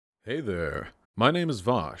Hey there, my name is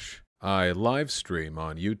Vosh. I live stream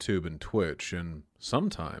on YouTube and Twitch, and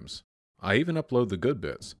sometimes I even upload the good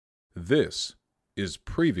bits. This is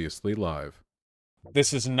Previously Live.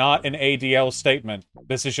 This is not an ADL statement.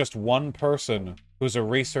 This is just one person who's a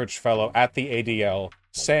research fellow at the ADL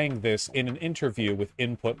saying this in an interview with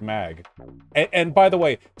Input Mag. And by the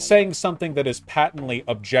way, saying something that is patently,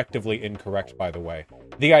 objectively incorrect, by the way.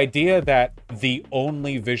 The idea that the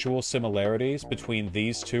only visual similarities between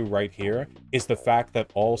these two right here is the fact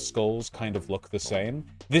that all skulls kind of look the same.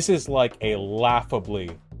 This is like a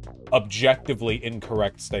laughably, objectively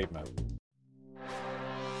incorrect statement.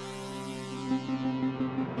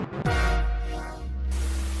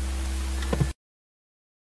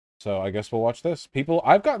 So I guess we'll watch this.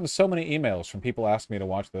 I've gotten so many emails from people asking me to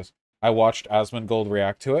watch this. I watched Asmongold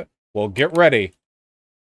react to it. Well, get ready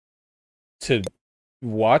to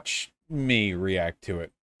watch me react to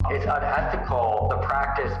it. It's unethical, the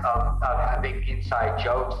practice of having inside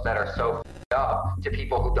jokes that are so f***ed up to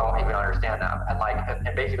people who don't even understand them,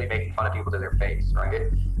 and basically making fun of people to their face, right?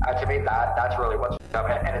 To me, that's really what's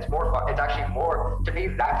f***ed up, and it's more fun. It's actually more, to me,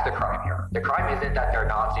 that's the crime here. The crime isn't that they're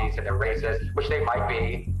Nazis and they're racist, which they might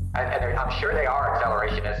be, and I'm sure they are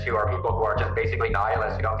accelerationists who are people who are just basically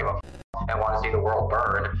nihilists who don't give a f*** and want to see the world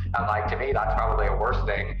burn. And to me, that's probably a worse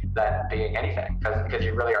thing than being anything, because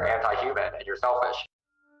you really are anti-human and you're selfish.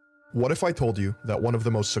 What if I told you that one of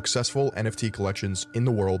the most successful NFT collections in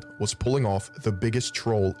the world was pulling off the biggest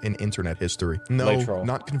troll in internet history? No,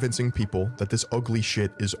 not convincing people that this ugly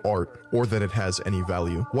shit is art or that it has any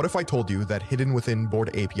value. What if I told you that hidden within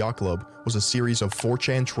Bored Ape Yacht Club was a series of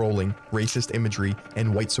 4chan trolling, racist imagery,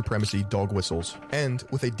 and white supremacy dog whistles? And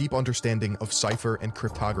with a deep understanding of cipher and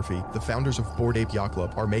cryptography, the founders of Bored Ape Yacht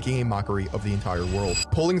Club are making a mockery of the entire world,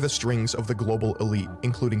 pulling the strings of the global elite,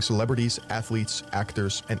 including celebrities, athletes,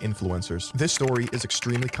 actors, and influencers. This story is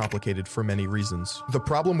extremely complicated for many reasons. The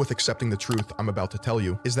problem with accepting the truth I'm about to tell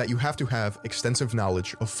you is that you have to have extensive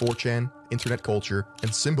knowledge of 4chan, internet culture,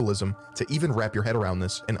 and symbolism to even wrap your head around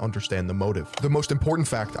this and understand the motive. The most important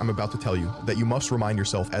fact I'm about to tell you that you must remind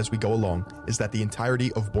yourself as we go along is that the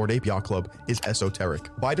entirety of Bored Ape Yacht Club is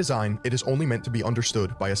esoteric. By design, it is only meant to be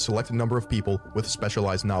understood by a select number of people with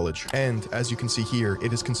specialized knowledge. And as you can see here,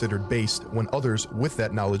 it is considered based when others with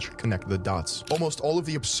that knowledge connect the dots. Almost all of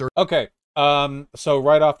the absurd. Okay, so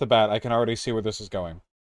right off the bat, I can already see where this is going.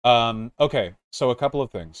 Okay, so a couple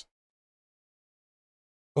of things.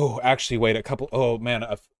 Oh, actually, wait, oh man,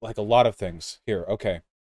 like a lot of things here. Okay.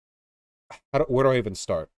 Where do I even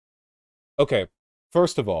start? Okay,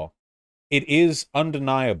 first of all, it is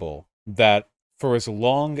undeniable that for as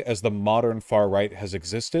long as the modern far right has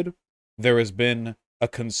existed, there has been a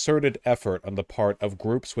concerted effort on the part of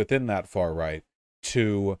groups within that far right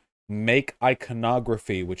to make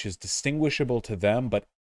iconography which is distinguishable to them but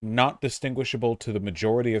not distinguishable to the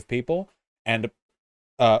majority of people, and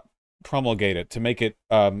promulgate it, to make it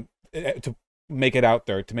out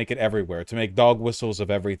there, to make it everywhere, to make dog whistles of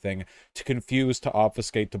everything, to confuse, to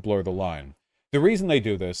obfuscate, to blur the line. The reason they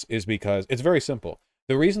do this is because it's very simple.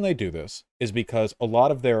 The reason they do this is because a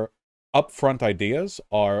lot of their upfront ideas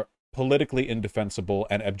are politically indefensible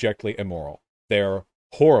and abjectly immoral. They're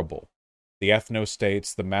horrible. The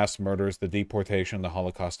ethno-states, the mass murders, the deportation, the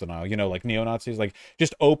Holocaust denial, you know, like neo-Nazis, like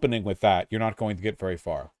just opening with that, you're not going to get very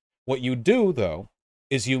far. What you do, though,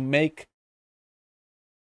 is you make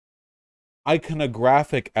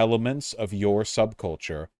iconographic elements of your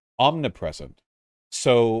subculture omnipresent,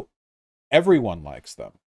 so everyone likes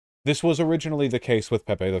them. This was originally the case with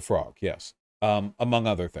Pepe the Frog, yes, among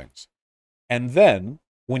other things. And then,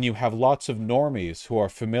 when you have lots of normies who are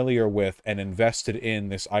familiar with and invested in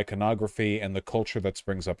this iconography and the culture that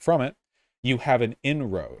springs up from it, you have an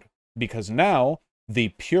inroad. Because now, the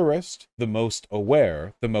purest, the most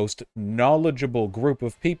aware, the most knowledgeable group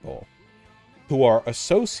of people who are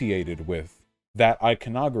associated with that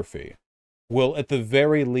iconography will at the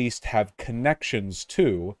very least have connections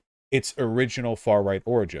to its original far-right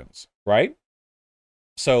origins, right?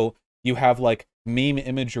 So you have like meme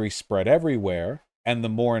imagery spread everywhere, and the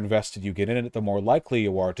more invested you get in it, the more likely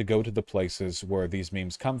you are to go to the places where these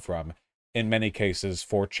memes come from, in many cases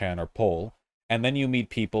 4chan or Pol, and then you meet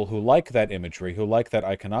people who like that imagery, who like that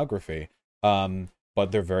iconography,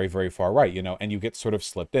 but they're very, very far right, you know, and you get sort of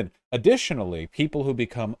slipped in. Additionally, people who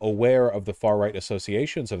become aware of the far right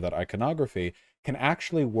associations of that iconography can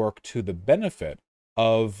actually work to the benefit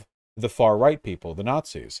of the far right people, the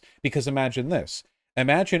Nazis. Because imagine this.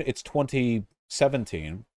 Imagine it's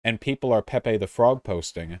 2017 and people are Pepe the Frog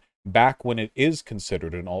posting back when it is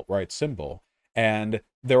considered an alt-right symbol. And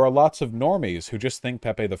there are lots of normies who just think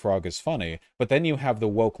Pepe the Frog is funny, but then you have the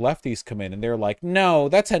woke lefties come in and they're like, no,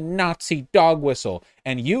 that's a Nazi dog whistle.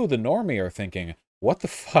 And you, the normie, are thinking, what the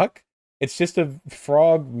fuck? It's just a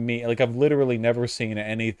frog me. Like, I've literally never seen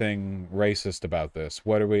anything racist about this.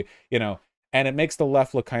 What are we, you know? And it makes the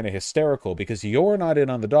left look kind of hysterical because you're not in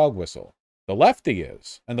on the dog whistle. The lefty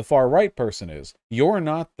is, and the far right person is. You're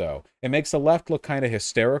not, though. It makes the left look kind of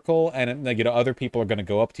hysterical, and you know, other people are going to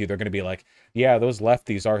go up to you. They're going to be like, yeah, those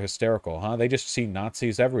lefties are hysterical, huh? They just see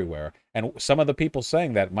Nazis everywhere. And some of the people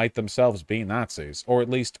saying that might themselves be Nazis, or at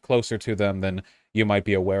least closer to them than you might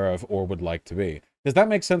be aware of or would like to be. Does that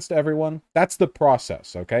make sense to everyone? That's the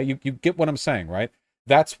process, okay? You get what I'm saying, right?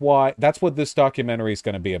 That's what this documentary is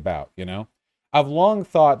going to be about, you know? I've long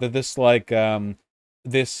thought that this, like,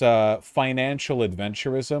 this financial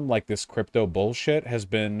adventurism, like this crypto bullshit, has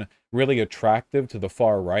been really attractive to the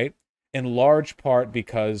far right, in large part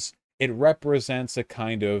because it represents a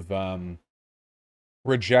kind of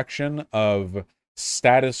rejection of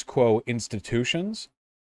status quo institutions,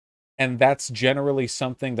 and that's generally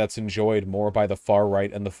something that's enjoyed more by the far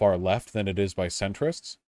right and the far left than it is by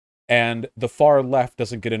centrists. And the far left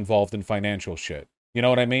doesn't get involved in financial shit. You know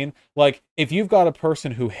what I mean? Like, if you've got a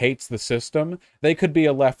person who hates the system, they could be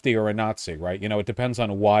a lefty or a Nazi, right? You know, it depends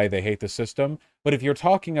on why they hate the system. But if you're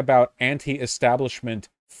talking about anti-establishment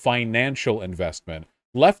financial investment,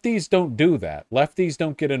 lefties don't do that. Lefties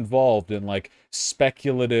don't get involved in, like,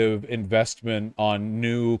 speculative investment on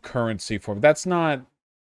new currency form. That's not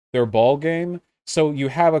their ball game. So you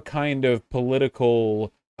have a kind of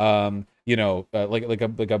political, you know, like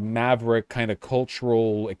a maverick kind of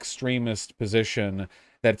cultural extremist position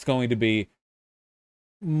that's going to be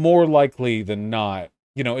more likely than not,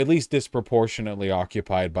 you know, at least disproportionately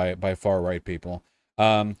occupied by far right people.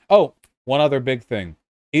 Oh, one other big thing.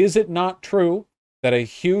 Is it not true that a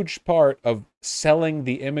huge part of selling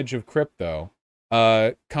the image of crypto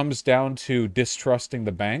comes down to distrusting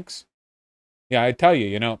the banks? Yeah, I tell you,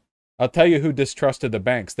 you know, I'll tell you who distrusted the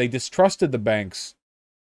banks. They distrusted the banks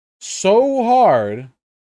so hard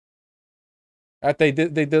that they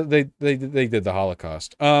did the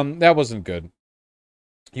Holocaust. That wasn't good.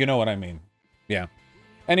 You know what I mean? Yeah.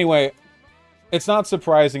 Anyway, it's not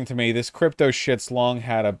surprising to me. This crypto shit's long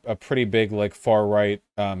had a pretty big, like, far right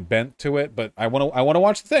bent to it. But I want to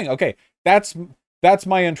watch the thing. Okay, that's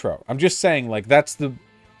my intro. I'm just saying, like, that's the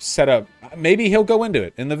setup. Maybe he'll go into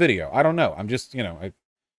it in the video. I don't know. I'm just, you know,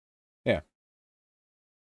 yeah.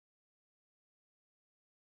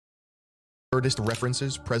 Absurdist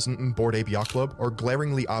references present in Bored Ape Yacht Club are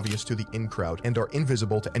glaringly obvious to the in-crowd and are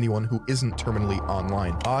invisible to anyone who isn't terminally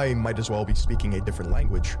online. I might as well be speaking a different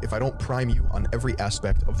language if I don't prime you on every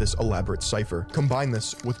aspect of this elaborate cipher. Combine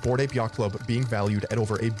this with Bored Ape Yacht Club being valued at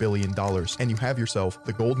over $1 billion, and you have yourself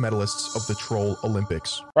the gold medalists of the Troll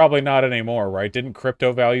Olympics. Probably not anymore, right? Didn't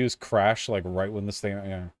crypto values crash, like, right when this thing,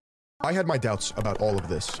 yeah. I had my doubts about all of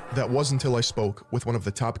this. That was until I spoke with one of the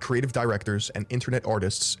top creative directors and internet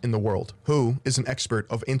artists in the world, who is an expert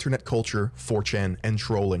of internet culture, 4chan, and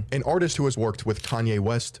trolling. An artist who has worked with Kanye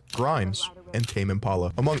West, Grimes, and Tame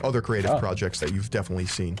Impala, among other creative projects that you've definitely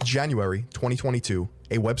seen. January 2022,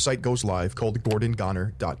 a website goes live called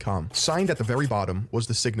GordonGoner.com. Signed at the very bottom was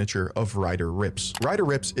the signature of Ryder Ripps. Ryder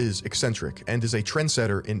Ripps is eccentric and is a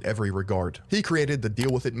trendsetter in every regard. He created the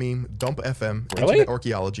Deal With It meme, Dump FM, Internet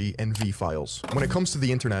Archaeology, and V-Files. When it comes to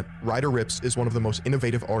the internet, Ryder Ripps is one of the most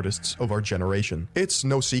innovative artists of our generation. It's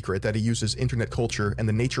no secret that he uses internet culture and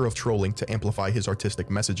the nature of trolling to amplify his artistic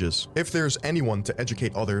messages. If there's anyone to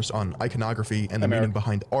educate others on iconography and the meaning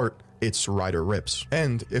behind art, it's Ryder Ripps.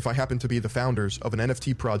 And if I happen to be the founders of an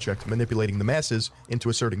NFT project manipulating the masses into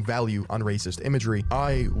asserting value on racist imagery,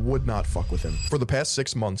 I would not fuck with him. For the past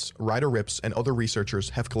 6 months, Ryder Ripps and other researchers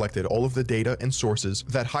have collected all of the data and sources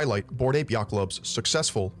that highlight Bored Ape Yacht Club's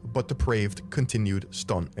successful but depraved continued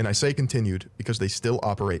stunt. And I say continued because they still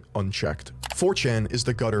operate unchecked. 4chan is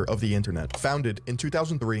the gutter of the internet. Founded in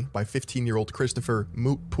 2003 by 15-year-old Christopher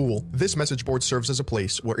Moot Poole, this message board serves as a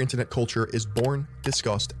place where internet culture is born,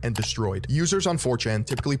 discussed, and destroyed. Users on 4chan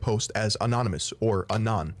typically post as anonymous or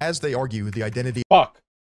anon, as they argue the identity— Fuck.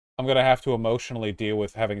 I'm gonna have to emotionally deal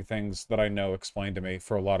with having things that I know explained to me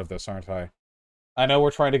for a lot of this, aren't I? I know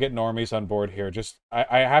we're trying to get normies on board here. Just,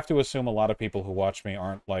 I have to assume a lot of people who watch me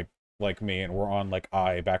aren't like me and were on, like,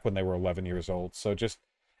 back when they were 11 years old. So just,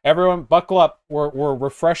 everyone, buckle up. We're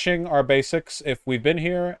refreshing our basics if we've been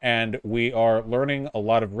here, and we are learning a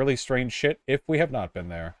lot of really strange shit if we have not been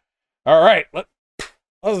there. All right,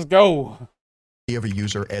 let's go. of a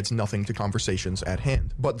user adds nothing to conversations at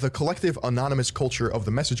hand. But the collective anonymous culture of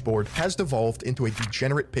the message board has devolved into a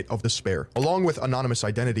degenerate pit of despair. Along with anonymous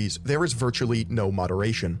identities, there is virtually no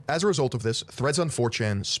moderation. As a result of this, threads on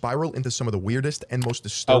 4chan spiral into some of the weirdest and most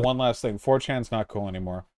disturbing— Oh, one last thing. 4chan's not cool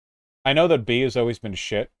anymore. I know that B has always been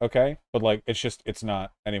shit, okay? But, like, it's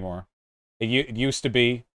not anymore. It used to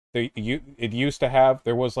be. It used to have,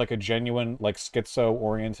 there was like a genuine, like,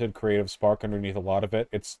 schizo-oriented creative spark underneath a lot of it.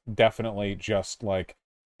 It's definitely just like,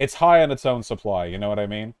 it's high on its own supply, you know what I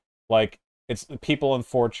mean? Like, it's, people in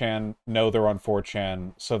 4chan know they're on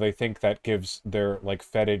 4chan, so they think that gives their, like,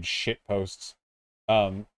 fetid shit posts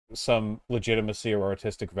some legitimacy or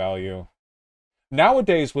artistic value.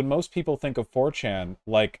 Nowadays, when most people think of 4chan,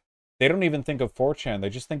 like, they don't even think of 4chan, they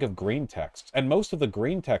just think of green text. And most of the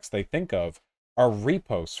green text they think of are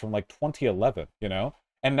reposts from like 2011, you know?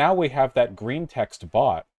 And now we have that green text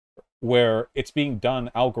bot where it's being done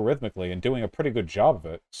algorithmically and doing a pretty good job of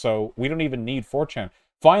it. So we don't even need 4chan.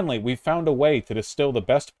 Finally, we found a way to distill the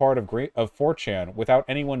best part of 4chan without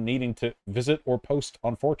anyone needing to visit or post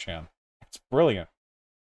on 4chan. It's brilliant.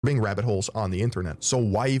 Rabbit holes on the internet. So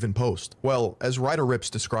why even post? Well, as Ryder Rips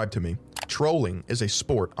described to me, trolling is a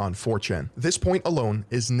sport on 4chan. This point alone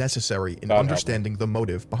is necessary in understanding the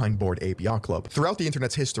motive behind Bored Ape Yacht Club. Throughout the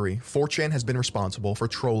internet's history, 4chan has been responsible for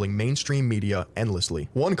trolling mainstream media endlessly.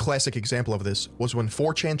 One classic example of this was when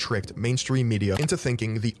 4chan tricked mainstream media into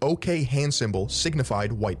thinking the OK hand symbol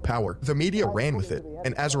signified white power. The media ran with it,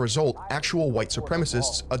 and as a result, actual white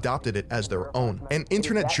supremacists adopted it as their own. An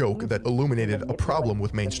internet joke that illuminated a problem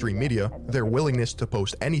with mainstream media, their willingness to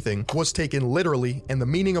post anything, was taken literally, and the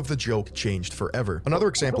meaning of the joke changed forever. Another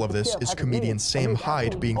example of this is comedian Sam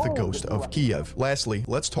Hyde being the ghost of Kiev. Lastly,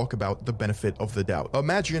 let's talk about the benefit of the doubt.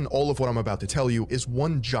 Imagine all of what I'm about to tell you is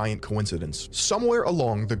one giant coincidence. Somewhere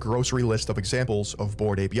along the grocery list of examples of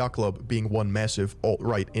Bored Ape Yacht Club being one massive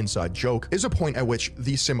alt-right inside joke is a point at which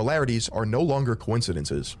these similarities are no longer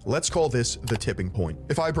coincidences. Let's call this the tipping point.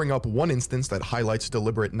 If I bring up one instance that highlights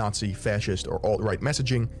deliberate Nazi, fascist, or alt-right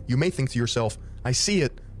messaging, you may think to yourself, I see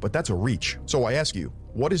it, but that's a reach. So I ask you,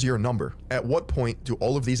 what is your number? At what point do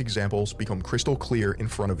all of these examples become crystal clear in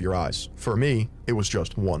front of your eyes? For me, it was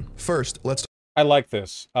just one. First, let's— I like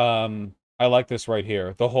this. I like this right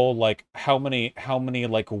here. The whole, like, how many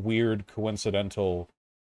like weird coincidental,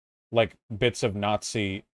 like, bits of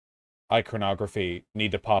Nazi iconography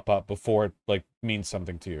need to pop up before it, like, means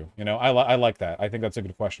something to you. You know, I like that. I think that's a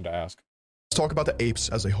good question to ask. Let's talk about the apes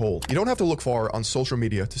as a whole. You don't have to look far on social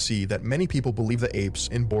media to see that many people believe the apes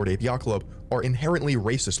in Bored Ape Yacht Club are inherently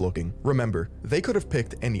racist looking. Remember, they could have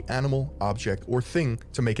picked any animal, object, or thing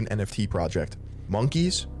to make an NFT project.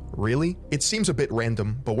 Monkeys? Really? It seems a bit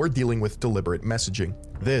random, but we're dealing with deliberate messaging.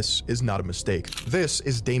 This is not a mistake. This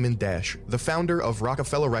is Damon Dash, the founder of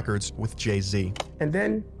Rockefeller Records with Jay-Z. And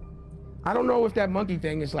then, I don't know if that monkey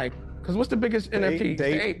thing is like, because what's the biggest NFT?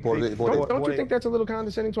 The ape. Don't you think that's a little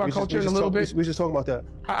condescending to our culture in a little bit? We just talking about that.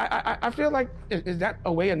 I feel like, is that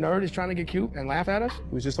a way a nerd is trying to get cute and laugh at us?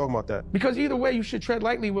 We was just talking about that. Because either way, you should tread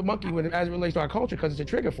lightly with monkey as it relates to our culture, because it's a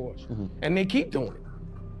trigger for us. And they keep doing it.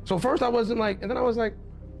 So first I wasn't like, and then I was like,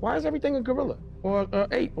 why is everything a gorilla or an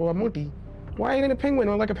ape or a monkey? Why ain't it a penguin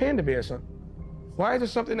or like a panda bear or something? Why is it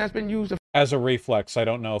something that's been used? As a reflex, I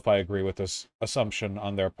don't know if I agree with this assumption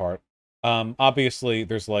on their part. Obviously,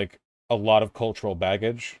 there's like a lot of cultural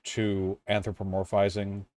baggage to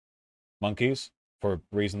anthropomorphizing monkeys for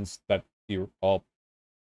reasons that you're all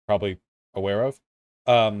probably aware of.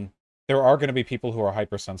 There are going to be people who are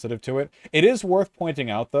hypersensitive to it. It is worth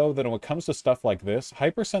pointing out, though, that when it comes to stuff like this,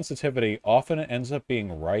 hypersensitivity often ends up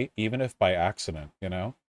being right, even if by accident, you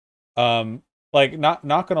know? Like,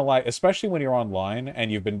 not gonna lie, especially when you're online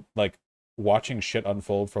and you've been, like, watching shit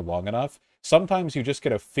unfold for long enough, sometimes you just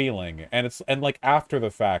get a feeling, and like after the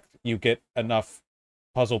fact, you get enough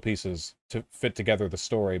puzzle pieces to fit together the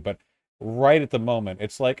story, but right at the moment,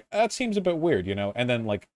 it's like, that seems a bit weird, you know? And then,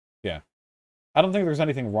 like, yeah. I don't think there's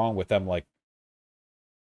anything wrong with them, like,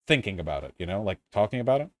 thinking about it, you know? Like, talking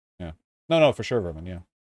about it? Yeah. No, for sure, Vermin,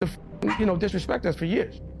 yeah. You know, disrespect us for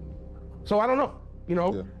years. So I don't know, you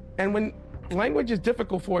know? Yeah. And when language is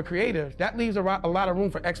difficult for a creator, that leaves a lot of room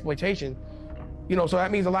for exploitation. You know, so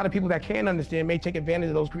that means a lot of people that can understand may take advantage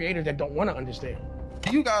of those creators that don't want to understand.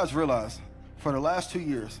 Do you guys realize, for the last 2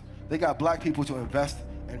 years, they got black people to invest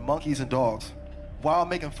in monkeys and dogs while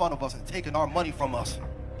making fun of us and taking our money from us?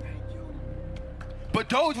 But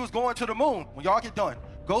Doge was going to the moon. When y'all get done,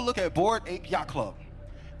 go look at Bored Ape Yacht Club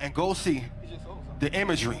and go see the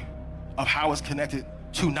imagery of how it's connected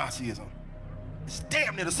to Nazism. It's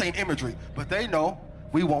damn near the same imagery, but they know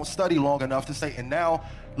we won't study long enough to say, and now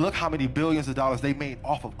look how many billions of dollars they made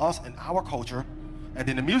off of us and our culture and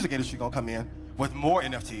then the music industry gonna come in with more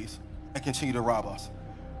NFTs and continue to rob us.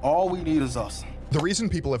 All we need is us. The reason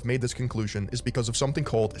people have made this conclusion is because of something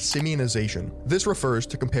called simianization. This refers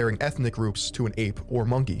to comparing ethnic groups to an ape or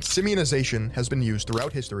monkey. Simianization has been used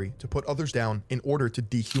throughout history to put others down in order to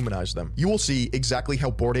dehumanize them. You will see exactly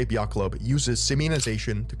how Bored Ape Yacht Club uses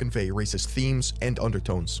simianization to convey racist themes and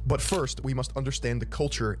undertones. But first, we must understand the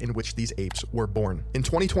culture in which these apes were born. In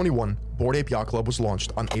 2021, Bored Ape Yacht Club was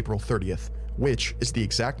launched on April 30th. Which is the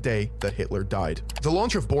exact day that Hitler died. The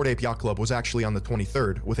launch of Bored Ape Yacht Club was actually on the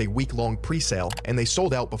 23rd with a week-long pre-sale, and they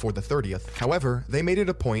sold out before the 30th. However, they made it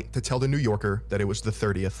a point to tell the New Yorker that it was the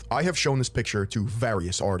 30th. I have shown this picture to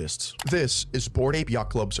various artists. This is Bored Ape Yacht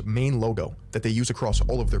Club's main logo that they use across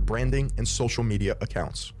all of their branding and social media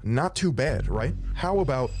accounts. Not too bad, right? How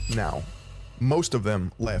about now? Most of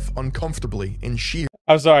them laugh uncomfortably in sheer...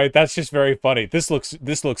 I'm sorry, that's just very funny. This looks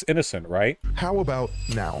innocent, right? How about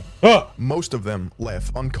now? Most of them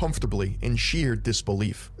laugh uncomfortably in sheer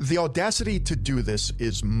disbelief. The audacity to do this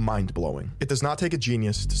is mind-blowing. It does not take a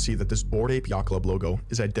genius to see that this Bored Ape Yacht Club logo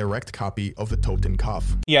is a direct copy of the Toten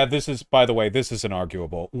Kaf. Yeah, this is, by the way, this is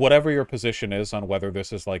inarguable. Whatever your position is on whether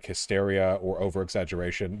this is like hysteria or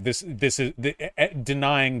over-exaggeration, this is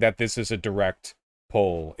denying that this is a direct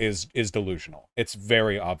pull is delusional. It's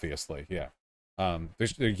very obviously, yeah.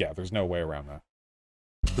 There's no way around that.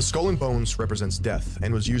 The skull and bones represents death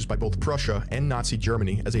and was used by both Prussia and Nazi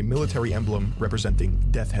Germany as a military emblem representing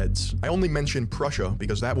death heads. I only mention Prussia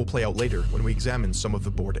because that will play out later when we examine some of the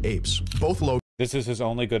bored apes. Both logos... This is his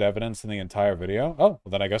only good evidence in the entire video? Oh, well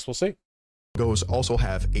then I guess we'll see. Logos also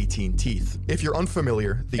have 18 teeth. If you're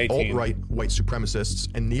unfamiliar, the alt-right white supremacists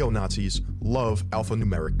and neo-Nazis love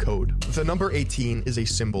alphanumeric code. The number 18 is a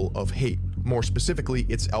symbol of hate. More specifically,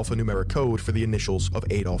 it's alphanumeric code for the initials of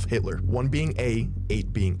Adolf Hitler. 1 being A,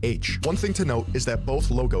 8 being H. One thing to note is that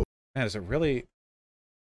both logos... Man, is it really...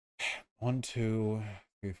 1, 2,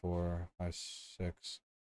 3, 4, 5, 6,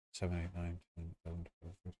 7, 8, 9, 10, 11,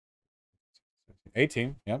 12, 13,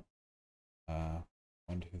 18, yep. 1,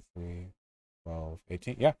 2, 3, 12,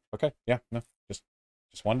 18. Yeah, okay, yeah, no.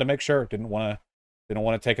 Just wanted to make sure. Didn't want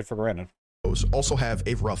to take it for granted. Also have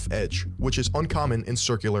a rough edge, which is uncommon in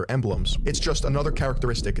circular emblems. It's just another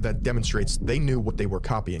characteristic that demonstrates they knew what they were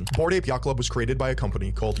copying. Bored Ape Yacht Club was created by a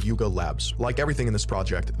company called Yuga Labs. Like everything in this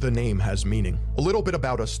project, the name has meaning. A little bit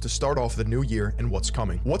about us to start off the new year and what's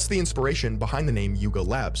coming. What's the inspiration behind the name Yuga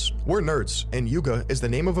Labs? We're nerds, and Yuga is the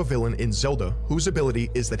name of a villain in Zelda whose ability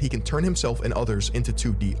is that he can turn himself and others into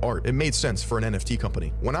 2D art. It made sense for an NFT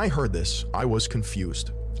company. When I heard this, I was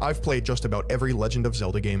confused. I've played just about every Legend of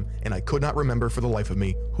Zelda game, and I could not remember for the life of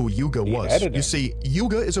me who Yuga was. You see,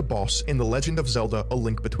 Yuga is a boss in The Legend of Zelda: A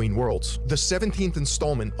Link Between Worlds, the 17th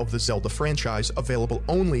installment of the Zelda franchise available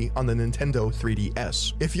only on the Nintendo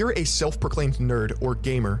 3DS. If you're a self-proclaimed nerd or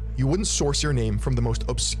gamer, you wouldn't source your name from the most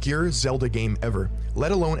obscure Zelda game ever,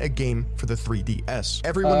 let alone a game for the 3DS.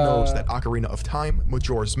 Everyone knows that Ocarina of Time,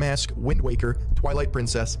 Majora's Mask, Wind Waker, Twilight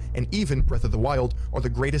Princess, and even Breath of the Wild are the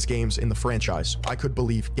greatest games in the franchise. I could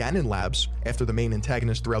believe Ganon Labs, after the main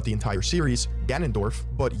antagonist throughout the entire series, Ganondorf,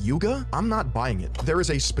 but Yuga? I'm not buying it. There is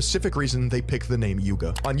a specific reason they picked the name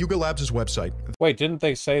Yuga. On Yuga Labs' website... Wait, didn't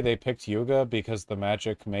they say they picked Yuga because the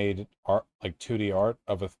magic made art, like 2D art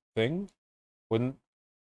of a thing? Wouldn't...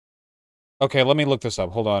 Okay, let me look this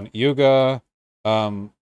up. Hold on. Yuga,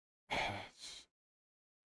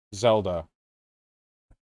 Zelda.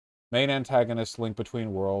 Main antagonist, Link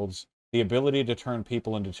Between Worlds. The ability to turn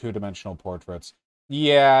people into two-dimensional portraits.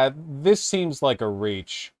 Yeah, this seems like a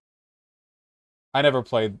reach. I never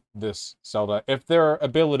played this Zelda. If their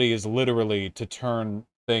ability is literally to turn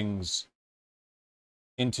things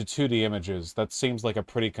into 2D images, that seems like a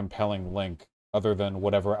pretty compelling link, other than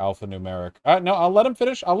whatever alphanumeric. No, I'll let him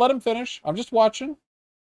finish. I'm just watching.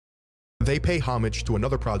 They pay homage to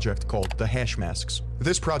another project called the Hash Masks.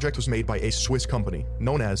 This project was made by a Swiss company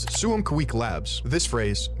known as Suomkuik Labs. This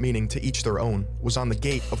phrase, meaning to each their own, was on the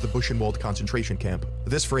gate of the Buchenwald concentration camp.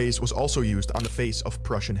 This phrase was also used on the face of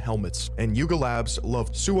Prussian helmets. And Yuga Labs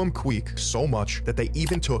loved Suomkuik so much that they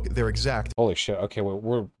even took their exact... Holy shit, okay,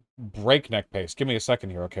 we're breakneck pace. Give me a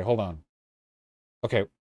second here, okay, hold on. Okay,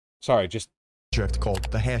 sorry, just... ...project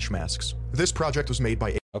called the Hash Masks. This project was made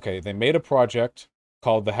by a... Okay, they made a project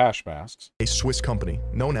called the Hash Masks. A Swiss company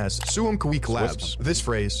known as Suomkuik Labs. This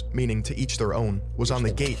phrase, meaning to each their own, was on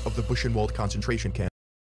the gate of the Buchenwald concentration camp.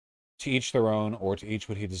 To each their own, or to each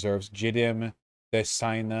what he deserves. Jedem de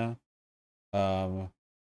seine, over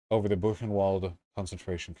the Buchenwald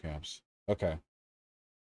concentration camps. Okay.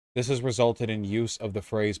 This has resulted in use of the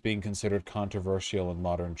phrase being considered controversial in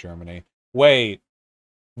modern Germany. Wait,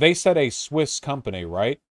 they said a Swiss company,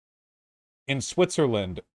 right? in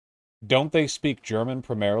Switzerland, don't they speak German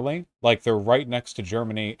primarily? Like, they're right next to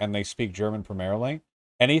Germany and they speak German primarily.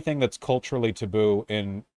 Anything that's culturally taboo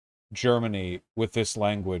in Germany with this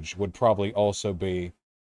language would probably also be,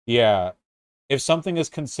 yeah, if something is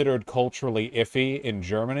considered culturally iffy in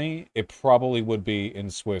Germany, it probably would be in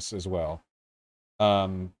Swiss as well.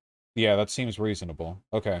 Yeah, that seems reasonable.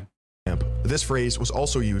 Okay. This phrase was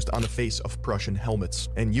also used on the face of Prussian helmets,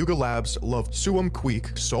 and Yuga Labs loved Suum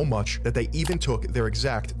Queek so much that they even took their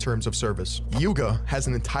exact terms of service. Yuga has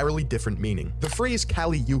an entirely different meaning. The phrase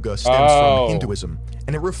Kali Yuga stems from Hinduism,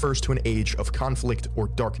 and it refers to an age of conflict or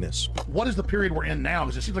darkness. What is the period we're in now?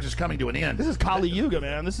 Because it seems like it's coming to an end. This is Kali Yuga,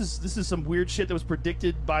 man. This is some weird shit that was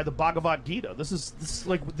predicted by the Bhagavad Gita. This is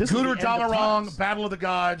Gudur Damarang, Battle of the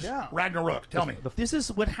Gods, yeah. Ragnarok. Tell me. This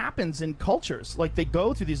is what happens in cultures. Like, they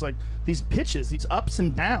go through these pitches, these ups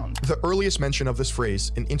and downs. The earliest mention of this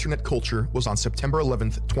phrase in internet culture was on September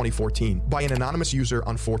 11th, 2014, by an anonymous user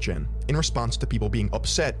on 4chan, in response to people being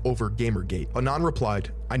upset over Gamergate. Anon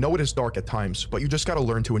replied, "I know it is dark at times, but you just gotta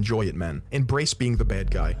learn to enjoy it, man. Embrace being the bad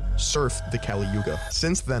guy. Surf the Kali Yuga."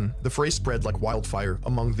 Since then, the phrase spread like wildfire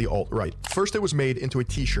among the alt-right. First, it was made into a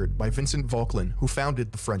t-shirt by Vincent Vauquelin, who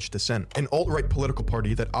founded the French Dissent, an alt-right political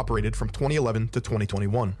party that operated from 2011 to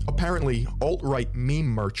 2021. Apparently, alt-right meme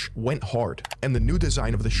merch went hard, and the new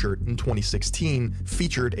design of the shirt in 2016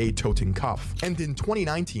 featured a toting Kopf. And in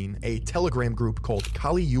 2019, a Telegram group called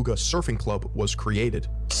Kali Yuga Surfing Club was created.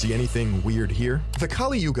 See anything weird here? The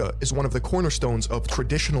Kali Yuga is one of the cornerstones of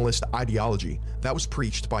traditionalist ideology that was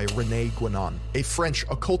preached by René Guénon, a French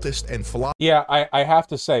occultist and philosopher. Yeah, I have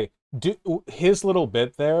to say, his little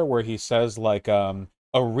bit there where he says, like, a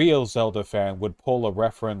real Zelda fan would pull a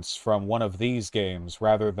reference from one of these games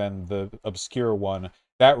rather than the obscure one,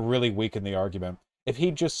 that really weakened the argument. If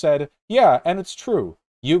he just said, yeah, and it's true,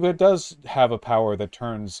 Yuga does have a power that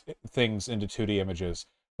turns things into 2D images,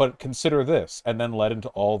 but consider this, and then led into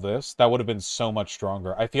all this, that would have been so much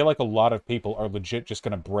stronger. I feel like a lot of people are legit just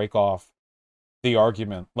going to break off the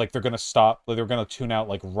argument. Like, they're going to stop, they're going to tune out,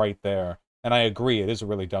 like, right there. And I agree, it is a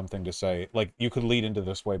really dumb thing to say. Like, you could lead into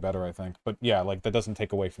this way better, I think. But yeah, like, that doesn't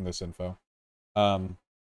take away from this info.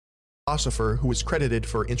 Philosopher who is credited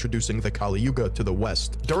for introducing the Kali Yuga to the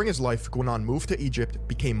West. During his life, Guénon moved to Egypt,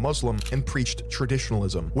 became Muslim, and preached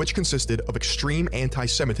traditionalism, which consisted of extreme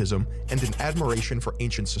anti-Semitism and an admiration for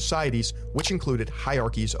ancient societies, which included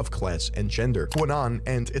hierarchies of class and gender. Guénon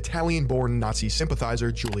and Italian-born Nazi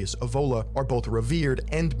sympathizer Julius Evola are both revered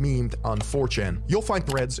and memed on 4chan. You'll find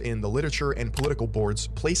threads in the literature and political boards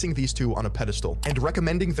placing these two on a pedestal and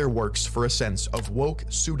recommending their works for a sense of woke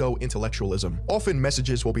pseudo-intellectualism. Often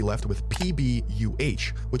messages will be left with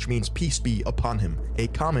PBUH, which means peace be upon him, a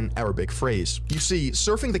common Arabic phrase. You see,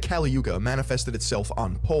 surfing the Kali Yuga manifested itself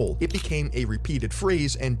on Pol. It became a repeated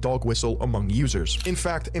phrase and dog whistle among users. In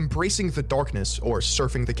fact, embracing the darkness, or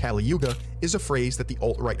surfing the Kali Yuga, is a phrase that the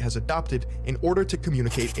alt-right has adopted in order to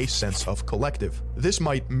communicate a sense of collective. This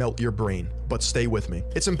might melt your brain, but stay with me.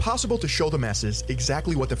 It's impossible to show the masses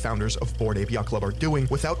exactly what the founders of Bored Ape Yacht Club are doing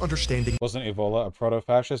without understanding. Wasn't Evola a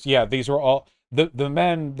proto-fascist? Yeah, these were all... The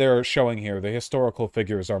men they're showing here, the historical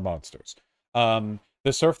figures, are monsters. The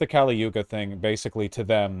Surf the Kali Yuga thing, basically, to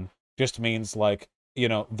them, just means, like, you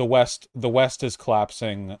know, the West is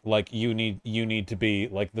collapsing, like, you need to be,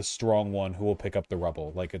 like, the strong one who will pick up the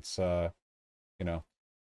rubble. Like, it's, you know,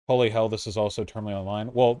 holy hell, this is also terminally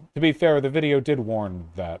online. Well, to be fair, the video did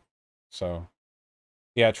warn that, so...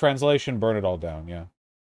 Yeah, translation, burn it all down, yeah.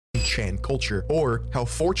 Chan culture, or how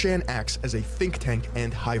 4chan acts as a think tank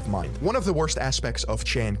and hive mind. One of the worst aspects of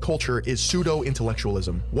Chan culture is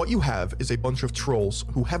pseudo-intellectualism. What you have is a bunch of trolls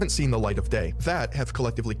who haven't seen the light of day, that have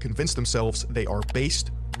collectively convinced themselves they are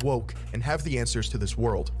based, woke, and have the answers to this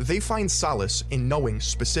world. They find solace in knowing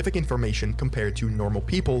specific information compared to normal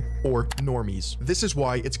people, or normies. This is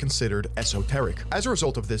why it's considered esoteric. As a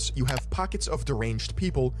result of this, you have pockets of deranged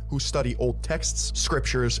people who study old texts,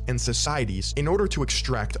 scriptures, and societies in order to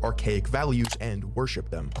extract archaic values and worship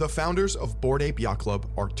them. The founders of Bored Ape Yacht Club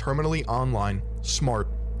are terminally online, smart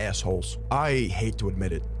assholes. I hate to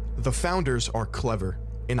admit it. The founders are clever.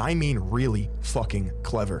 And I mean really fucking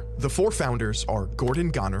clever. The four founders are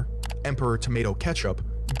Gordon Goner, Emperor Tomato Ketchup,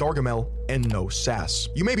 Gargamel, and No Sass.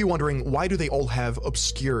 You may be wondering, why do they all have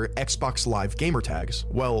obscure Xbox Live gamer tags?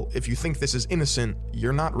 Well, if you think this is innocent,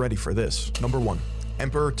 you're not ready for this. Number 1.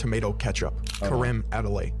 Emperor Tomato Ketchup, Karim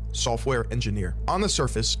Adelaide, software engineer. On the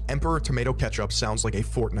surface, Emperor Tomato Ketchup sounds like a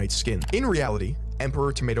Fortnite skin. In reality,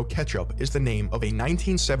 Emperor Tomato Ketchup is the name of a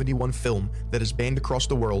 1971 film that is banned across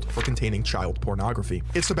the world for containing child pornography.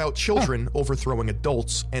 It's about children overthrowing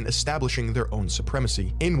adults and establishing their own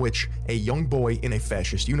supremacy, in which a young boy in a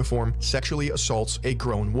fascist uniform sexually assaults a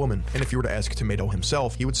grown woman. And if you were to ask Tomato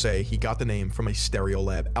himself, he would say he got the name from a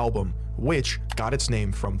Stereolab album, which got its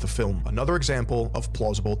name from the film. Another example of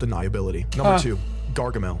plausible deniability. Number 2,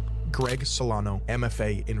 Gargamel. Greg Solano,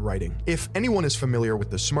 MFA in writing. If anyone is familiar with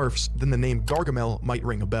the Smurfs, then the name Gargamel might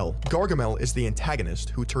ring a bell. Gargamel is the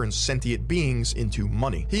antagonist who turns sentient beings into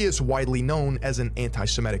money. He is widely known as an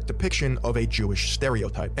anti-Semitic depiction of a Jewish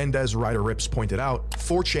stereotype. And as Ryder Rips pointed out,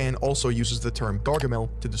 4chan also uses the term Gargamel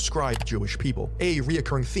to describe Jewish people. A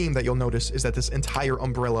reoccurring theme that you'll notice is that this entire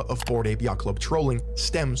umbrella of Bored Ape Yacht Club trolling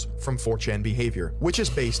stems from 4chan behavior, which is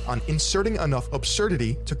based on inserting enough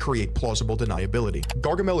absurdity to create plausible deniability.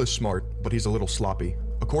 Gargamel is smart, but he's a little sloppy.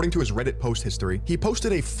 According to his Reddit post history, he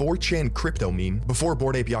posted a 4chan crypto meme before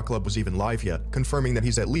Bored Ape Yacht Club was even live yet, confirming that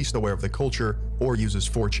he's at least aware of the culture or uses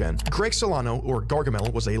 4chan. Greg Solano, or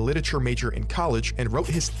Gargamel, was a literature major in college and wrote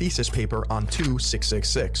his thesis paper on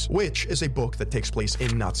 2666, which is a book that takes place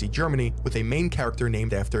in Nazi Germany with a main character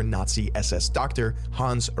named after Nazi SS doctor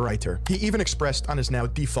Hans Reiter. He even expressed on his now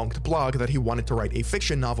defunct blog that he wanted to write a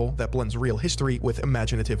fiction novel that blends real history with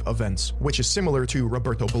imaginative events, which is similar to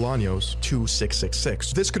Roberto Bolaño's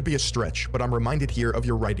 2666. This could be a stretch, but I'm reminded here of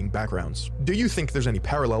your writing backgrounds. Do you think there's any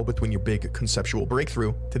parallel between your big conceptual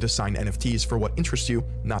breakthrough to design NFTs for what interests you,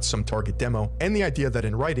 not some target demo, and the idea that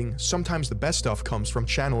in writing, sometimes the best stuff comes from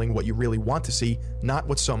channeling what you really want to see, not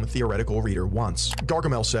what some theoretical reader wants?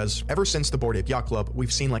 Gargamel says, ever since the Bored Ape Yacht Club,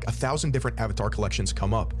 we've seen like 1,000 different avatar collections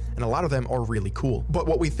come up, and a lot of them are really cool. But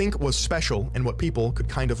what we think was special, and what people could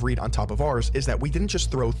kind of read on top of ours, is that we didn't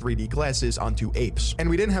just throw 3D glasses onto apes, and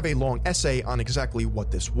we didn't have a long essay on exactly what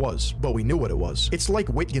this was, but we knew what it was. It's like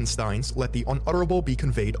Wittgenstein's let the unutterable be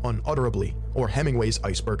conveyed unutterably, or Hemingway's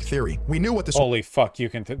iceberg theory. We knew what this Holy fuck, you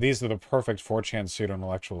can these are the perfect 4chan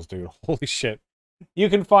pseudo-intellectuals, dude. Holy shit. You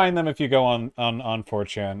can find them if you go on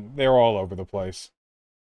 4chan. They're all over the place.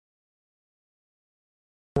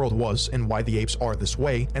 World was and why the apes are this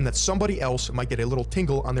way, and that somebody else might get a little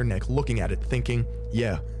tingle on their neck looking at it, thinking,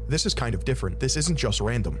 yeah, this is kind of different. This isn't just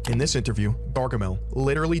random. In this interview, Gargamel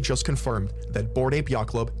literally just confirmed that Bored Ape Yacht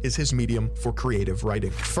Club is his medium for creative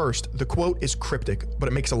writing. First, the quote is cryptic, but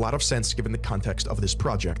it makes a lot of sense given the context of this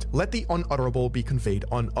project. Let the unutterable be conveyed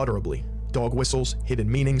unutterably. Dog whistles,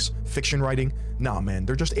 hidden meanings, fiction writing. Nah, man,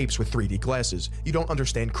 they're just apes with 3D glasses. You don't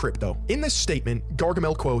understand crypto. In this statement,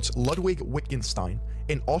 Gargamel quotes Ludwig Wittgenstein,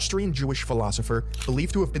 an Austrian Jewish philosopher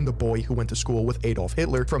believed to have been the boy who went to school with Adolf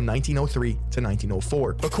Hitler from 1903 to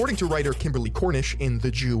 1904. According to writer Kimberly Cornish in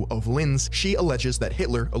The Jew of Linz, she alleges that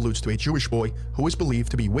Hitler alludes to a Jewish boy who is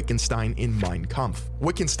believed to be Wittgenstein in Mein Kampf.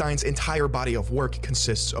 Wittgenstein's entire body of work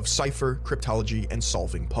consists of cipher, cryptology, and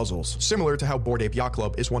solving puzzles, similar to how Bored Ape Yacht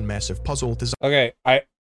Club is one massive puzzle design. Okay, I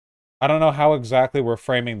don't know how exactly we're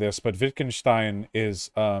framing this, but Wittgenstein is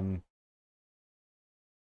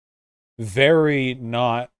very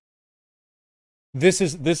not. This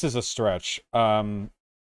is a stretch.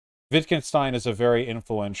 Wittgenstein is a very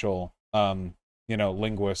influential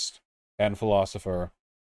linguist and philosopher.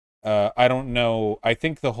 I don't know. I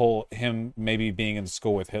think the whole him maybe being in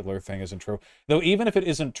school with Hitler thing isn't true. Though even if it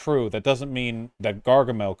isn't true, that doesn't mean that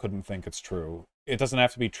Gargamel couldn't think it's true. It doesn't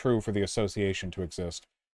have to be true for the association to exist.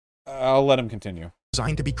 I'll let him continue.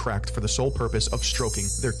 Designed to be cracked for the sole purpose of stroking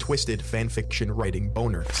their twisted fanfiction writing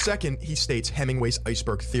boner. Second, he states Hemingway's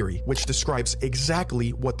iceberg theory, which describes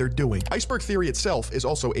exactly what they're doing. Iceberg theory itself is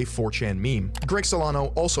also a 4chan meme. Greg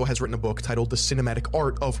Solano also has written a book titled The Cinematic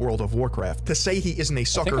Art of World of Warcraft. To say he isn't a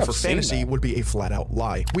sucker for fantasy would be a flat-out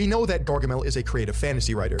lie. We know that Gargamel is a creative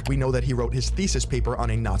fantasy writer. We know that he wrote his thesis paper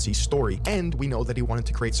on a Nazi story, and we know that he wanted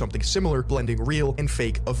to create something similar, blending real and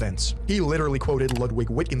fake events. He literally quoted Ludwig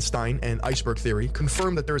Wittgenstein and iceberg theory,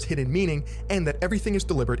 confirmed that there is hidden meaning, and that everything is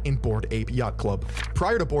delivered in Bored Ape Yacht Club.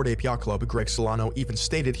 Prior to Bored Ape Yacht Club, Greg Solano even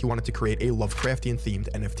stated he wanted to create a Lovecraftian-themed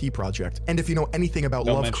NFT project. And if you know anything about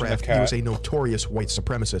Lovecraft, he was a notorious white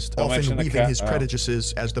supremacist, often weaving his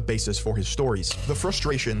prejudices as the basis for his stories. The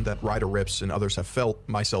frustration that Ryder Rips and others have felt,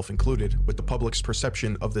 myself included, with the public's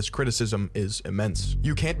perception of this criticism is immense.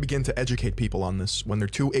 You can't begin to educate people on this when they're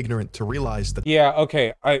too ignorant to realize that— Yeah,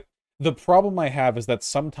 okay, the problem I have is that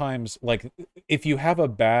sometimes, like, if you have a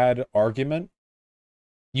bad argument,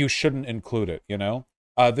 you shouldn't include it, you know?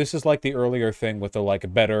 This is like the earlier thing with the,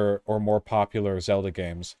 like, better or more popular Zelda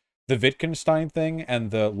games. The Wittgenstein thing and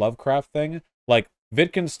the Lovecraft thing, like,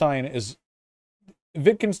 Wittgenstein's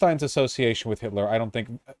association with Hitler, I don't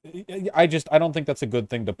think that's a good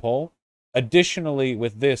thing to pull. Additionally,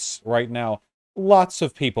 with this right now, lots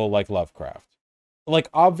of people like Lovecraft. Like,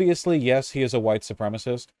 obviously, yes, he is a white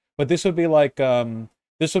supremacist, but this would be like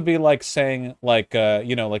saying, like,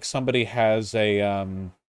 you know, like somebody has a,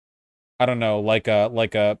 I don't know, like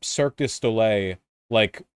a Cirque du Soleil,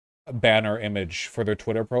 like, banner image for their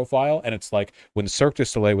Twitter profile, and it's like, when Cirque du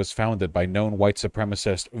Soleil was founded by known white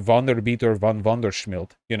supremacist Vanderbitter van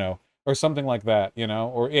Vanderschmilt, you know, or something like that, you know,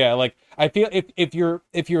 or yeah, like, I feel if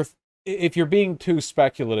you're being too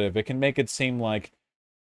speculative, it can make it seem like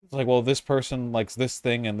it's like, well, this person likes this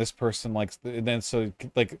thing and this person likes, and then so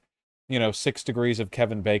like, you know, 6 degrees of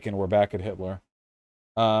Kevin Bacon, we're back at Hitler.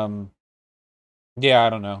 Yeah, I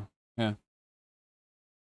don't know. Yeah.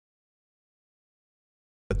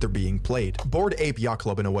 That they're being played. Bored Ape Yacht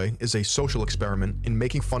Club, in a way, is a social experiment in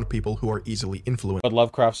making fun of people who are easily influenced. But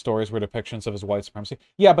Lovecraft's stories were depictions of his white supremacy.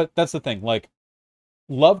 Yeah, but that's the thing. Like,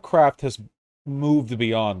 Lovecraft has moved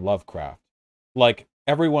beyond Lovecraft. Like,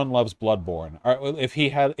 everyone loves Bloodborne. If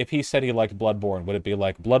he said he liked Bloodborne, would it be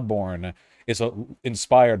like Bloodborne is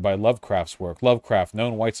inspired by Lovecraft's work? Lovecraft,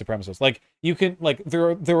 known white supremacist. Like, you can, like,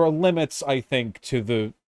 there are limits, I think, to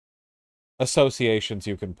the associations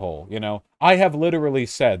you can pull, you know. I have literally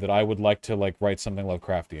said that I would like to, like, write something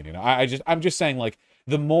Lovecraftian, you know. I'm just saying, like,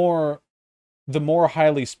 the more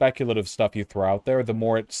highly speculative stuff you throw out there, the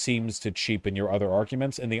more it seems to cheapen your other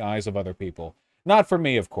arguments in the eyes of other people. Not for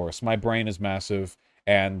me, of course. My brain is massive,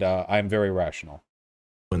 and I'm very rational.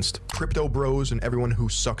 Crypto bros and everyone who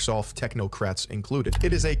sucks off technocrats included.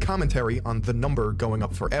 It is a commentary on the number going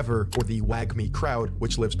up forever, or the wag me crowd,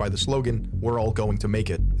 which lives by the slogan, we're all going to make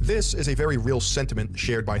it. This is a very real sentiment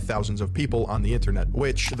shared by thousands of people on the internet,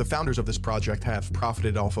 which the founders of this project have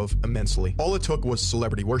profited off of immensely. All it took was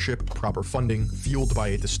celebrity worship, proper funding, fueled by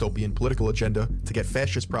a dystopian political agenda to get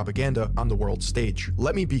fascist propaganda on the world stage.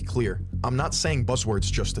 Let me be clear, I'm not saying buzzwords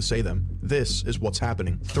just to say them. This is what's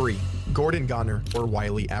happening. 3. Gordon Goner, or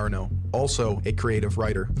Wiley Arano, also a creative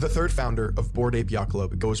writer. The third founder of Bored Ape Yacht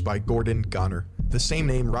Club goes by Gordon Goner, the same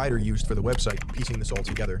name Ryder used for the website, piecing this all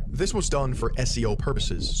together. This was done for SEO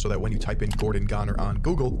purposes, so that when you type in Gordon Goner on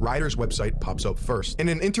Google, Ryder's website pops up first. In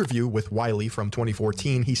an interview with Wiley from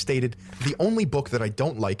 2014, he stated, "The only book that I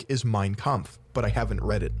don't like is Mein Kampf, but I haven't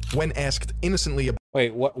read it." When asked innocently about—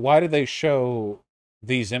 Wait, why did they show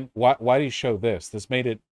these? Why did he show this? This made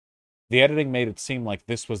it. The editing made it seem like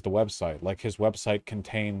this was the website. Like, his website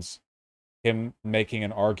contains him making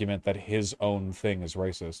an argument that his own thing is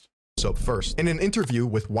racist. So first, in an interview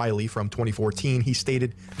with Wiley from 2014, he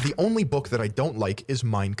stated, "The only book that I don't like is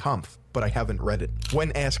Mein Kampf, but I haven't read it."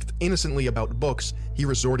 When asked innocently about books, he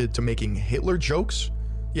resorted to making Hitler jokes.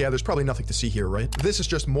 Yeah, there's probably nothing to see here, right? This is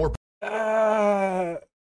just more...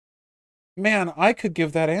 Man, I could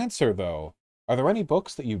give that answer, though. Are there any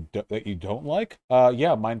books that you don't like?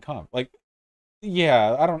 Yeah, Mein Kampf. Like,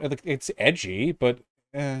 yeah, I don't. It's edgy, but.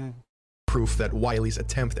 Proof that Wiley's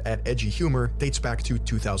attempt at edgy humor dates back to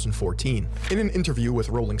 2014. In an interview with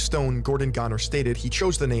Rolling Stone, Gordon Goner stated he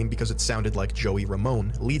chose the name because it sounded like Joey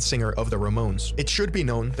Ramone, lead singer of the Ramones. It should be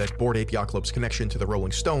known that Bored Ape Yacht Club's connection to the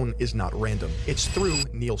Rolling Stone is not random. It's through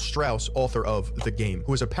Neil Strauss, author of The Game,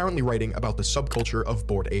 who is apparently writing about the subculture of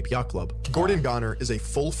Bored Ape Yacht Club. Gordon Goner is a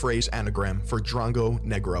full-phrase anagram for Drongo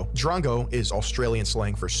Negro. Drongo is Australian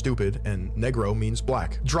slang for stupid, and Negro means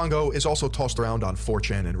black. Drongo is also tossed around on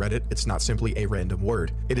 4chan and Reddit. It's not simply a random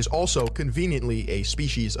word. It is also conveniently a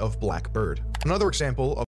species of black bird. Another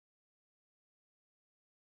example of...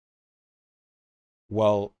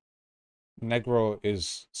 Well, negro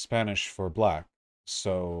is Spanish for black,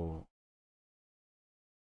 so...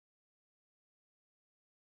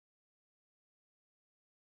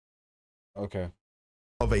 Okay.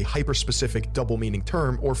 Of a hyper-specific double-meaning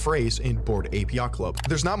term or phrase in Bored Ape Yacht Club.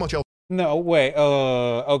 There's not much else... No, wait,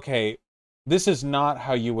 okay. This is not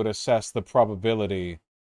how you would assess the probability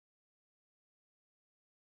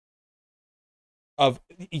of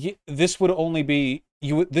this would only be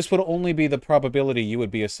this would only be the probability you would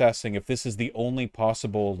be assessing if this is the only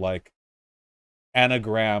possible, like,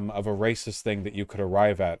 anagram of a racist thing that you could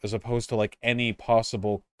arrive at, as opposed to, like, any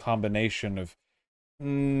possible combination of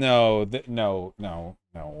no.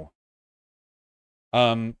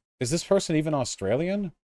 Is this person even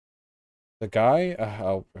Australian? The guy?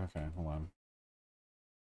 Oh, okay, hold on.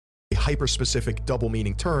 A hyper-specific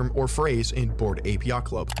double-meaning term or phrase in Bored Ape Yacht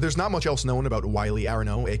Club. There's not much else known about Wiley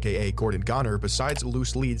Arano, aka Gordon Goner, besides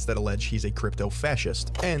loose leads that allege he's a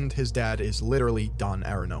crypto-fascist, and his dad is literally Don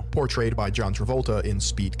Arano, portrayed by John Travolta in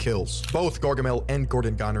Speed Kills. Both Gargamel and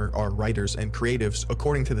Gordon Goner are writers and creatives,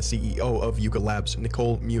 according to the CEO of Yuga Labs,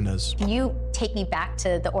 Nicole Muniz. Can you take me back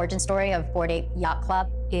to the origin story of Bored Ape Yacht Club?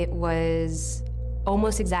 It was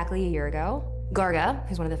almost exactly a year ago. Garga,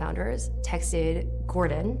 who's one of the founders, texted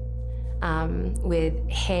Gordon with,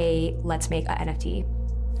 hey, let's make an NFT.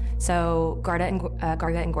 So Garga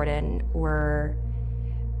and Gordon were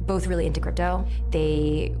both really into crypto.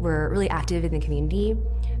 They were really active in the community,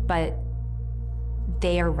 but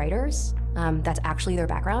they are writers. That's actually their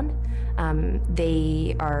background.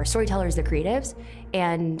 They are storytellers, they're creatives.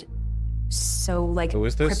 And so like who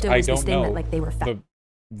is this? Crypto was this thing that like they were the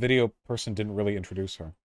video person didn't really introduce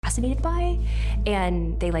her. Fascinated by,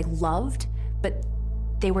 and they like loved, but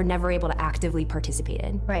they were never able to actively participate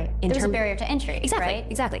in. Right. There was a barrier to entry. Exactly. Right?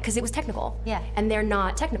 Exactly. Because it was technical. Yeah. And they're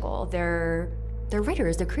not technical. They're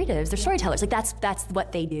writers, they're creatives, they're storytellers. Like that's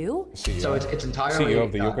what they do. So it's entirely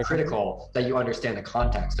critical that you understand the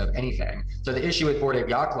context of anything. So the issue with Bored Ape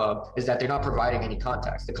Yacht Club is that they're not providing any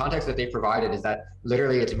context. The context that they provided is that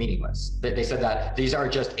literally it's meaningless. They said that these are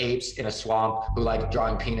just apes in a swamp who like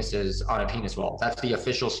drawing penises on a penis wall. That's the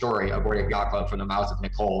official story of Bored Ape Yacht Club from the mouth of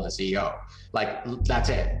Nicole, the CEO. Like that's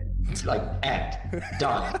it. Like end.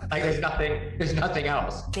 Done. Like there's nothing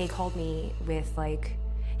else. They called me with like,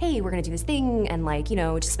 hey, we're gonna do this thing, and like, you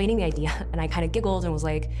know, just explaining the idea. And I kind of giggled and was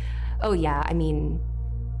like, oh yeah, I mean,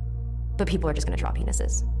 but people are just gonna draw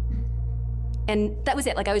penises. And that was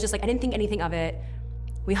it. Like, I was just like, I didn't think anything of it.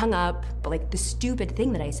 We hung up, but like the stupid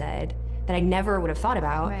thing that I said that I never would have thought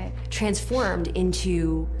about transformed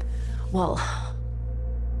into, well,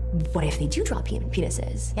 what if they do draw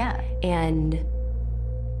penises? Yeah. And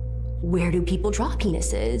where do people draw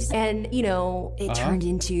penises? And, you know, it turned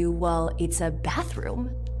into, well, it's a bathroom.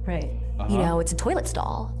 Right. You know, it's a toilet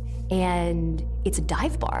stall, and it's a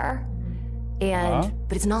dive bar, and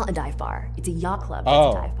but it's not a dive bar. It's a yacht club.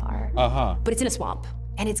 It's a dive bar. But it's in a swamp,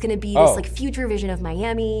 and it's gonna be this like future vision of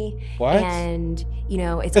Miami. What? And you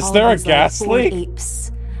know, it's is all there these, a gas like, leak?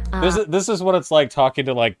 Apes. This is what it's like talking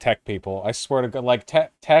to like tech people. I swear to God, like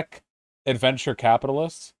tech adventure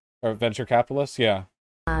capitalists or venture capitalists. Yeah.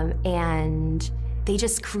 And they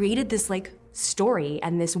just created this like story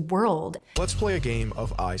and this world. Let's play a game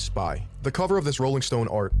of I Spy. The cover of this Rolling Stone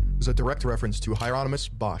art is a direct reference to Hieronymus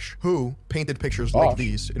Bosch, who painted pictures like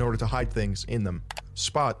these in order to hide things in them.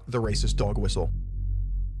 Spot the racist dog whistle.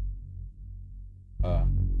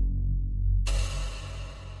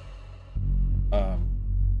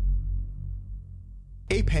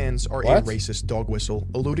 Ape hands are a racist dog whistle,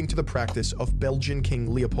 alluding to the practice of Belgian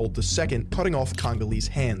King Leopold II cutting off Congolese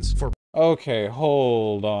hands for... Okay,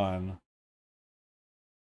 hold on.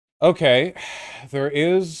 Okay, there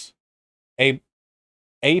is a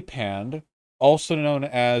ape hand, also known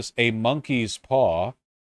as a monkey's paw.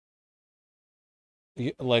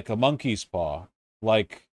 Like a monkey's paw.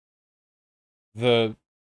 Like the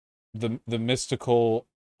mystical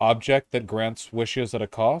object that grants wishes at a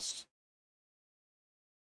cost.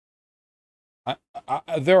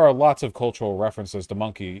 There are lots of cultural references to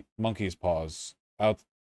monkey's paws out.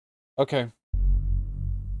 Okay.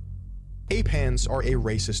 Ape hands are a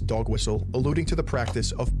racist dog whistle, alluding to the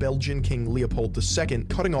practice of Belgian King Leopold II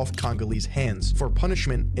cutting off Congolese hands for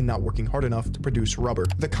punishment in not working hard enough to produce rubber.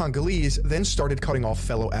 The Congolese then started cutting off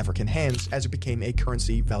fellow African hands as it became a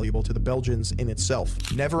currency valuable to the Belgians in itself.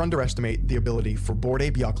 Never underestimate the ability for Bored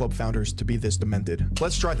Ape Yacht Club founders to be this demented.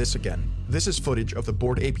 Let's try this again. This is footage of the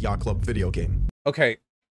Bored Ape Yacht Club video game. Okay.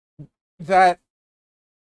 That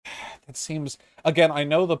seems... Again, I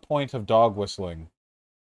know the point of dog whistling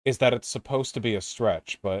is that it's supposed to be a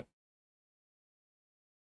stretch, but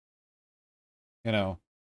you know.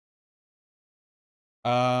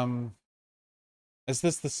 Is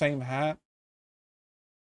this the same hat?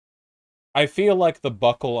 I feel like the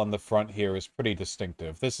buckle on the front here is pretty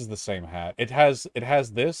distinctive. This is the same hat. It has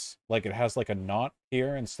this, like it has like a knot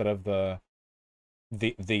here instead of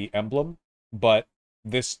the emblem, but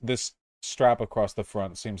this strap across the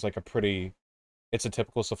front seems like a pretty... It's a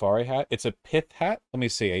typical safari hat. It's a pith hat. Let me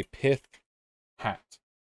see. A pith hat.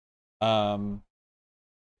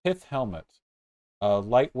 Pith helmet.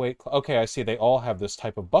 Lightweight. Okay, I see. They all have this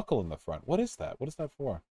type of buckle in the front. What is that? What is that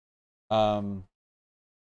for? Often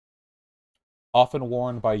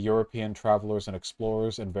worn by European travelers and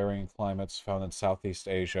explorers in varying climates found in Southeast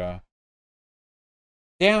Asia.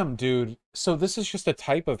 Damn, dude. So this is just a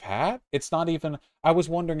type of hat? It's not even... I was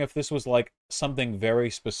wondering if this was like something very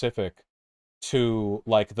specific to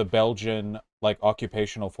like the Belgian like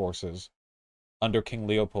occupational forces under King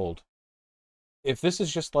Leopold. If this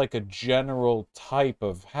is just like a general type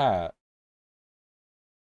of hat,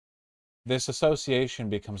 this association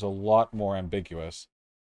becomes a lot more ambiguous.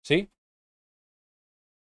 See?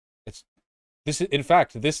 In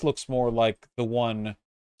fact, this looks more like the one...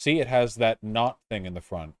 See, it has that knot thing in the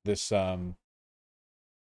front. This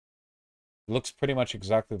looks pretty much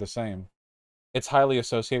exactly the same. it's highly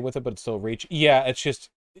associated with it, but it's still Reach. Yeah, it's just,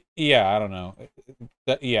 yeah, I don't know.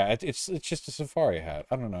 It's just a safari hat.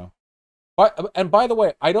 I don't know. And by the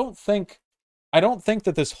way, I don't think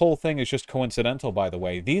that this whole thing is just coincidental, by the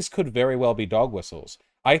way. These could very well be dog whistles.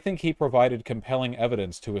 I think he provided compelling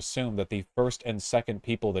evidence to assume that the first and second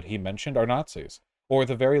people that he mentioned are Nazis, or at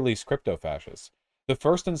the very least crypto-fascists. The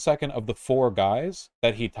first and second of the 4 guys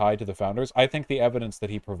that he tied to the founders, I think the evidence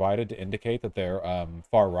that he provided to indicate that they're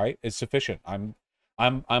far right is sufficient. I'm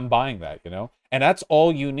buying that, you know? And that's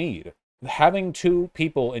all you need. Having 2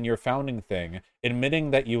 people in your founding thing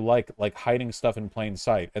admitting that you like hiding stuff in plain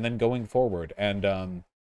sight, and then going forward and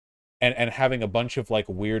having a bunch of like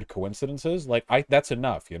weird coincidences, that's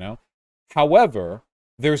enough, you know? However,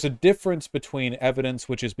 there's a difference between evidence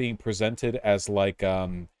which is being presented as like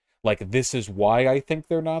this is why I think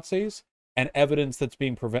they're Nazis, and evidence that's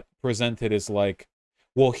being presented as like,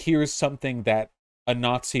 well, here's something that a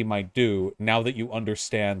Nazi might do now that you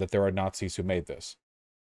understand that there are Nazis who made this.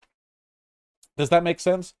 Does that make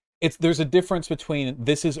sense? There's a difference between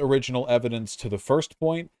this is original evidence to the first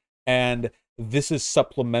point, and this is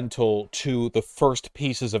supplemental to the first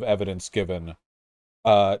pieces of evidence given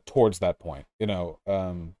towards that point. You know,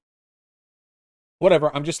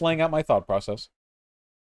 whatever. I'm just laying out my thought process.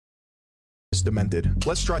 Is demented.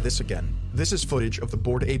 Let's try this again. This is footage of the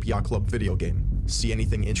Bored Ape Yacht Club video game. See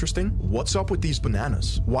anything interesting? What's up with these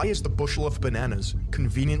bananas? Why is the bushel of bananas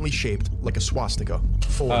conveniently shaped like a swastika?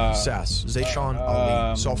 4. Sass, Zeishan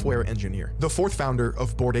Ali, software engineer. The 4th founder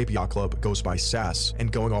of Bored Ape Yacht Club goes by Sass,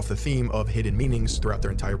 and going off the theme of hidden meanings throughout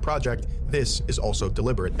their entire project, this is also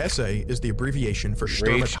deliberate. SA is the abbreviation for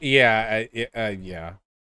Sturm. Yeah.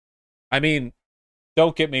 I mean,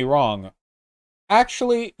 don't get me wrong.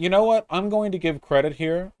 Actually, you know what? I'm going to give credit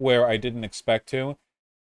here where I didn't expect to.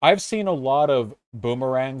 I've seen a lot of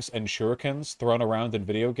boomerangs and shurikens thrown around in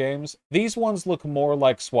video games. These ones look more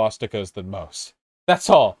like swastikas than most. That's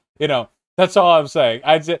all. You know, that's all I'm saying.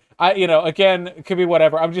 You know, again, it could be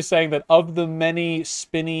whatever. I'm just saying that of the many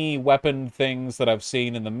spinny weapon things that I've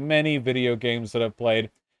seen in the many video games that I've played,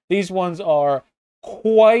 these ones are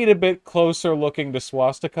quite a bit closer looking to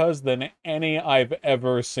swastikas than any I've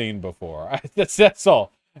ever seen before. That's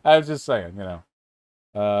all. I was just saying, you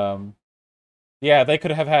know. Yeah, they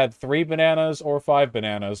could have had 3 bananas or 5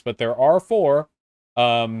 bananas, but there are 4.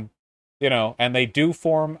 You know, and they do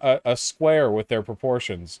form a square with their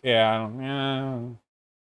proportions. Yeah.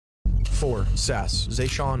 4. Sass,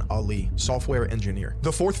 Zeishan Ali, software engineer.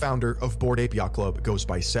 The 4th founder of Bored Ape Yacht Club goes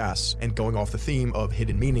by Sass, and going off the theme of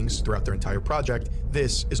hidden meanings throughout their entire project,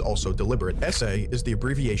 this is also deliberate. SA is the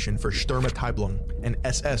abbreviation for Sturmabteilung, and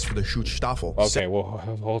SS for the Schutzstaffel.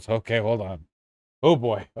 Okay, hold on. Oh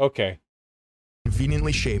boy, okay.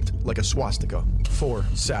 Conveniently shaped like a swastika. 4.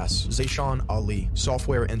 Sass, Zeishan Ali,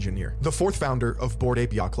 software engineer. The 4th founder of Bored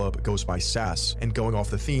Ape Yacht Club goes by Sass, and going off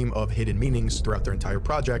the theme of hidden meanings throughout their entire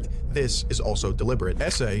project, this is also deliberate.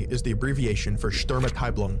 SA is the abbreviation for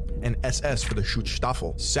Sturmabteilung, and SS for the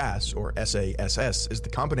Schutzstaffel. SAS, or SASS, is the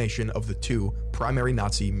combination of the 2 primary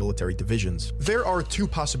Nazi military divisions. There are 2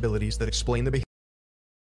 possibilities that explain the behavior.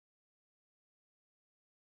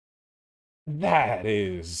 That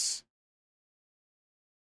is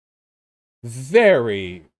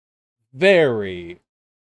very, very,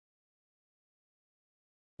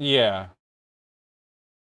 yeah.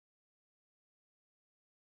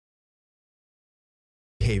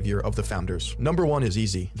 Behavior of the founders. Number 1 is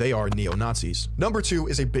easy. They are neo-Nazis. Number 2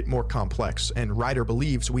 is a bit more complex, and Ryder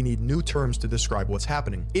believes we need new terms to describe what's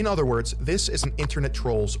happening. In other words, this is an internet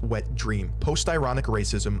troll's wet dream. Post-ironic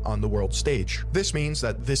racism on the world stage. This means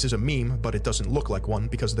that this is a meme, but it doesn't look like one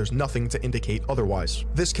because there's nothing to indicate otherwise.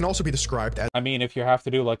 This can also be described as— I mean, if you have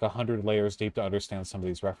to do like 100 layers deep to understand some of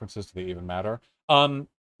these references, do they even matter?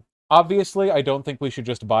 Obviously, I don't think we should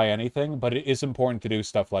just buy anything, but it is important to do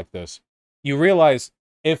stuff like this. You realize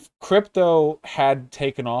if crypto had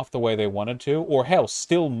taken off the way they wanted to, or hell,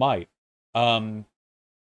 still might, you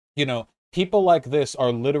know, people like this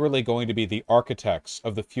are literally going to be the architects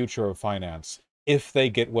of the future of finance if they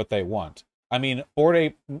get what they want. I mean, Bored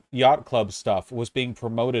Ape Yacht Club stuff was being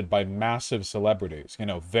promoted by massive celebrities, you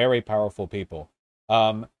know, very powerful people.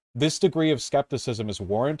 This degree of skepticism is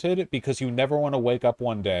warranted because you never want to wake up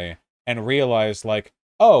one day and realize, like,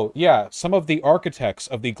 oh, yeah, some of the architects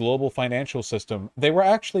of the global financial system, they were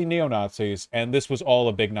actually neo-Nazis, and this was all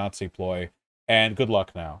a big Nazi ploy, and good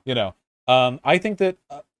luck now, you know. I think that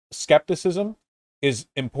skepticism is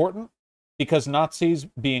important because Nazis,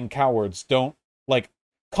 being cowards, don't, like,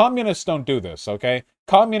 communists don't do this, okay?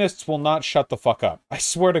 Communists will not shut the fuck up. I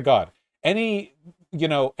swear to God. Any you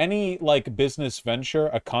know, any like business venture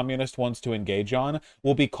a communist wants to engage on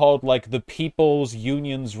will be called like the People's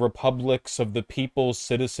Unions Republics of the People's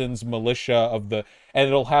Citizens Militia of the, and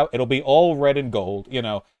it'll be all red and gold, you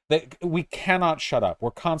know. We cannot shut up.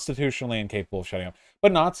 We're constitutionally incapable of shutting up.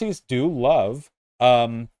 But Nazis do love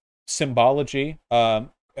symbology,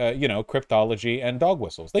 you know, cryptology, and dog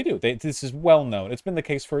whistles. They do. This is well known. It's been the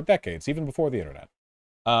case for decades, even before the internet.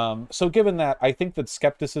 So given that, I think that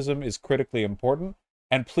skepticism is critically important,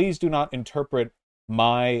 and please do not interpret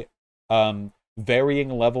my varying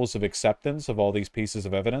levels of acceptance of all these pieces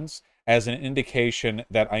of evidence as an indication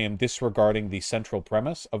that I am disregarding the central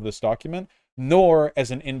premise of this document, nor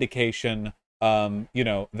as an indication, you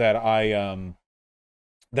know, that I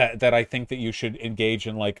that I think that you should engage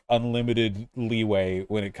in like unlimited leeway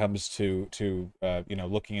when it comes to you know,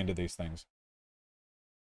 looking into these things.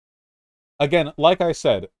 Again, like I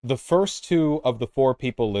said, the first two of the four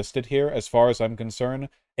people listed here, as far as I'm concerned,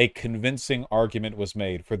 a convincing argument was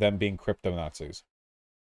made for them being crypto-Nazis.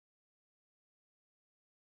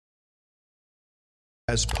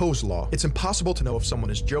 As Poe's law, it's impossible to know if someone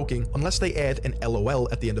is joking unless they add an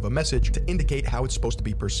LOL at the end of a message to indicate how it's supposed to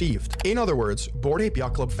be perceived. In other words, Bored Ape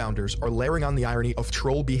Yacht Club founders are layering on the irony of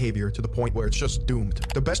troll behavior to the point where it's just doomed.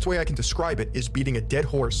 The best way I can describe it is beating a dead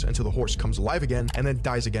horse until the horse comes alive again and then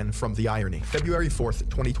dies again from the irony. February 4th,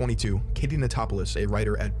 2022, Katie Natopoulos, a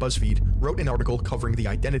writer at BuzzFeed, wrote an article covering the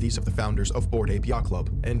identities of the founders of Bored Ape Yacht Club.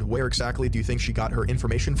 And where exactly do you think she got her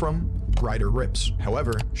information from? Grindr Rips.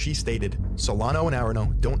 However, she stated, Solano and Arano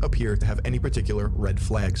don't appear to have any particular red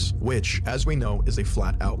flags, which, as we know, is a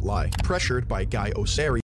flat-out lie. Pressured by Guy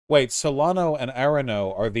Osseri. Wait, Solano and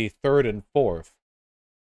Arano are the third and fourth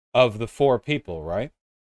of the four people, right?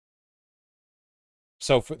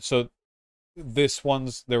 So this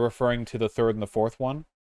one's, they're referring to the third and the fourth one?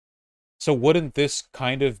 So wouldn't this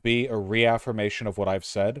kind of be a reaffirmation of what I've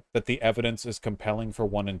said, that the evidence is compelling for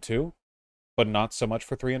 1 and 2, but not so much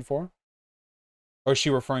for 3 and 4? Or is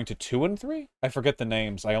she referring to 2 and 3? I forget the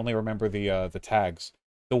names. I only remember the tags.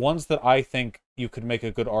 The ones that I think you could make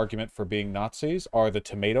a good argument for being Nazis are the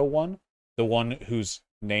tomato one, the one whose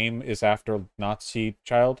name is after Nazi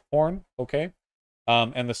child porn, okay?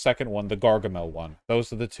 And the second one, the Gargamel one.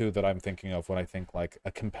 Those are the two that I'm thinking of when I think like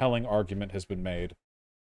a compelling argument has been made.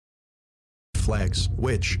 Flags,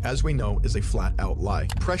 which, as we know, is a flat-out lie.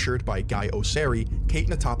 Pressured by Guy Osseri, Kate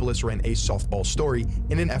Natopoulos ran a softball story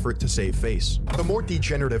in an effort to save face. The more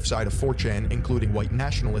degenerative side of 4chan, including white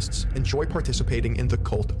nationalists, enjoy participating in the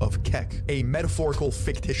cult of Kek, a metaphorical,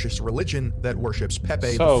 fictitious religion that worships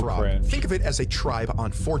Pepe the Frog. Cringe. Think of it as a tribe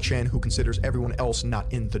on 4chan who considers everyone else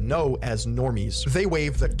not in the know as normies. They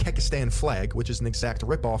wave the Kekistan flag, which is an exact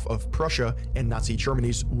ripoff of Prussia and Nazi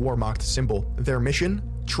Germany's war-mocked symbol. Their mission?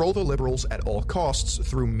 Troll the liberals at all costs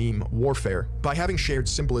through meme warfare. By having shared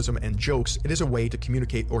symbolism and jokes, it is a way to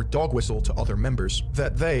communicate or dog whistle to other members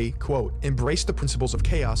that they, quote, embrace the principles of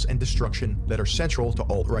chaos and destruction that are central to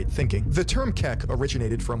alt-right thinking. The term Kek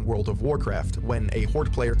originated from World of Warcraft. When a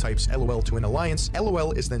Horde player types LOL to an alliance,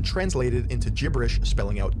 LOL is then translated into gibberish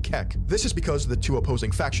spelling out Kek. This is because the two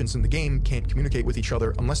opposing factions in the game can't communicate with each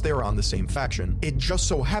other unless they are on the same faction. It just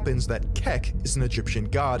so happens that Kek is an Egyptian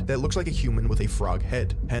god that looks like a human with a frog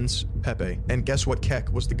head. Hence, Pepe. And guess what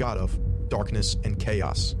Kek was the god of? Darkness and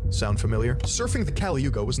chaos. Sound familiar? Surfing the Kali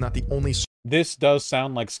Yuga was not the only... This does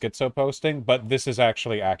sound like schizo posting, but this is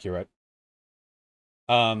actually accurate.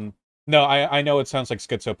 No, I know it sounds like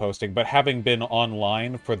schizo posting, but having been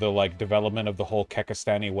online for the like development of the whole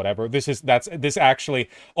Kekistani whatever, this actually,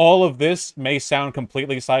 all of this may sound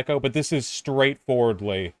completely psycho, but this is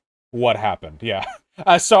straightforwardly what happened. Yeah.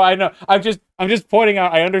 So I know, I'm just pointing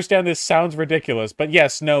out, I understand this sounds ridiculous, but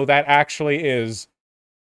yes, no, that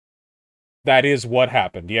is what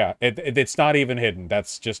happened. Yeah, it's not even hidden.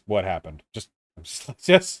 That's just what happened.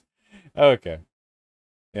 Just okay.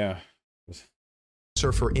 Yeah.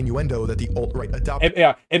 For innuendo that the alt-right adopted.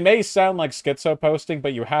 It may sound like schizo posting,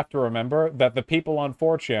 but you have to remember that the people on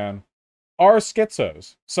 4chan are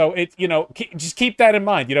schizos. So just keep that in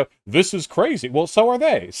mind. This is crazy. Well, so are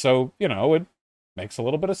they. So, it makes a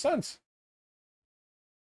little bit of sense.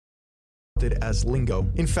 As lingo.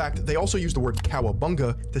 In fact, they also use the word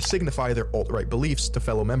cowabunga to signify their alt-right beliefs to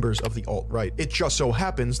fellow members of the alt-right. It just so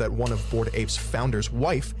happens that one of Bored Ape's founder's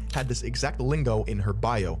wife had this exact lingo in her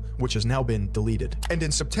bio, which has now been deleted. And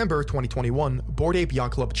in September 2021, Bored Ape Yacht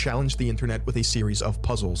Club challenged the internet with a series of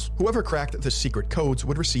puzzles. Whoever cracked the secret codes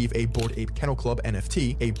would receive a Bored Ape Kennel Club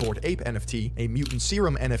NFT, a Bored Ape NFT, a Mutant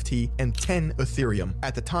Serum NFT, and 10 Ethereum.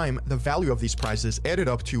 At the time, the value of these prizes added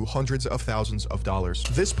up to hundreds of thousands of dollars.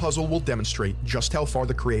 This puzzle will demonstrate demonstrate just how far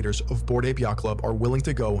the creators of Bored Ape Yacht Club are willing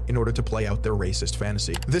to go in order to play out their racist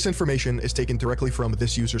fantasy. This information is taken directly from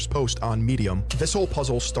this user's post on Medium. This whole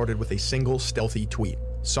puzzle started with a single stealthy tweet.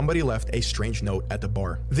 Somebody left a strange note at the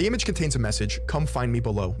bar. The image contains a message, "Come find me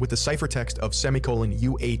below," with the ciphertext of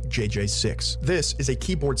U8JJ6. This is a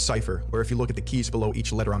keyboard cipher, where if you look at the keys below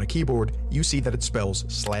each letter on a keyboard, you see that it spells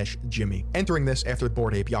 /Jimmy. Entering this after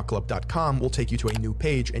BoredApeYachtClub.com will take you to a new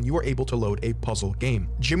page, and you are able to load a puzzle game.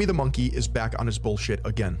 Jimmy the monkey is back on his bullshit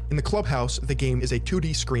again. In the clubhouse, the game is a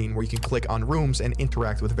 2D screen where you can click on rooms and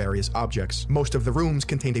interact with various objects. Most of the rooms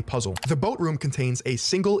contained a puzzle. The boat room contains a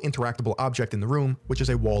single interactable object in the room, which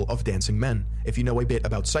is a wall of dancing men. If you know a bit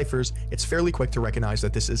about ciphers, it's fairly quick to recognize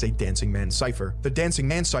that this is a dancing man cipher. The dancing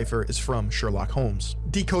man cipher is from Sherlock Holmes.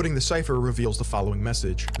 Decoding the cipher reveals the following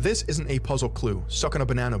message. This isn't a puzzle clue. Suck on a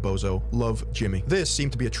banana, bozo. Love, Jimmy. This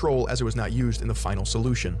seemed to be a troll as it was not used in the final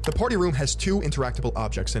solution. The party room has 2 interactable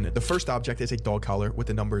objects in it. The first object is a dog collar with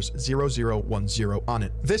the numbers 0010 on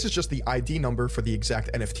it. This is just the ID number for the exact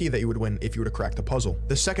NFT that you would win if you were to crack the puzzle.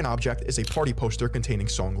 The second object is a party poster containing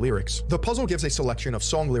song lyrics. The puzzle gives a selection of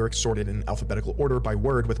song lyrics sorted in alphabetical order by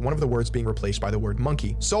word, with one of the words being replaced by the word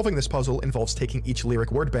monkey. Solving this puzzle involves taking each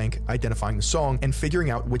lyric word bank, identifying the song, and figuring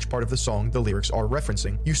out which part of the song the lyrics are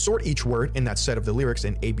referencing. You sort each word in that set of the lyrics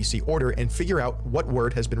in ABC order and figure out what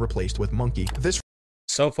word has been replaced with monkey.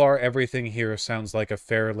 So far, everything here sounds like a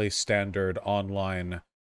fairly standard online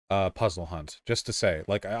puzzle hunt. Just to say,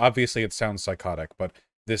 like, obviously it sounds psychotic, but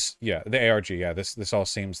this, yeah, the ARG, yeah, this all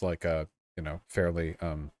seems like fairly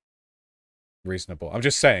reasonable. I'm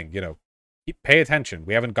just saying, pay attention.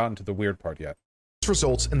 We haven't gotten to the weird part yet. This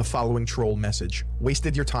results in the following troll message.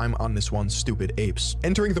 Wasted your time on this one, stupid apes.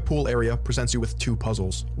 Entering the pool area presents you with 2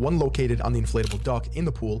 puzzles, one located on the inflatable duck in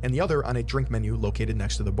the pool and the other on a drink menu located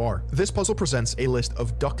next to the bar. This puzzle presents a list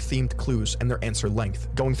of duck-themed clues and their answer length.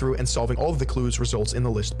 Going through and solving all of the clues results in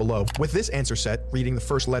the list below. With this answer set, reading the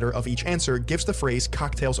first letter of each answer gives the phrase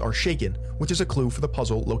 "cocktails are shaken," which is a clue for the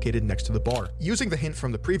puzzle located next to the bar. Using the hint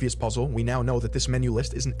from the previous puzzle, we now know that this menu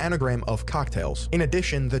list is an anagram of cocktails. In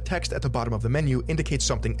addition, the text at the bottom of the menu indicates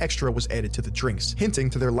something extra was added to the drinks, hinting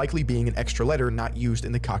to there likely being an extra letter not used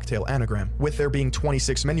in the cocktail anagram. With there being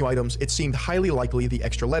 26 menu items, it seemed highly likely the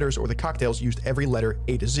extra letters or the cocktails used every letter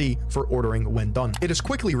A to Z for ordering when done. It is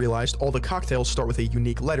quickly realized all the cocktails start with a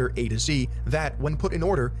unique letter A to Z that, when put in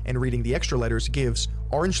order and reading the extra letters, gives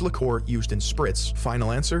orange liqueur used in spritz.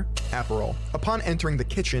 Final answer, Aperol. Upon entering the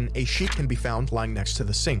kitchen, a sheet can be found lying next to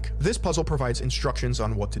the sink. This puzzle provides instructions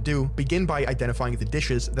on what to do. Begin by identifying the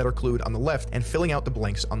dishes that are clued on the left and filling out the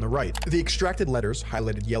blanks on the right. The extracted letters,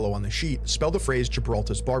 highlighted yellow on the sheet, spell the phrase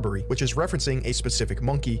Gibraltar's Barbary, which is referencing a specific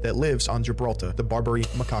monkey that lives on Gibraltar, the Barbary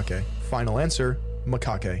macaque. Final answer,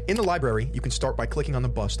 macaque. In the library, you can start by clicking on the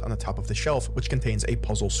bust on the top of the shelf, which contains a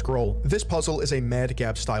puzzle scroll. This puzzle is a Mad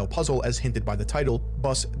Gab style puzzle as hinted by the title,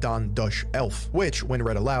 Bus Dan Dush Elf, which, when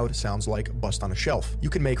read aloud, sounds like bust on a shelf.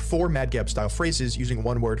 You can make 4 Mad Gab style phrases using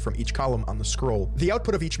one word from each column on the scroll. The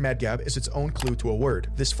output of each Mad Gab is its own clue to a word.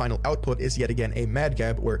 This final output is yet again a Mad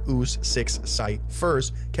Gab where ooze 6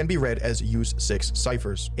 ciphers can be read as use 6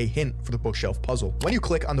 ciphers, a hint for the bookshelf puzzle. When you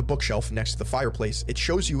click on the bookshelf next to the fireplace, it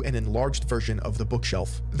shows you an enlarged version of the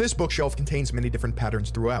bookshelf. This bookshelf contains many different patterns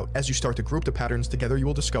throughout. As you start to group the patterns together, you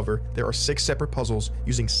will discover there are 6 separate puzzles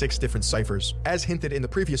using 6 different ciphers, as hinted in the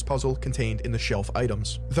previous puzzle contained in the shelf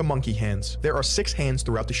items. The monkey hands. There are 6 hands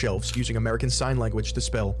throughout the shelves using American Sign Language to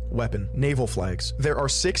spell weapon. Naval flags. There are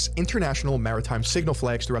 6 international maritime signal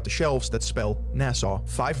flags throughout the shelves that spell Nassau.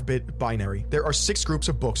 5-bit binary. There are 6 groups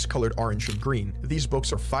of books colored orange and green. These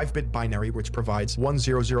books are 5-bit binary, which provides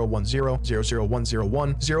 10010,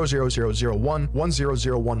 00101, 00001,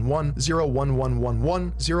 10011,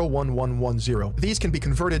 01111, 01110. These can be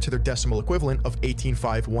converted to their decimal equivalent of 18,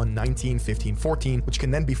 5, 1, 19, 15, 14, which can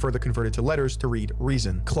then be further converted to letters to read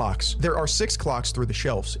reason. Clocks. There are 6 clocks through the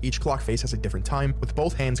shelves. Each clock face has a different time, with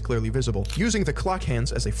both hands clearly visible. Using the clock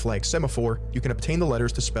hands as a flag semaphore, you can obtain the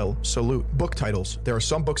letters to spell salute. Book titles. There are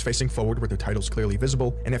some books facing forward with their titles clearly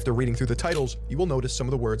visible, and after reading through the titles, you will notice some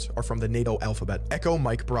of the words are from the NATO alphabet. Echo,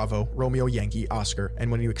 Mike, Bravo, Romeo, Yankee, Oscar, and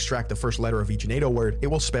when you extract the first letter of each NATO word, it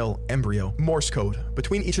will spell embryo. Morse code.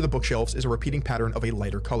 Between each of the bookshelves is a repeating pattern of a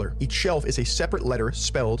lighter color. Each shelf is a separate letter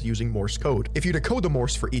spelled using Morse code. If you decode the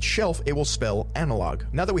Morse for each shelf, it will spell analog.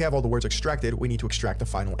 Now that we have all the words extracted, we need to extract the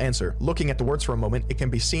final answer. Looking at the words for a moment, it can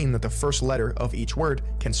be seen that the first letter of each word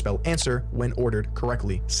can spell answer when ordered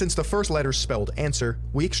correctly. Since the first letter spelled answer,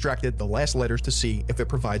 we extracted the last letters to see if it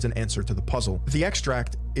provides an answer to the puzzle. The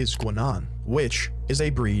extract is Guanan, which is a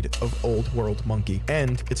breed of old world monkey,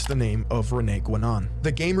 and it's the name of Rene Guanan.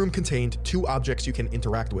 The game room contained 2 objects you can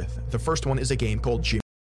interact with. The first one is a game called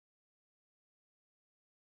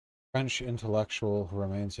French intellectual who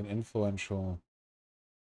remains an influential...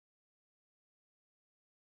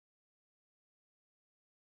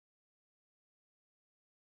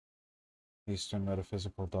 Eastern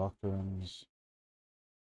metaphysical doctrines.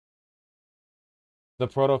 The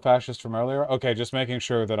proto-fascist from earlier? Okay, just making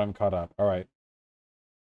sure that I'm caught up. All right.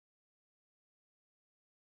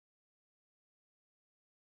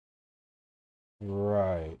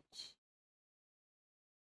 Right.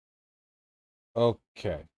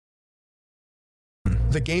 Okay.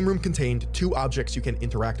 The game room contained 2 objects you can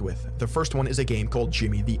interact with. The first one is a game called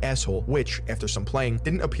Jimmy the Asshole, which, after some playing,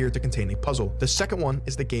 didn't appear to contain a puzzle. The second one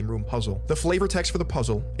is the game room puzzle. The flavor text for the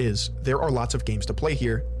puzzle is, there are lots of games to play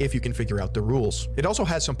here if you can figure out the rules. It also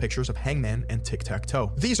has some pictures of Hangman and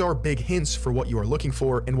Tic-Tac-Toe. These are big hints for what you are looking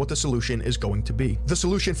for and what the solution is going to be. The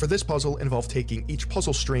solution for this puzzle involved taking each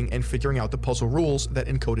puzzle string and figuring out the puzzle rules that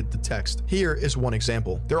encoded the text. Here is one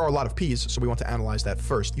example. There are a lot of P's, so we want to analyze that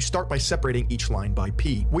first. You start by separating each line by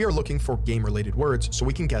P. We are looking for game-related words, so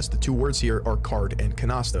we can guess the 2 words here are card and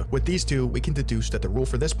canasta. With these 2, we can deduce that the rule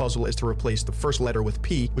for this puzzle is to replace the first letter with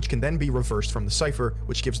P, which can then be reversed from the cipher,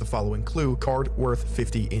 which gives the following clue: card worth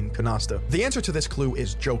 50 in canasta. The answer to this clue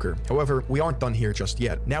is Joker. However, we aren't done here just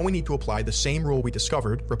yet. Now we need to apply the same rule we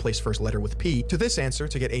discovered, replace first letter with P, to this answer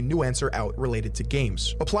to get a new answer out related to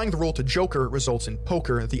games. Applying the rule to Joker results in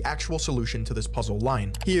poker, the actual solution to this puzzle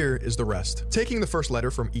line. Here is the rest. Taking the first letter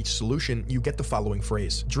from each solution, you get the following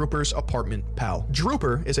phrase: Drooper's apartment pal.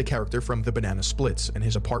 Drooper is a character from the Banana Splits, and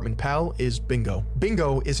his apartment pal is Bingo.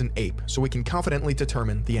 Bingo is an ape, so we can confidently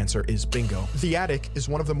determine the answer is Bingo. The attic is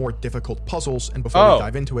one of the more difficult puzzles, and before we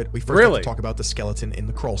dive into it, we first have to talk about the skeleton in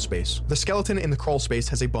the crawl space. The skeleton in the crawl space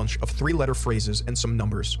has a bunch of 3-letter phrases and some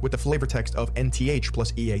numbers, with the flavor text of NTH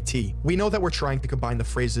plus EAT. We know that we're trying to combine the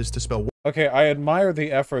phrases to spell... Okay, I admire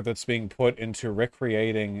the effort that's being put into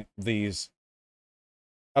recreating these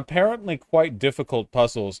apparently quite difficult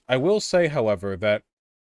puzzles. I will say, however, that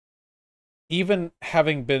even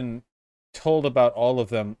having been told about all of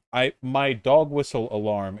them, my dog whistle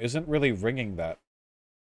alarm isn't really ringing that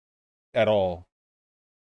at all.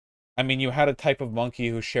 I mean, you had a type of monkey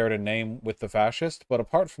who shared a name with the fascist, but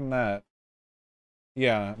apart from that,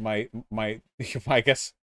 yeah, my I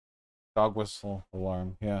guess dog whistle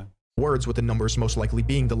alarm, yeah. Words with the numbers most likely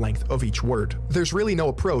being the length of each word. There's really no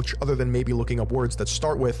approach other than maybe looking up words that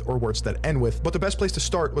start with or words that end with, but the best place to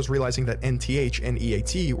start was realizing that NTH and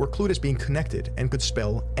EAT were clued as being connected and could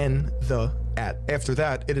spell N, the, at. After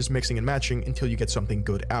that, it is mixing and matching until you get something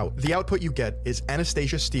good out. The output you get is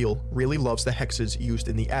Anastasia Steele really loves the hexes used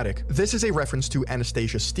in the attic. This is a reference to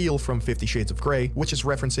Anastasia Steele from 50 Shades of Grey, which is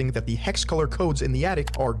referencing that the hex color codes in the attic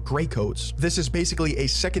are gray codes. This is basically a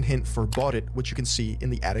second hint for Bought It, which you can see in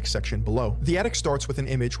the attic section below. The attic starts with an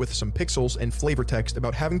image with some pixels and flavor text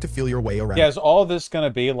about having to feel your way around. Yeah, is all this gonna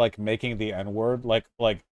be like making the N-word? Like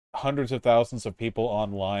hundreds of thousands of people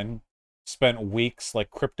online spent weeks like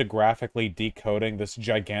cryptographically decoding this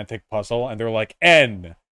gigantic puzzle, and they're like,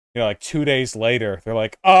 N! You know, like 2 days later, they're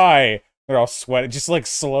like, I! They're all sweating, just like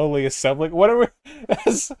slowly assembling, whatever.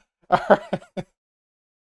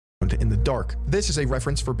 In the dark. This is a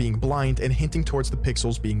reference for being blind and hinting towards the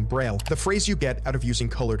pixels being braille. The phrase you get out of using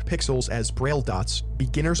colored pixels as braille dots: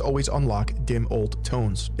 beginners always unlock dim old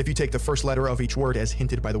tones. If you take the first letter of each word as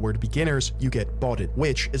hinted by the word beginners, you get Bought It,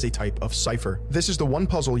 which is a type of cipher. This is the one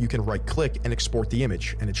puzzle you can right-click and export the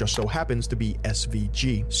image, and it just so happens to be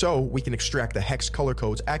SVG. So we can extract the hex color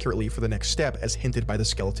codes accurately for the next step as hinted by the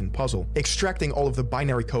skeleton puzzle. Extracting all of the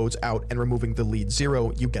binary codes out and removing the lead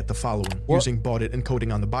 0, you get the following. Using Bought It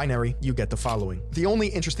encoding on the binary, you get the following. The only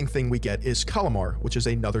interesting thing we get is Calamar, which is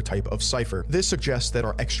another type of cipher. This suggests that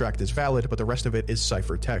our extract is valid, but the rest of it is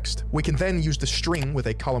cipher text. We can then use the string with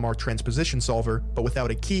a Calamar transposition solver, but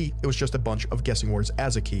without a key, it was just a bunch of guessing words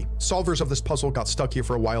as a key. Solvers of this puzzle got stuck here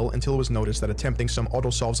for a while until it was noticed that attempting some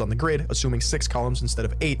auto-solves on the grid, assuming 6 columns instead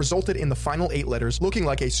of 8, resulted in the final 8 letters looking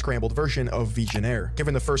like a scrambled version of Visionaire.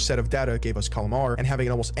 Given the first set of data gave us Calamar, and having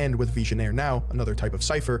it almost end with Visionaire now, another type of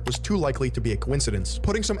cipher, was too likely to be a coincidence.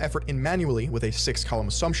 Putting some effort in manually with a 6-column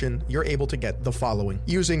assumption, you're able to get the following.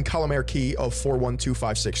 Using Calamar key of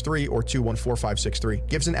 412563 or 214563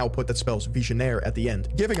 gives an output that spells Visionaire at the end,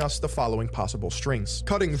 giving us the following possible strings.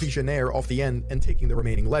 Cutting Visionaire off the end and taking the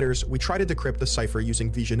remaining letters, we try to decrypt the cipher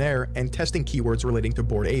using Visionaire and testing keywords relating to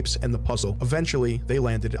Bored Apes and the puzzle. Eventually, they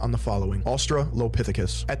landed on the following: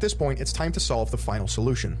 Australopithecus. At this point, it's time to solve the final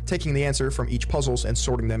solution. Taking the answer from each puzzles and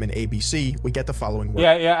sorting them in ABC, we get the following word.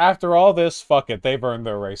 Yeah, after all this, fuck it, they've earned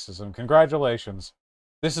their racism. Congratulations.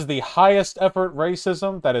 This is the highest effort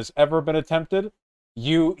racism that has ever been attempted.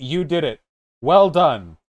 You did it. Well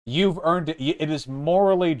done. You've earned it. It is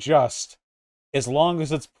morally just as long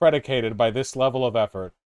as it's predicated by this level of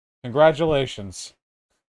effort. Congratulations.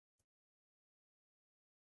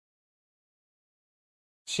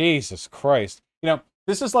 Jesus Christ. You know,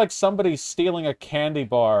 this is like somebody stealing a candy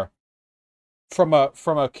bar from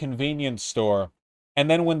a convenience store, and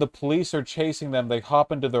then when the police are chasing them, they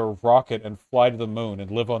hop into their rocket and fly to the moon and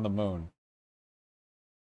live on the moon.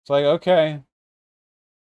 It's like, okay.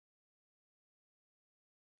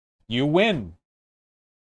 You win.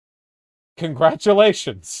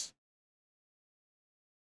 Congratulations.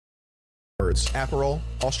 Birds: Aperol,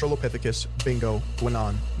 Australopithecus, Bingo,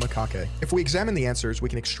 Guinan, Macaque. If we examine the answers, we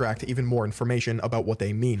can extract even more information about what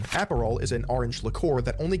they mean. Aperol is an orange liqueur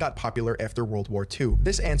that only got popular after World War II.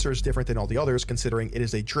 This answer is different than all the others, considering it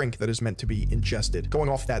is a drink that is meant to be ingested. Going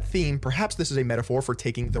off that theme, perhaps this is a metaphor for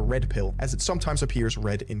taking the red pill, as it sometimes appears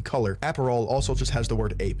red in color. Aperol also just has the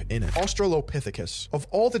word ape in it. Australopithecus. Of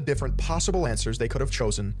all the different possible answers they could have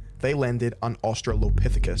chosen, they landed on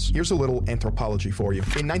Australopithecus. Here's a little anthropology for you.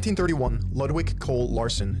 In 1931, Ludwig Cole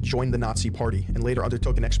Larsen joined the Nazi Party and later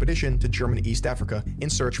undertook an expedition to German East Africa in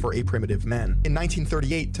search for a primitive man. In 1938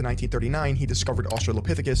 to 1939, he discovered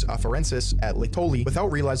Australopithecus afarensis at Laetoli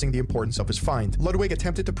without realizing the importance of his find. Ludwig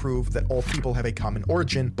attempted to prove that all people have a common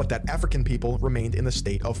origin, but that African people remained in the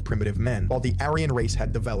state of primitive men, while the Aryan race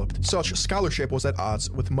had developed. Such scholarship was at odds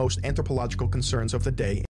with most anthropological concerns of the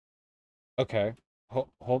day. Okay.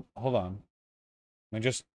 Hold on. Let me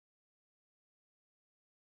just...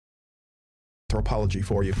 Anthropology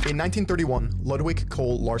for you. In 1931, Ludwig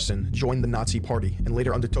Cole Larsen joined the Nazi Party and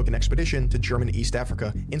later undertook an expedition to German East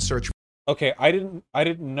Africa in search for... Okay, I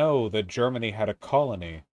didn't know that Germany had a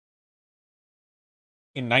colony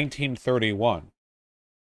in 1931.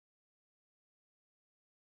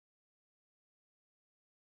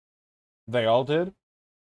 They all did?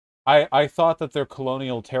 I thought that their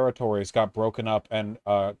colonial territories got broken up and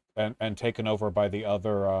taken over by the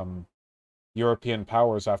other European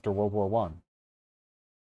powers after World War I.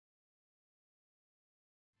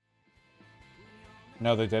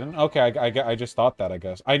 No, they didn't. Okay, I just thought that. I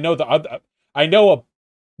guess I know they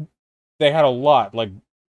had a lot. Like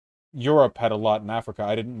Europe had a lot in Africa.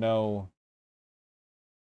 I didn't know.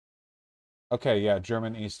 Okay, yeah,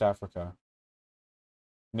 German East Africa,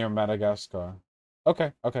 near Madagascar.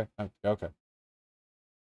 Okay.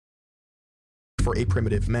 For a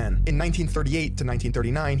primitive man. In 1938 to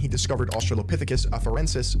 1939, he discovered Australopithecus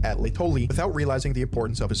afarensis at Laetoli without realizing the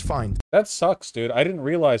importance of his find. That sucks, dude. I didn't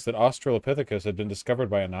realize that Australopithecus had been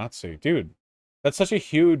discovered by a Nazi. Dude, that's such a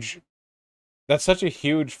huge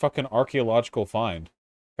fucking archaeological find.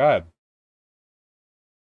 God.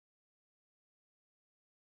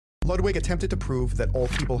 Ludwig attempted to prove that all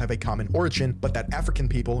people have a common origin, but that African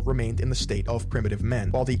people remained in the state of primitive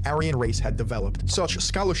men, while the Aryan race had developed. Such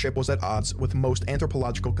scholarship was at odds with most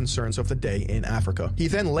anthropological concerns of the day in Africa. He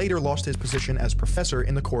then later lost his position as professor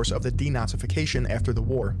in the course of the denazification after the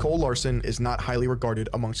war. Cole Larsen is not highly regarded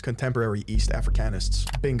amongst contemporary East Africanists.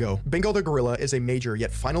 Bingo. Bingo the gorilla is a major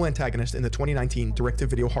yet final antagonist in the 2019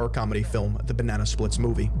 direct-to-video horror comedy film The Banana Splits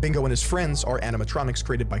movie. Bingo and his friends are animatronics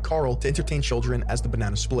created by Carl to entertain children as the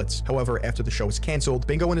Banana Splits. However, after the show is canceled,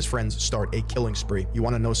 Bingo and his friends start a killing spree. You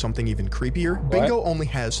want to know something even creepier? What? Bingo only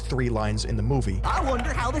has 3 lines in the movie. I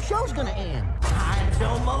wonder how the show's gonna end. Time's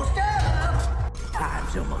almost up.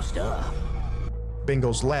 Time's almost up.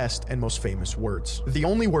 Bingo's last and most famous words. The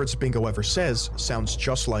only words Bingo ever says sounds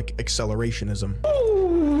just like accelerationism.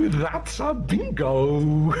 Oh, that's a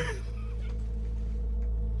bingo.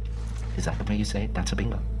 Is that the way you say it? That's a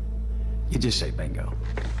bingo. You just say bingo.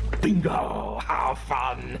 Bingo! How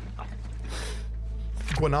fun!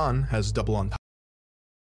 Guinan has double entendre.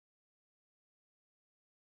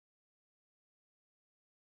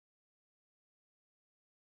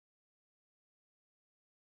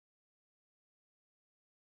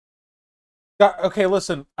 Okay,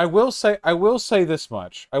 listen. I will say this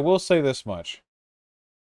much.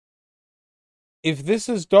 If this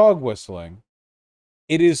is dog whistling,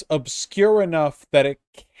 it is obscure enough that it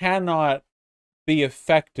cannot be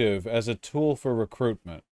effective as a tool for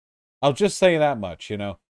recruitment. I'll just say that much, you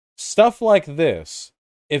know. Stuff like this,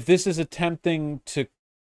 if this is attempting to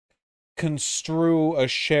construe a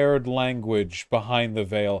shared language behind the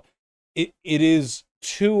veil, it is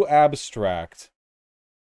too abstract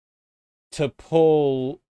to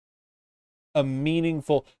pull a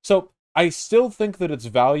meaningful... So, I still think that it's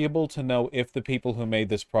valuable to know if the people who made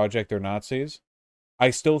this project are Nazis. I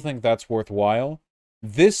still think that's worthwhile.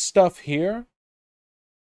 This stuff here,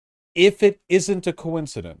 if it isn't a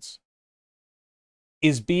coincidence,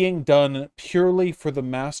 is being done purely for the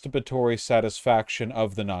masturbatory satisfaction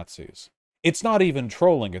of the Nazis. It's not even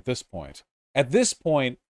trolling at this point. At this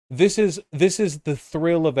point, this is the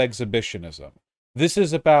thrill of exhibitionism. This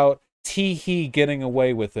is about tee-hee getting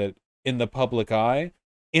away with it in the public eye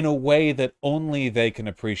in a way that only they can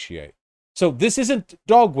appreciate. So this isn't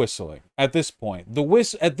dog whistling at this point.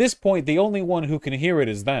 At this point, the only one who can hear it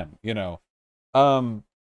is them, you know.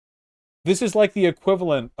 This is like the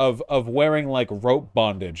equivalent of wearing like rope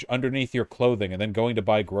bondage underneath your clothing and then going to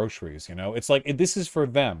buy groceries, you know? It's like, this is for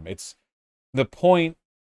them. It's the point.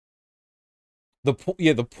 The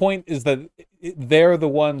point is that they're the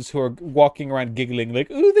ones who are walking around giggling like,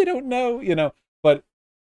 ooh, they don't know, you know? But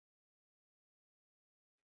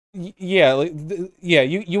yeah,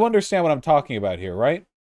 you understand what I'm talking about here, right?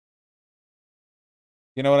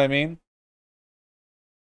 You know what I mean?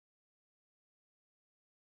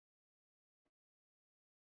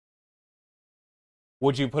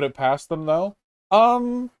 Would you put it past them, though?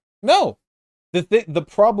 No. The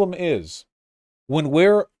problem is, when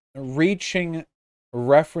we're reaching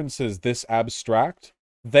references this abstract,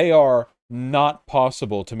 they are not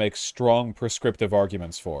possible to make strong prescriptive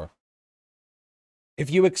arguments for. If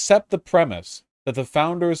you accept the premise that the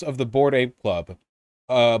founders of the Bored Ape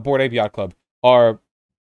Yacht Club, are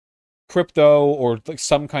crypto or like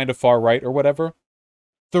some kind of far right or whatever,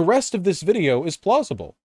 the rest of this video is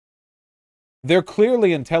plausible. They're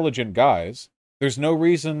clearly intelligent guys. There's no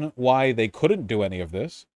reason why they couldn't do any of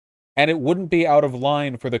this. And it wouldn't be out of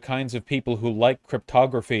line for the kinds of people who like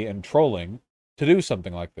cryptography and trolling to do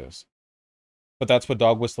something like this. But that's what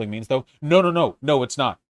dog whistling means, though? No, it's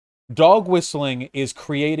not. Dog whistling is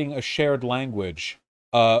creating a shared language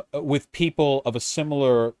with people of a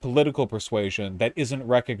similar political persuasion that isn't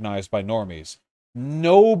recognized by normies.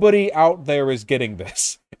 Nobody out there is getting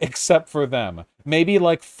this, except for them. Maybe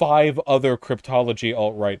like 5 other cryptology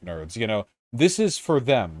alt-right nerds, you know. This is for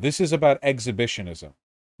them. This is about exhibitionism,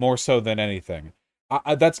 more so than anything.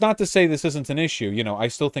 That's not to say this isn't an issue, you know, I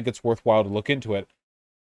still think it's worthwhile to look into it.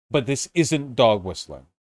 But this isn't dog whistling.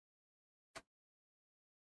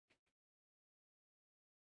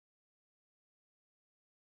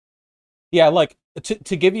 Yeah, like,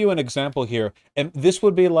 to give you an example here, and this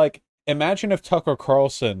would be like, imagine if Tucker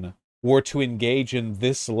Carlson were to engage in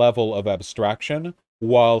this level of abstraction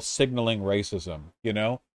while signaling racism, you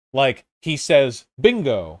know? Like, he says,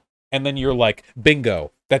 bingo, and then you're like,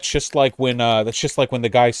 bingo. That's just like when the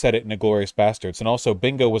guy said it in Inglourious Basterds. And also,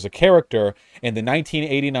 bingo was a character in the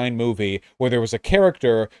 1989 movie where there was a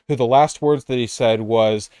character who the last words that he said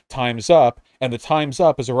was, time's up, and the time's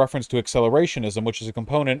up is a reference to accelerationism, which is a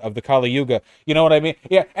component of the Kali Yuga. You know what I mean?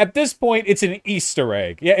 Yeah, at this point, it's an Easter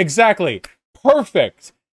egg. Yeah, exactly.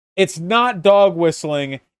 Perfect. It's not dog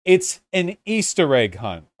whistling. It's an Easter egg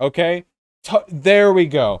hunt, okay? There we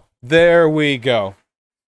go. There we go.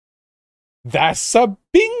 That's a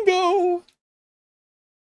bingo!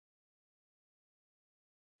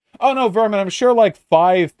 Oh no, Vermin, I'm sure like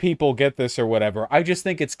 5 people get this or whatever. I just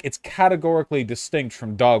think it's categorically distinct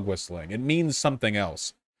from dog whistling. It means something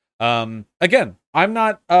else. Again, I'm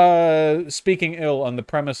not speaking ill on the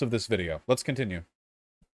premise of this video. Let's continue.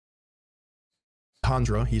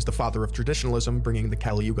 Tundra, he's the father of traditionalism, bringing the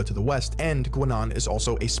Kali Yuga to the west, and Guanan is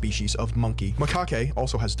also a species of monkey. Macaque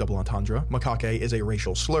also has double entendre. Macaque is a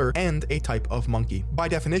racial slur and a type of monkey. By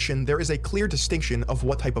definition, there is a clear distinction of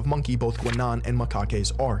what type of monkey both Guanan and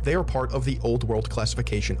macaques are. They are part of the Old World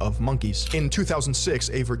classification of monkeys. In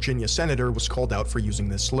 2006, a Virginia senator was called out for using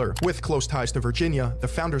this slur. With close ties to Virginia, the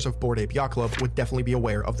founders of Bored Ape Yacht Club would definitely be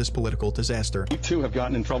aware of this political disaster. You too have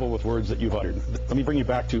gotten in trouble with words that you've uttered. Let me bring you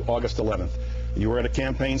back to August 11th. You were at a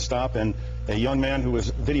campaign stop, and a young man who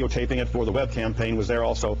was videotaping it for the web campaign was there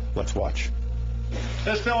also. Let's watch.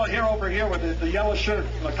 This fellow here over here with the yellow shirt,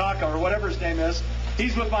 Macaca, or whatever his name is,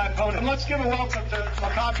 he's with my opponent. And let's give a welcome to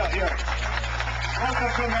Macaca here.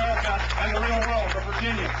 Welcome to America and the real world of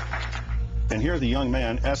Virginia. And here's the young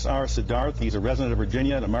man, S.R. Siddharth. He's a resident of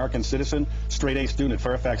Virginia, an American citizen, straight-A student at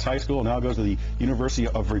Fairfax High School, now goes to the University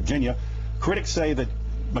of Virginia. Critics say that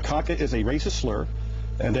Macaca is a racist slur,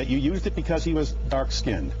 and that you used it because he was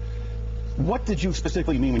dark-skinned. What did you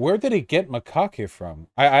specifically mean? Where did he get macaque from?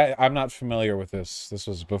 I'm not familiar with this. This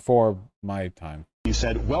was before my time. You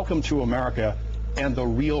said, welcome to America and the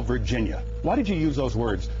real Virginia. Why did you use those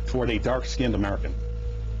words toward a dark-skinned American?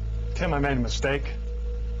 Tim, I made a mistake.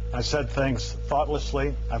 I said things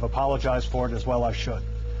thoughtlessly. I've apologized for it as well I should.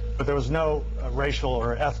 But there was no racial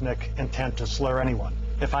or ethnic intent to slur anyone.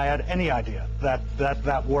 If I had any idea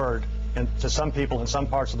that word and to some people in some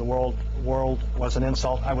parts of the world was an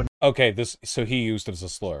insult, I would... Okay, so he used it as a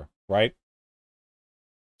slur, right?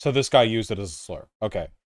 So this guy used it as a slur. Okay.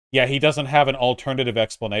 Yeah, he doesn't have an alternative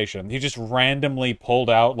explanation. He just randomly pulled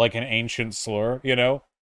out, like, an ancient slur, you know?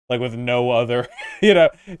 like with no other, yeah.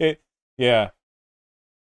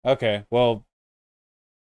 Okay, well,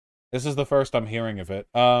 this is the first I'm hearing of it.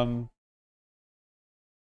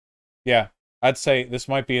 Yeah, I'd say this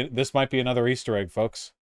might be another Easter egg,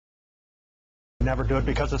 folks. Never do it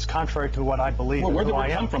because it's contrary to what I believe. Well, where did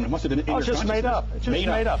it come from? It must have been in it's just made up. It's just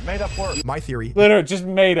made up word. My theory. Literally, just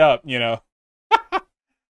made up, you know.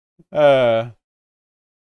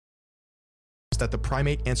 That the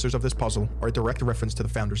primate answers of this puzzle are a direct reference to the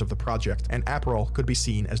founders of the project, and Aperol could be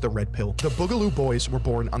seen as the Red Pill. The Boogaloo Boys were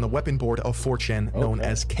born on the weapon board of 4chan, known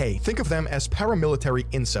as K. Think of them as paramilitary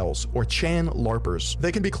incels, or Chan LARPers.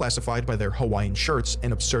 They can be classified by their Hawaiian shirts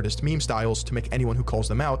and absurdist meme styles to make anyone who calls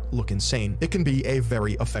them out look insane. It can be a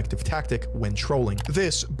very effective tactic when trolling.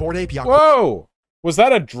 This Bored Ape Yacht— Whoa! Was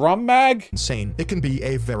that a drum mag? Insane. It can be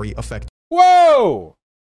a very effective— Whoa!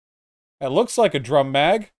 It looks like a drum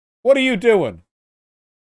mag. What are you doing?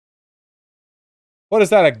 What is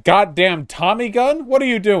that, a goddamn Tommy gun? What are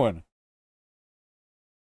you doing?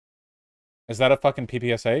 Is that a fucking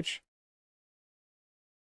PPSH?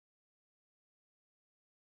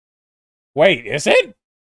 Wait, is it?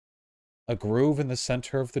 A groove in the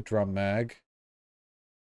center of the drum mag.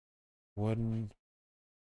 Wooden.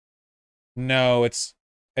 No, it's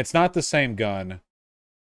not the same gun.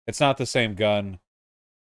 It's not the same gun.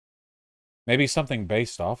 Maybe something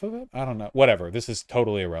based off of it? I don't know. Whatever. This is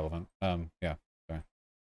totally irrelevant. Yeah.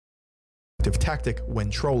 Tactic when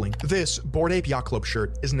trolling. This Bored Ape Yacht Club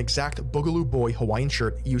shirt is an exact Boogaloo Boy Hawaiian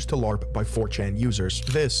shirt used to LARP by 4chan users.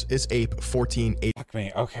 This is Ape 1480. Fuck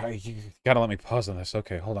me. Okay, you gotta let me pause on this.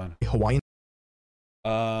 Okay, hold on. Hawaiian.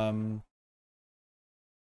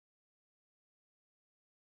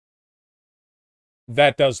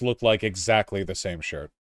 That does look like exactly the same shirt.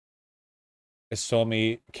 It's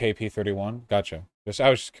Somi KP31. Gotcha. I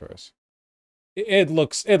was just curious. It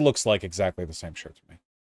looks like exactly the same shirt to me.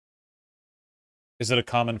 Is it a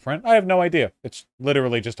common print? I have no idea. It's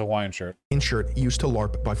literally just a Hawaiian shirt. Shirt used to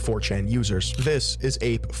LARP by 4chan users. This is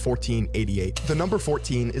Ape 1488. The number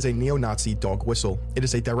 14 is a neo-Nazi dog whistle. It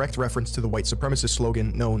is a direct reference to the white supremacist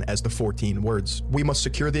slogan known as the 14 words. We must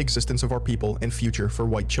secure the existence of our people and future for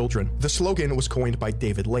white children. The slogan was coined by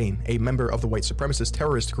David Lane, a member of the white supremacist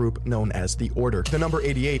terrorist group known as the Order. The number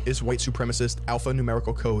 88 is white supremacist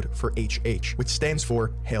alphanumerical code for HH, which stands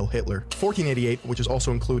for Hail Hitler. 1488, which is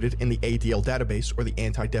also included in the ADL database, or the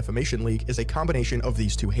Anti-Defamation League, is a combination of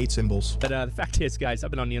these two hate symbols. But the fact is, guys,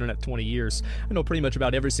 I've been on the internet 20 years. I know pretty much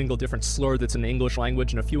about every single different slur that's in the English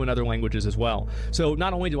language and a few in other languages as well. So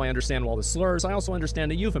not only do I understand all the slurs, I also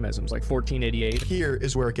understand the euphemisms like 1488. Here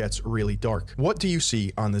is where it gets really dark. What do you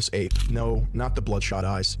see on this ape? No, not the bloodshot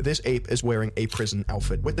eyes. This ape is wearing a prison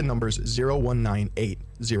outfit with the numbers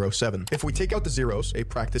 019807. If we take out the zeros, a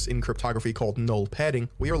practice in cryptography called null padding,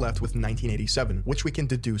 we are left with 1987, which we can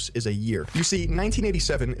deduce is a year. You see,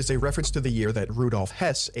 1987 is a reference to the year that Rudolf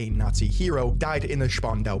Hess, a Nazi hero, died in the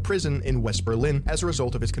Spandau prison in West Berlin as a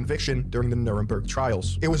result of his conviction during the Nuremberg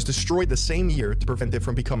trials. It was destroyed the same year to prevent it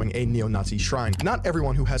from becoming a neo-Nazi shrine. Not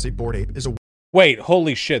everyone who has a Bored Ape is a— Wait,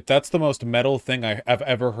 holy shit, that's the most metal thing I've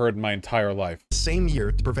ever heard in my entire life. Same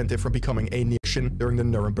year to prevent it from becoming a nation during the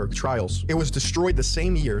Nuremberg trials. It was destroyed the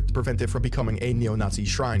same year to prevent it from becoming a neo-Nazi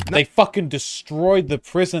shrine. They fucking destroyed the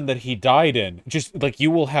prison that he died in. Just, like, you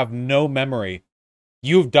will have no memory.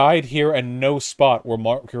 You've died here and no spot will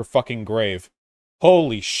mark your fucking grave.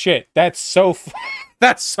 Holy shit, that's so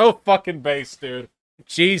that's so fucking base, dude.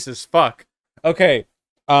 Jesus fuck. Okay,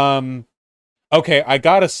 okay, I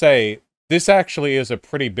gotta say, this actually is a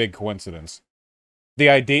pretty big coincidence. The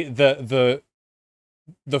idea, the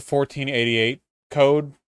 1488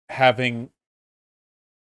 code having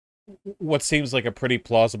what seems like a pretty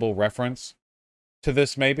plausible reference to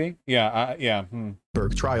this, maybe? Yeah,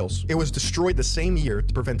 trials. It was destroyed the same year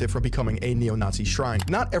to prevent it from becoming a neo-Nazi shrine.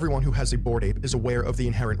 Not everyone who has a Bored Ape is aware of the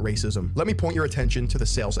inherent racism. Let me point your attention to the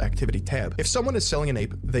sales activity tab. If someone is selling an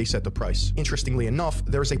ape, they set the price. Interestingly enough,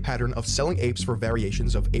 there is a pattern of selling apes for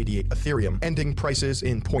variations of 88 Ethereum, ending prices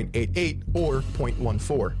in 0.88 or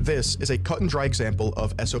 0.14. This is a cut and dry example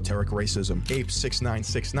of esoteric racism. Ape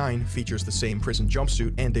 6969 features the same prison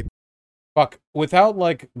jumpsuit and a— Fuck, without,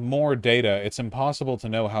 like, more data, it's impossible to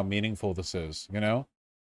know how meaningful this is, you know?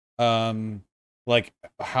 Like,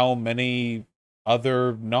 how many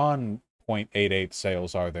other non-.88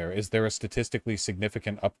 sales are there? Is there a statistically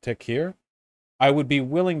significant uptick here? I would be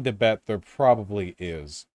willing to bet there probably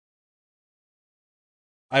is.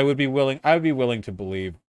 I would be willing to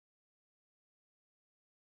believe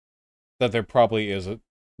that there probably is a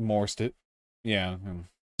more yeah.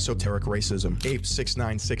 esoteric racism. Ape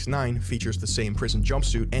 6969 features the same prison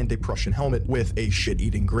jumpsuit and a Prussian helmet with a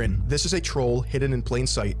shit-eating grin. This is a troll hidden in plain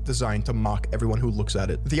sight designed to mock everyone who looks at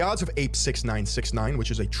it. The odds of Ape 6969,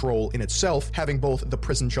 which is a troll in itself, having both the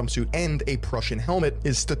prison jumpsuit and a Prussian helmet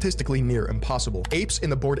is statistically near impossible. Apes in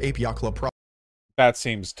the Bored Ape Yacht Club that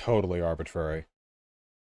seems totally arbitrary.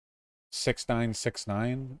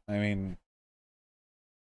 6969? I mean...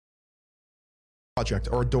 project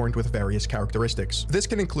are adorned with various characteristics. This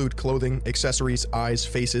can include clothing, accessories, eyes,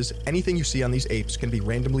 faces. Anything you see on these apes can be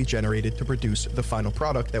randomly generated to produce the final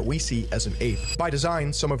product that we see as an ape. By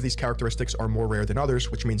design, some of these characteristics are more rare than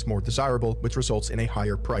others, which means more desirable, which results in a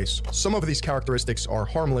higher price. Some of these characteristics are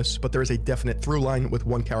harmless, but there is a definite through line with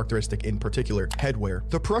one characteristic in particular: headwear.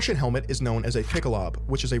 The Prussian helmet is known as a Pickelob,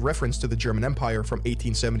 which is a reference to the German Empire from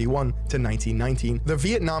 1871 to 1919. The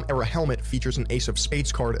Vietnam-era helmet features an Ace of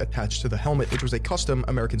Spades card attached to the helmet, which was a custom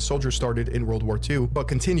American soldiers started in World War II, but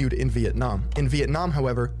continued in Vietnam. In Vietnam,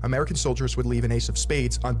 however, American soldiers would leave an Ace of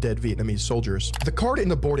Spades on dead Vietnamese soldiers. The card in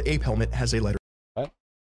the Bored Ape helmet has a letter. What? Is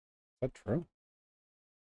that true?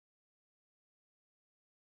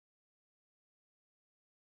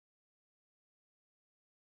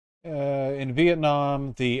 In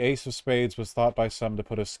Vietnam, the Ace of Spades was thought by some to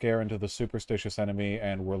put a scare into the superstitious enemy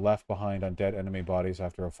and were left behind on dead enemy bodies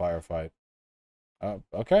after a firefight.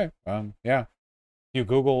 Okay, yeah. You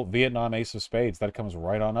Google Vietnam Ace of Spades, that comes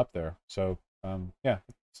right on up there. So, yeah.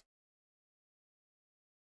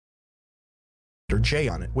 J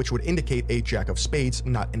on it, which would indicate a Jack of Spades,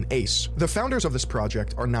 not an ace. The founders of this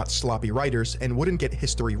project are not sloppy writers and wouldn't get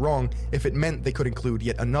history wrong if it meant they could include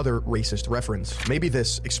yet another racist reference. Maybe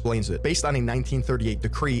this explains it. Based on a 1938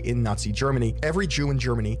 decree in Nazi Germany, every Jew in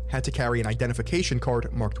Germany had to carry an identification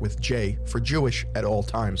card marked with J for Jewish at all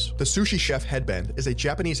times. The sushi chef headband is a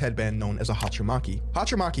Japanese headband known as a hachimaki.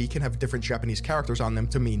 Hachimaki can have different Japanese characters on them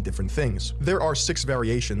to mean different things. There are 6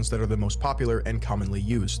 variations that are the most popular and commonly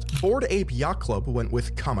used. Bored Ape Yacht Club went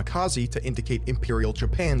with kamikaze to indicate Imperial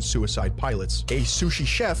Japan's suicide pilots. A sushi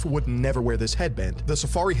chef would never wear this headband. The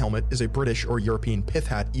safari helmet is a British or European pith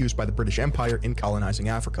hat used by the British Empire in colonizing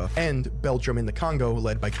Africa, and Belgium in the Congo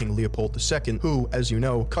led by King Leopold II, who, as you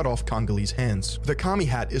know, cut off Congolese hands. The kami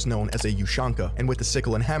hat is known as a ushanka, and with the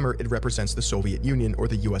sickle and hammer it represents the Soviet Union or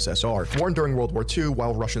the USSR, worn during World War II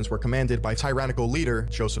while Russians were commanded by tyrannical leader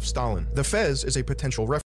Joseph Stalin. The fez is a potential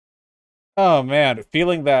reference. Oh man,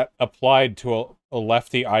 feeling that applied to a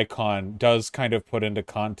lefty icon does kind of put into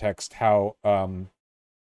context how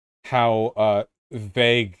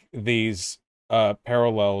vague these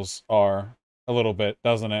parallels are a little bit,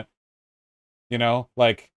 doesn't it? You know,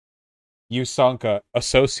 like Usanka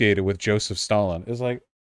associated with Joseph Stalin is like,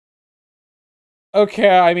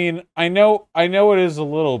 okay, I mean, I know it is a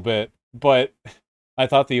little bit, but I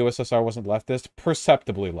thought the USSR wasn't leftist,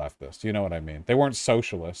 perceptibly leftist. You know what I mean? They weren't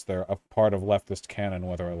socialists. They're a part of leftist canon,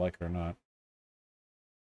 whether I like it or not.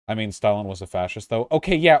 I mean, Stalin was a fascist, though.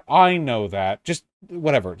 Okay, yeah, I know that. Just,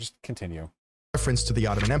 whatever, just continue. Reference to the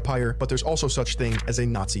Ottoman Empire, but there's also such thing as a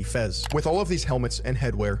Nazi fez. With all of these helmets and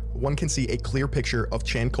headwear, one can see a clear picture of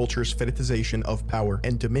Chan culture's fetishization of power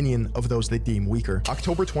and dominion of those they deem weaker.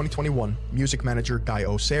 October 2021, music manager Guy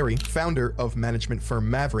Oseary, founder of management firm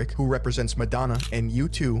Maverick, who represents Madonna and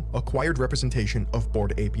U2, acquired representation of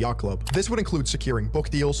Bored Ape Yacht Club. This would include securing book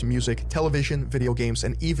deals, music, television, video games,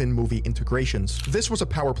 and even movie integrations. This was a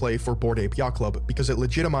power play for Bored Ape Yacht Club because it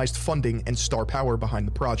legitimized funding and star power behind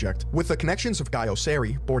the project. With the connections of Guy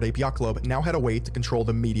Oseary, Bored Ape Yacht Club now had a way to control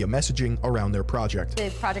the media messaging around their project.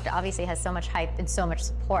 The project obviously has so much hype and so much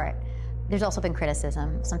support. There's also been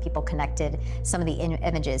criticism. Some people connected some of the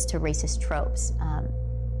images to racist tropes.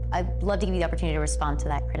 I'd love to give you the opportunity to respond to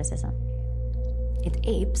that criticism. It's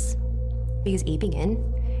apes, because aping in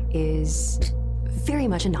is very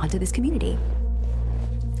much a nod to this community,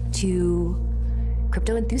 to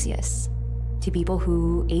crypto enthusiasts, to people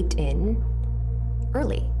who aped in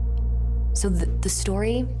early. So the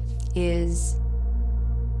story is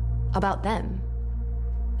about them.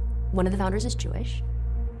 One of the founders is Jewish,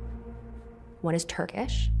 one is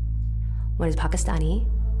Turkish, one is Pakistani,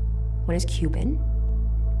 one is Cuban.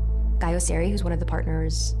 Guy Oseary, who's one of the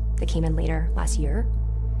partners that came in later last year,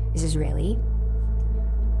 is Israeli.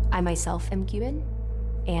 I myself am Cuban,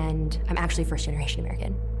 and I'm actually first-generation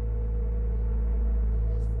American.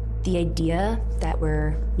 The idea that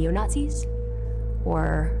we're neo-Nazis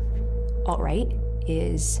or alt-right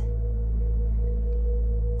is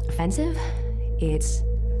offensive, it's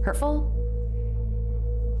hurtful,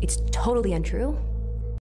 it's totally untrue.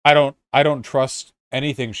 I don't trust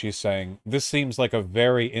anything she's saying. This seems like a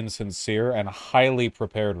very insincere and highly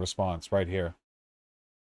prepared response right here.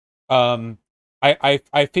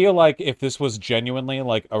 I feel like if this was genuinely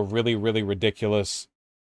like a really, really ridiculous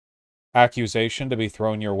accusation to be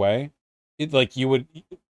thrown your way, you would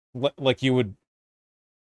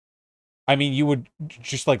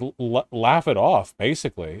just like laugh it off,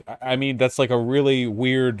 basically. I mean, that's like a really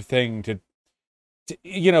weird thing to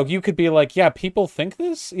you could be like, yeah, people think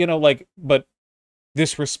this, but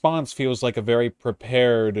this response feels like a very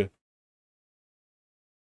prepared,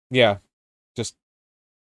 just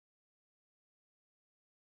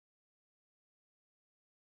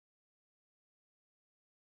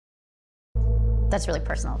that's really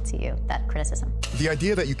personal to you, that criticism. The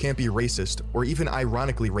idea that you can't be racist, or even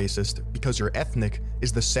ironically racist, because you're ethnic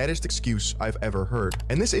is the saddest excuse I've ever heard.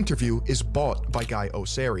 And this interview is bought by Guy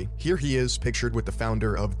Oseary. Here he is, pictured with the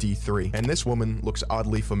founder of D3, and this woman looks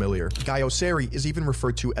oddly familiar. Guy Oseary is even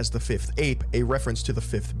referred to as the fifth ape, a reference to the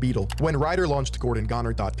fifth Beatle. When Ryder launched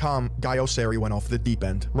GordonGoner.com, Guy Oseary went off the deep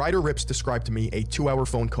end. Ryder Rips described to me a 2-hour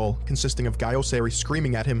phone call consisting of Guy Oseary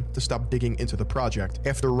screaming at him to stop digging into the project.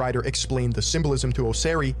 After Ryder explained the symbolism to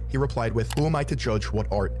Oseary, he replied with, "Who am I to judge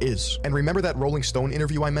what art is?" And remember that Rolling Stone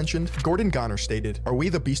interview I mentioned? Gordon Goner stated, "Are we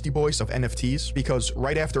the Beastie Boys of NFTs? Because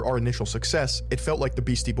right after our initial success, it felt like the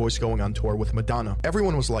Beastie Boys going on tour with Madonna.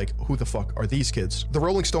 Everyone was like, who the fuck are these kids?" The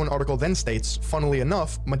Rolling Stone article then states, funnily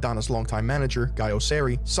enough, Madonna's longtime manager, Guy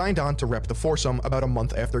Oseary, signed on to rep the foursome about a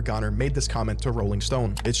month after Goner made this comment to Rolling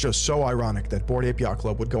Stone. It's just so ironic that Bored Ape Yacht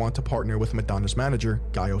Club would go on to partner with Madonna's manager,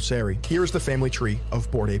 Guy Oseary. Here's the family tree of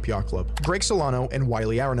Bored Ape Yacht Club. Greg Solano and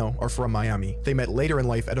Wiley Arno are from Miami. They met later in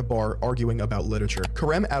life at a bar arguing about literature.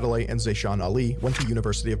 Karem Adelaide and Zayshan Ali went to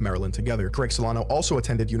University of Maryland together. Greg Solano also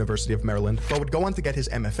attended University of Maryland, but would go on to get his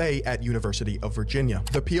MFA at University of Virginia.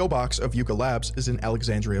 The P.O. Box of Yuga Labs is in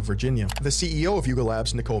Alexandria, Virginia. The CEO of Yuga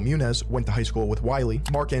Labs, Nicole Muniz, went to high school with Wiley.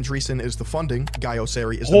 Mark Andreessen is the funding. Guy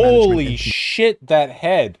Oseary is the management. Holy shit, that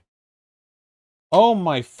head. Oh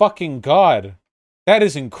my fucking god. That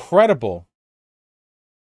is incredible.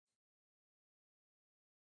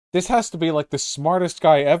 This has to be like the smartest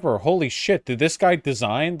guy ever. Holy shit, did this guy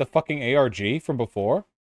design the fucking ARG from before?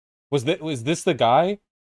 Was this the guy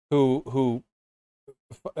who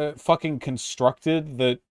fucking constructed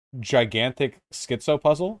the gigantic schizo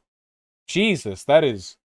puzzle? Jesus, that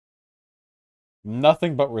is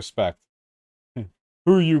nothing but respect.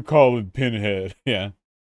 Who are you calling Pinhead? Yeah.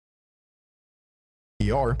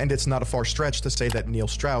 And it's not a far stretch to say that Neil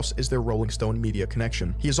Strauss is their Rolling Stone media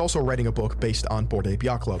connection. He is also writing a book based on Bored Ape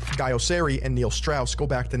Yacht Club. Guy Oseary and Neil Strauss go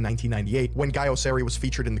back to 1998, when Guy Oseary was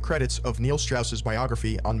featured in the credits of Neil Strauss's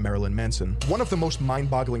biography on Marilyn Manson. One of the most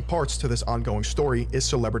mind-boggling parts to this ongoing story is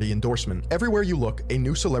celebrity endorsement. Everywhere you look, a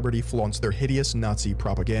new celebrity flaunts their hideous Nazi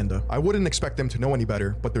propaganda. I wouldn't expect them to know any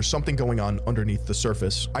better, but there's something going on underneath the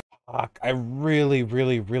surface. I really,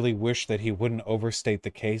 really, really wish that he wouldn't overstate the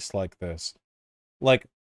case like this. Like,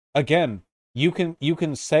 again, you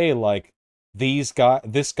can say like this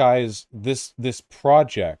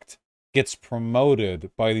project gets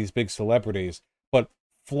promoted by these big celebrities, but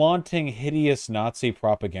flaunting hideous Nazi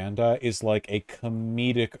propaganda is like a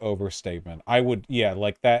comedic overstatement. I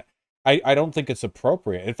don't think it's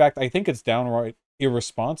appropriate. In fact, I think it's downright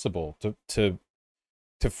irresponsible to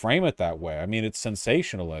frame it that way. I mean, it's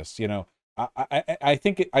sensationalist, you know. I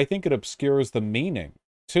think it obscures the meaning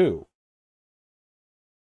too.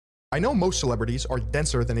 I know most celebrities are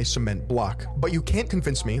denser than a cement block, but you can't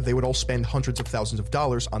convince me they would all spend hundreds of thousands of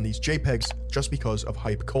dollars on these JPEGs just because of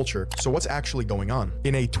hype culture. So what's actually going on?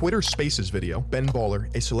 In a Twitter Spaces video, Ben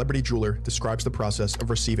Baller, a celebrity jeweler, describes the process of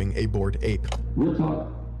receiving a Bored Ape. Real talk,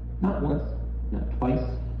 not once, not twice,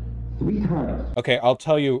 3 times. Okay, I'll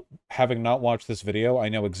tell you, having not watched this video, I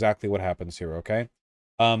know exactly what happens here, okay?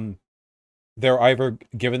 They're either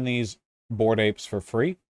given these Bored Apes for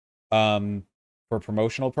free, for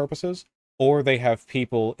promotional purposes, or they have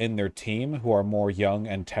people in their team who are more young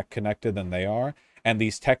and tech connected than they are, and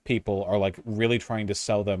these tech people are like really trying to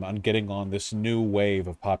sell them on getting on this new wave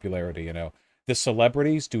of popularity. You know, the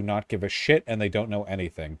celebrities do not give a shit and they don't know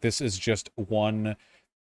anything. This is just one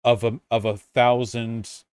of a 1,000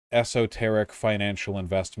 esoteric financial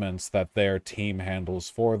investments that their team handles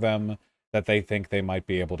for them, that they think they might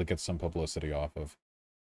be able to get some publicity off of.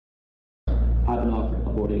 I've been offered a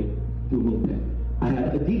Bored Ape through MoonPay. I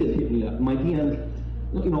had Adidas hit me up, my DMs,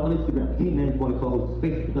 you know, on Instagram. Hey man, you want to close?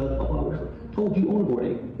 Facebook does. Oh, I told you own a Bored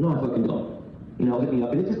Ape. No, I fucking don't. You know, hit me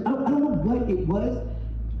up. And it's just, I don't know what it was,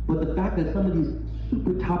 but the fact that some of these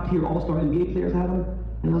super top tier all-star NBA players have them,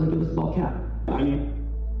 and I was like, this is all cap. I mean,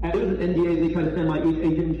 at the NDAs, they try to send my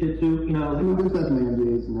agent and shit too, you know. I mean, there's definitely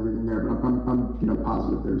NDAs and everything there, but I'm you know,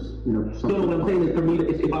 positive there's, you know, something. No, what I'm saying is for me,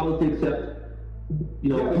 if I was to accept You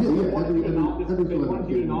know, they wanted you to not disclose that they wanted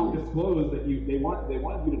you to not disclose that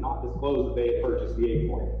they had purchased the ape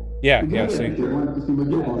for you. Yeah, see. They wanted to seem like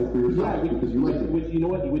you bought it for yourself because you liked it. Which you know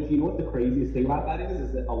what the craziest thing about that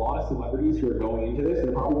is that a lot of celebrities who are going into this,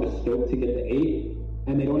 they're probably just stoked to get the ape,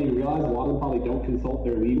 and they don't even realize a lot of them probably don't consult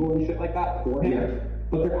their legal and shit like that beforehand.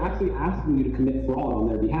 But they're actually asking you to commit fraud on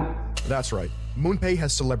their behalf. That's right. MoonPay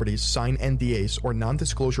has celebrities sign NDAs or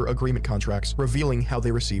non-disclosure agreement contracts revealing how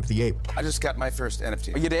they received the ape. I just got my first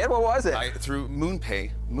NFT. You did? What was it? Through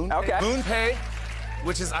MoonPay. Okay. MoonPay,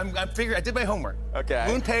 which is I'm figuring I did my homework. Okay.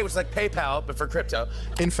 MoonPay was like PayPal but for crypto.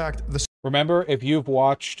 In fact, remember, if you've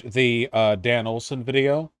watched the Dan Olson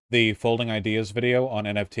video, the Folding Ideas video on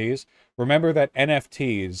NFTs, remember that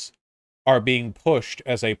NFTs are being pushed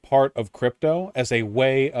as a part of crypto, as a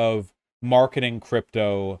way of marketing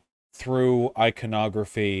crypto through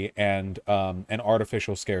iconography and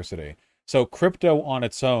artificial scarcity. So crypto on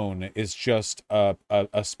its own is just a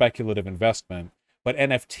speculative investment, but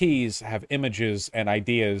NFTs have images and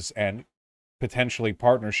ideas and potentially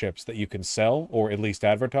partnerships that you can sell or at least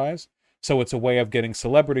advertise. So it's a way of getting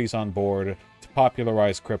celebrities on board to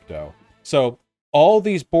popularize crypto. So all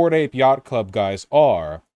these Bored Ape Yacht Club guys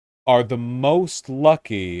are the most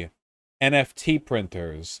lucky NFT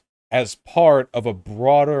printers as part of a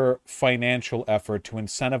broader financial effort to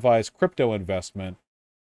incentivize crypto investment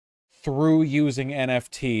through using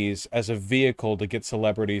NFTs as a vehicle to get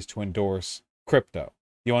celebrities to endorse crypto.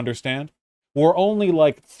 You understand? We're only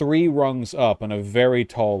like 3 rungs up on a very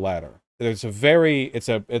tall ladder. It's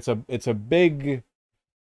a big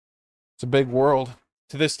world.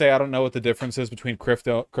 To this day, I don't know what the difference is between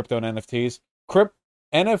crypto and NFTs.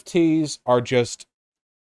 NFTs are just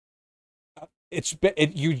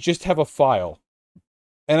you just have a file.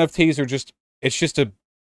 NFTs are just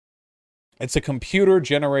it's a computer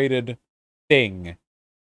generated thing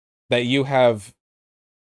that you have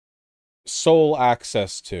sole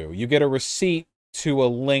access to. You get a receipt to a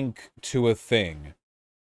link to a thing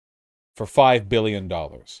for $5 billion.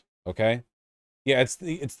 Okay? Yeah,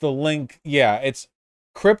 it's the link. Yeah, it's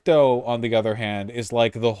crypto, on the other hand, is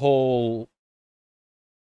like the whole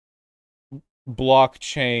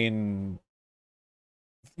blockchain,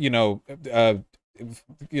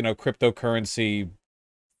 cryptocurrency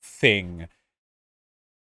thing.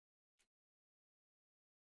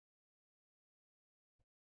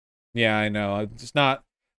 Yeah, I know. It's not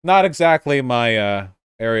exactly my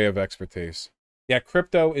area of expertise. Yeah,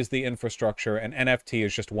 crypto is the infrastructure, and NFT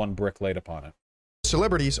is just one brick laid upon it.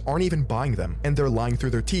 Celebrities aren't even buying them, and they're lying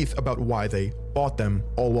through their teeth about why they bought them,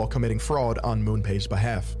 all while committing fraud on MoonPay's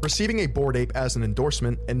behalf. Receiving a Bored Ape as an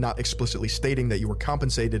endorsement and not explicitly stating that you were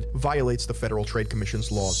compensated violates the Federal Trade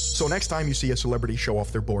Commission's laws. So next time you see a celebrity show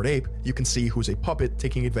off their Bored Ape, you can see who's a puppet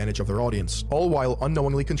taking advantage of their audience, all while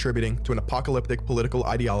unknowingly contributing to an apocalyptic political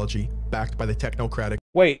ideology backed by the technocratic.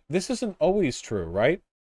 Wait, this isn't always true, right?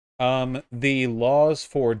 The laws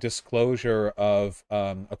for disclosure of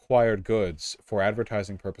acquired goods for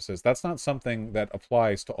advertising purposes, that's not something that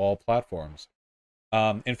applies to all platforms.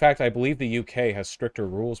 In fact, I believe the UK has stricter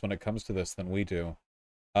rules when it comes to this than we do.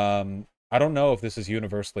 I don't know if this is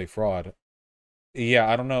universally fraud. Yeah,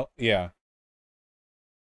 I don't know. Yeah.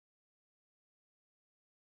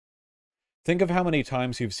 Think of how many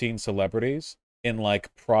times you've seen celebrities in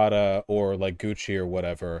like Prada or like Gucci or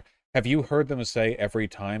whatever. Have you heard them say every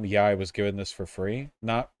time, yeah, I was given this for free?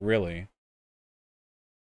 Not really.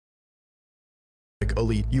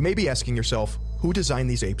 Elite. You may be asking yourself, who designed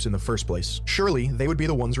these apes in the first place? Surely they would be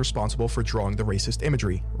the ones responsible for drawing the racist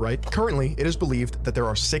imagery, right? Currently, it is believed that there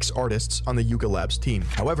are 6 artists on the Yuga Labs team.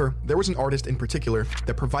 However, there was an artist in particular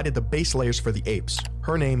that provided the base layers for the apes.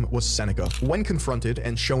 Her name was Seneca. When confronted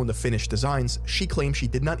and shown the finished designs, she claimed she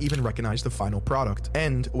did not even recognize the final product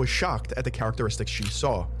and was shocked at the characteristics she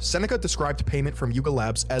saw. Seneca described payment from Yuga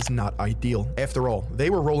Labs as not ideal. After all, they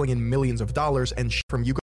were rolling in millions of dollars and from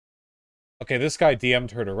Yuga. Okay, this guy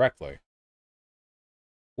DM'd her directly.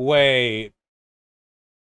 Wait.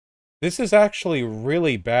 This is actually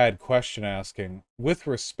really bad question asking. With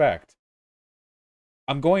respect.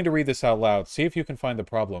 I'm going to read this out loud. See if you can find the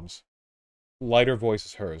problems. Lighter voice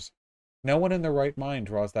is hers. No one in their right mind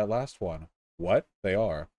draws that last one. What? They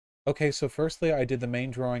are. Okay, so firstly, I did the main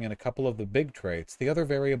drawing and a couple of the big traits. The other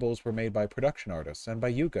variables were made by production artists and by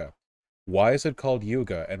Yuga. Why is it called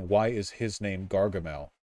Yuga, and why is his name Gargamel?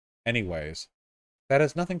 Anyways, that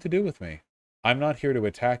has nothing to do with me. I'm not here to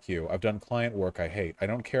attack you. I've done client work I hate. I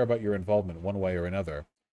don't care about your involvement one way or another.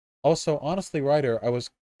 Also, honestly, Ryder, I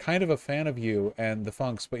was kind of a fan of you and the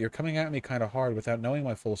Funks, but you're coming at me kind of hard without knowing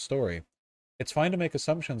my full story. It's fine to make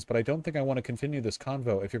assumptions, but I don't think I want to continue this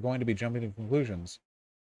convo if you're going to be jumping to conclusions.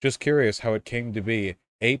 Just curious how it came to be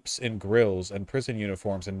apes in grills and prison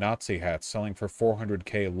uniforms and Nazi hats selling for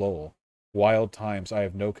 400k lol. Wild times, I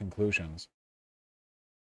have no conclusions.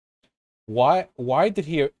 Why did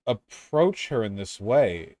he approach her in this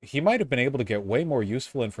way? He might have been able to get way more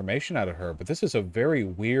useful information out of her, but this is a very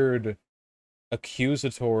weird,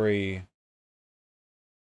 accusatory...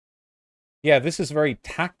 Yeah, this is very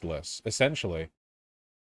tactless, essentially.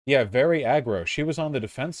 Yeah, very aggro. She was on the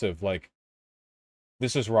defensive, like,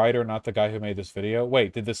 this is Ryder, not the guy who made this video.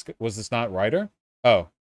 Wait, was this not Ryder? Oh.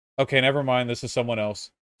 Okay, never mind, this is someone else.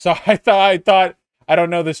 So I thought, I don't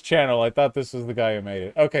know this channel. I thought this was the guy who made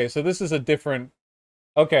it. Okay, so this is a different...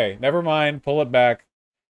 Okay, never mind, pull it back.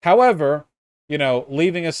 However, you know,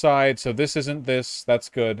 leaving aside, so this isn't this, that's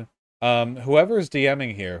good. Whoever's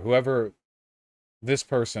DMing here, whoever this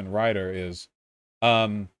person, Ryder, is,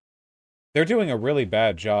 they're doing a really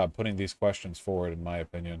bad job putting these questions forward, in my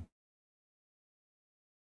opinion.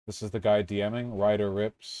 This is the guy DMing, Ryder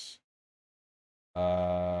Rips.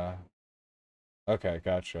 Okay,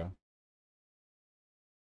 gotcha.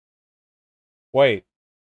 Wait,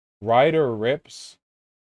 Ryder Rips?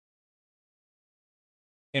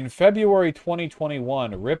 In February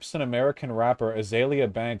 2021, Rips and American rapper Azalea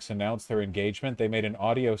Banks announced their engagement. They made an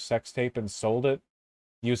audio sex tape and sold it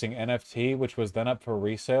using NFT, which was then up for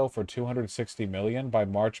resale for $260 million. By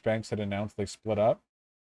March, Banks had announced they split up.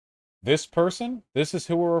 This person? This is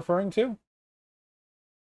who we're referring to?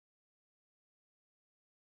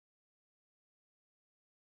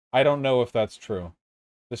 I don't know if that's true.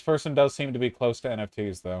 This person does seem to be close to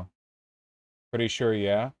NFTs, though. Pretty sure,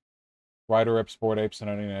 yeah. Ryder Rips, Bored Apes, and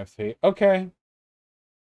owning an NFT. Okay.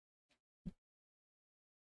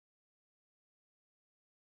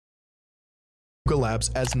 Labs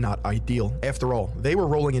as not ideal. After all, they were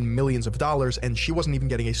rolling in millions of dollars and she wasn't even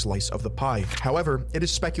getting a slice of the pie. However, it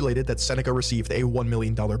is speculated that Seneca received a $1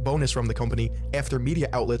 million bonus from the company after media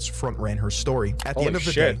outlets front-ran her story. At the end of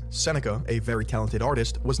the day, Seneca, a very talented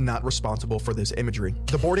artist, was not responsible for this imagery.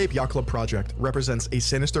 The Bored Ape Yacht Club project represents a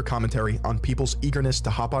sinister commentary on people's eagerness to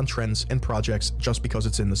hop on trends and projects just because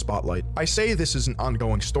it's in the spotlight. I say this is an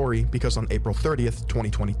ongoing story because on April 30th,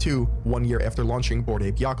 2022, 1 year after launching Bored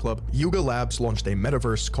Ape Yacht Club, Yuga Labs launched a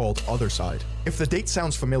metaverse called Otherside. If the date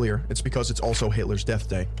sounds familiar, it's because it's also Hitler's death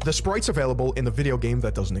day. The sprites available in the video game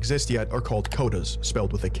that doesn't exist yet are called codas,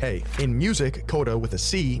 spelled with a K. In music, coda with a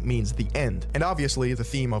C means the end, and obviously the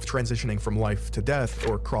theme of transitioning from life to death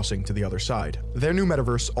or crossing to the other side. Their new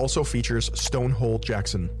metaverse also features Stonewall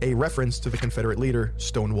Jackson, a reference to the Confederate leader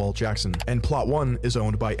Stonewall Jackson, and Plot 1 is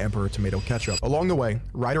owned by Emperor Tomato Ketchup. Along the way,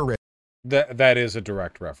 Ryder Rips... That is a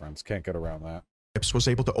direct reference. Can't get around that. Rips was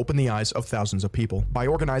able to open the eyes of thousands of people by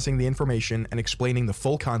organizing the information and explaining the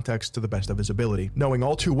full context to the best of his ability, knowing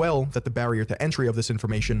all too well that the barrier to entry of this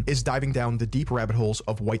information is diving down the deep rabbit holes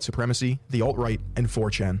of white supremacy, the alt-right, and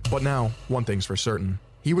 4chan. But now, one thing's for certain.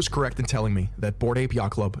 He was correct in telling me that Bored Ape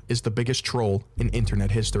Yacht Club is the biggest troll in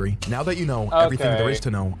internet history. Now that you know everything there is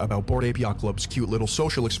to know about Bored Ape Yacht Club's cute little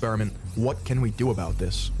social experiment, what can we do about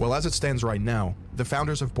this? Well, as it stands right now, the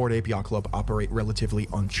founders of Bored Ape Yacht Club operate relatively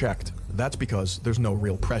unchecked. That's because there's no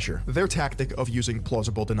real pressure. Their tactic of using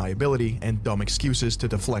plausible deniability and dumb excuses to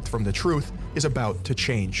deflect from the truth is about to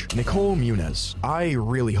change. Nicole Muniz, I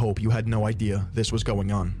really hope you had no idea this was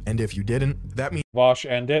going on. And if you didn't, that means... Wash,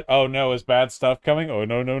 end it. Oh no, is bad stuff coming? Oh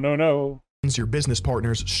no, no, no, no. Your business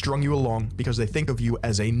partners strung you along because they think of you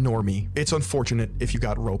as a normie. It's unfortunate if you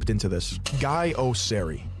got roped into this. Guy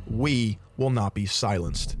O'Sari, we will not be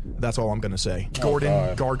silenced. That's all I'm gonna say.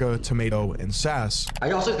 Gordon, Garga, Tomato, and Sass.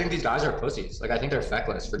 I also think these guys are pussies. Like, I think they're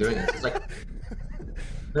feckless for doing this. It's like,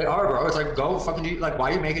 they are, bro. It's like, go fucking do, like, why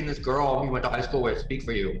are you making this girl you went to high school with speak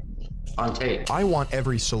for you on tape? I want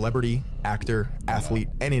every celebrity, actor, athlete,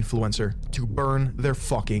 and influencer to burn their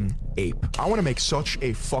fucking ape. I want to make such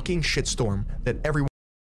a fucking shitstorm that everyone...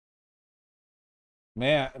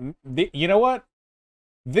 Man, you know what?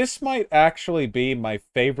 This might actually be my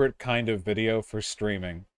favorite kind of video for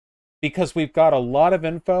streaming. Because we've got a lot of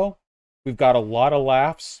info, we've got a lot of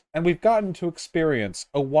laughs, and we've gotten to experience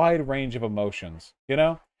a wide range of emotions, you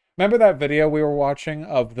know? Remember that video we were watching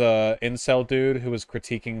of the incel dude who was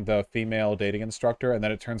critiquing the female dating instructor, and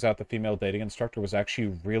then it turns out the female dating instructor was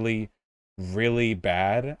actually really, really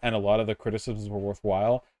bad, and a lot of the criticisms were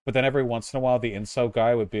worthwhile, but then every once in a while the incel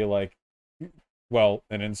guy would be like, well,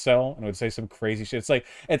 an incel, and would say some crazy shit.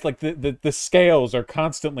 It's like the scales are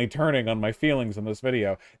constantly turning on my feelings in this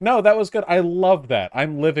video. No, that was good. I love that.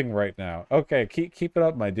 I'm living right now. Okay, keep it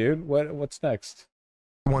up, my dude. What's next?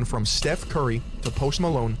 Everyone from Steph Curry to Post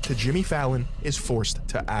Malone to Jimmy Fallon is forced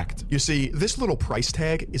to act. You see, this little price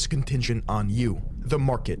tag is contingent on you. the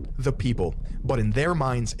market, the people. But in their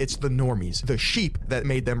minds, it's the normies, the sheep that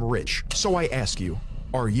made them rich. So I ask you,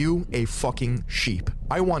 are you a fucking sheep?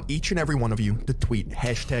 I want each and every one of you to tweet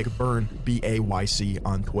hashtag burn BAYC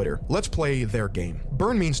on Twitter. Let's play their game.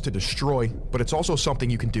 Burn means to destroy, but it's also something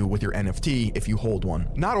you can do with your NFT if you hold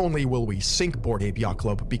one. Not only will we sink Bored Ape Yacht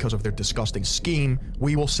Club because of their disgusting scheme,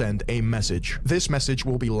 we will send a message. This message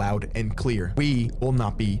will be loud and clear. We will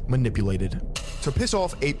not be manipulated. To piss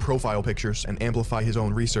off ape profile pictures and amplify his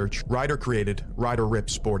own research, Ryder created Ryder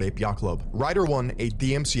Rips Bored Ape Yacht Club. Ryder won a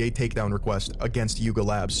DMCA takedown request against Yuga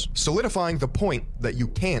Labs, solidifying the point that you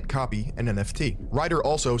can't copy an NFT. Ryder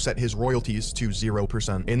also set his royalties to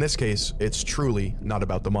 0%. In this case, it's truly not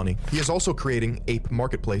about the money. He is also creating Ape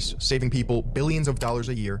Marketplace, saving people billions of dollars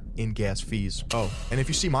a year in gas fees. Oh, and if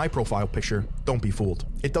you see my profile picture, don't be fooled.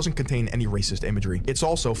 It doesn't contain any racist imagery. It's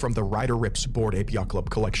also from the Ryder Rips Bored Ape Yacht Club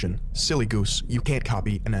collection. Silly goose, you can't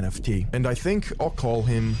copy an NFT. And I think I'll call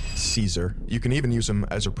him Caesar. You can even use him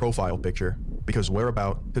as a profile picture, because we're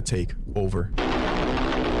about to take over.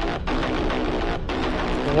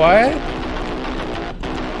 What?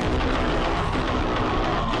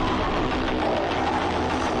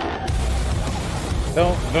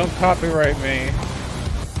 Don't copyright me.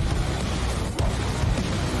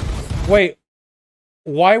 Wait,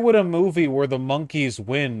 why would a movie where the monkeys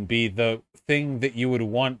win be the thing that you would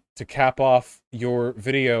want to cap off your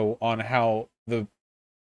video on how the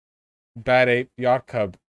Bad Ape Yacht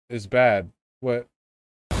Club is bad? What?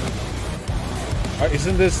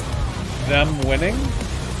 Isn't this them winning?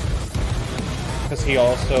 Because he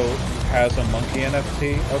also has a monkey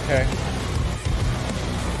NFT? Okay.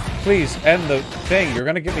 Please, end the thing. You're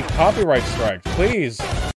gonna give me copyright strikes. Please.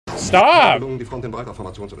 Stop!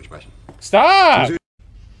 Stop!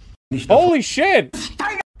 Holy shit!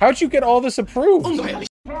 How'd you get all this approved?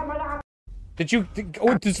 Did you...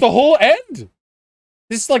 Oh, it's the whole end?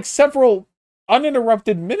 This is like several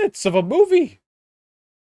uninterrupted minutes of a movie.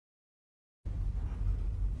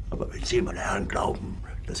 Aber wenn Sie, meine Herren, glauben,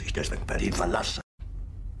 dass ich deswegen Berlin verlasse,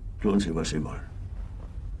 tun Sie, was Sie wollen.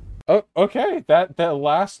 Oh, okay, that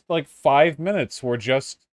last, like, 5 minutes were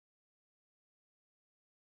just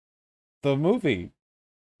the movie.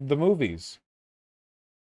 The movies.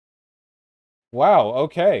 Wow,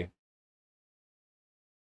 okay.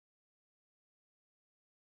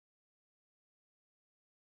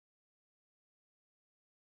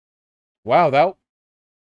 Wow, that...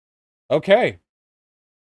 Okay.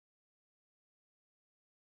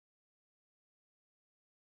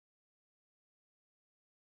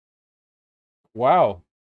 Wow.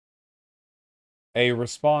 A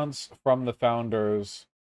response from the founders.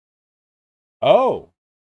 Oh.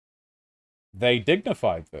 They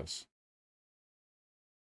dignified this.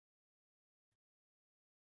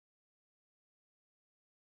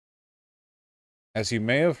 As you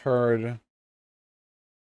may have heard,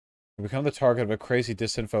 we become the target of a crazy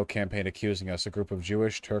disinfo campaign accusing us, a group of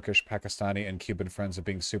Jewish, Turkish, Pakistani, and Cuban friends of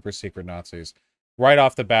being super secret Nazis. Right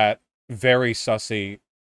off the bat, very sussy.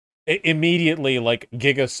 Immediately, like,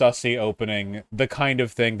 giga sussy opening, the kind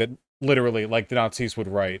of thing that literally, like, the Nazis would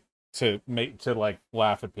write to make, to, like,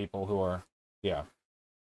 laugh at people who are, yeah.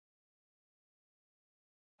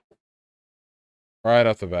 Right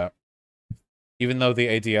off the bat. Even though the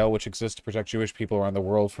ADL, which exists to protect Jewish people around the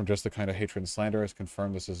world from just the kind of hatred and slander, has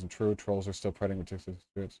confirmed this isn't true, trolls are still spreading ridiculous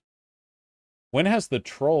spirits. When has the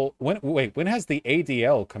troll... when has the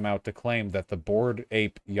ADL come out to claim that the Bored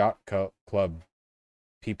Ape Yacht Club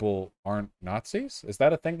people aren't Nazis? Is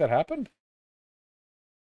that a thing that happened?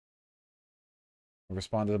 I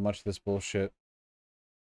responded to much of this bullshit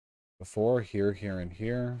before, here, and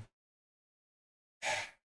here.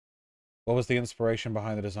 What was the inspiration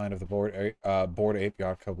behind the design of the Bored Ape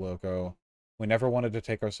Yacht Club logo? We never wanted to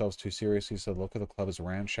take ourselves too seriously, so the look of the club is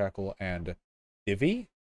ramshackle and divvy?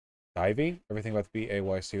 Everything about the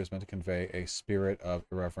BAYC was meant to convey a spirit of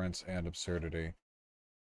irreverence and absurdity.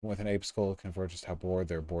 With an ape skull, convert just how bored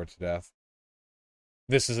they're bored to death.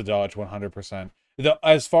 This is a dodge, 100%.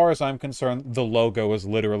 As far as I'm concerned, the logo is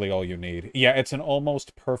literally all you need. Yeah, it's an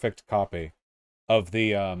almost perfect copy of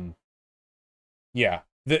the, yeah.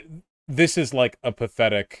 This is like a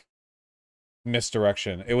pathetic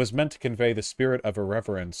misdirection. It was meant to convey the spirit of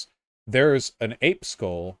irreverence. There's an ape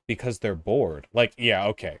skull because they're bored. Like, yeah,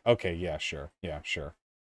 okay, yeah, sure.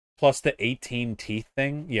 Plus the 18 teeth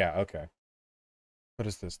thing? Yeah, okay. What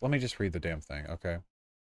is this? Let me just read the damn thing, okay?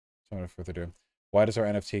 So without further ado. Why does our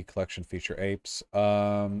NFT collection feature apes?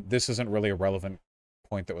 This isn't really a relevant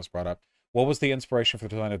point that was brought up. What was the inspiration for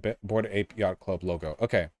the design of Bored Ape Yacht Club logo?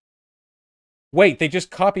 Okay. Wait, they just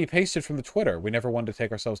copy-pasted from the Twitter. We never wanted to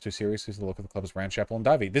take ourselves too seriously, so the look of the club is ramshackle and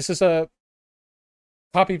divey. This is a...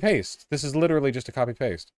 Copy-paste. This is literally just a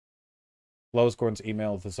copy-paste. Lois Gordon's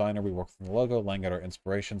email designer. We worked from the logo, laying out our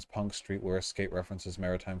inspirations, punk, streetwear, skate references,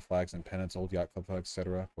 maritime flags and pennants, old yacht club flags,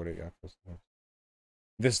 etc.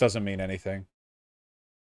 This doesn't mean anything.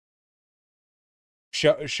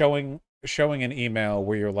 Showing an email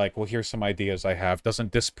where you're like, well, here's some ideas I have,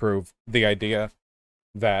 doesn't disprove the idea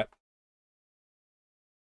that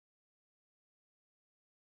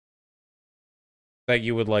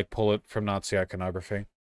you would like pull it from Nazi iconography.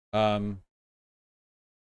 Okay.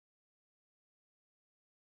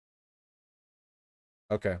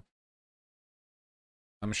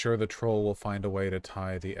 I'm sure the troll will find a way to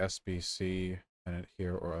tie the SBC in it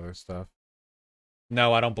here or other stuff.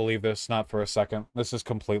 No, I don't believe this. Not for a second. This is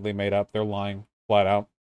completely made up. They're lying. Flat out.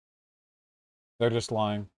 They're just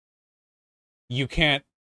lying. You can't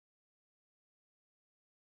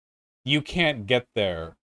get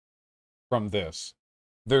there from this.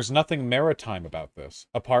 There's nothing maritime about this,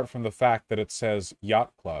 apart from the fact that it says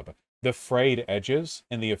Yacht Club. The frayed edges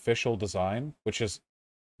in the official design, which is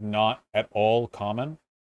not at all common.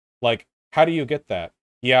 Like, how do you get that?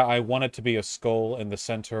 Yeah, I want it to be a skull in the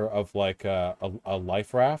center of, like, a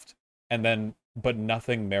life raft, and then, but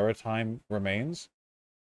nothing maritime remains.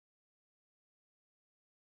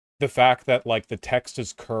 The fact that, like, the text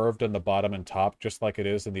is curved on the bottom and top, just like it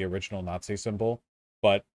is in the original Nazi symbol,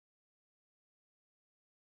 but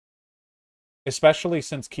especially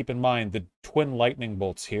since, keep in mind, the twin lightning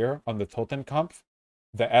bolts here on the Totenkampf,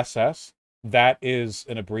 the SS, that is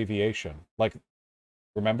an abbreviation. Like,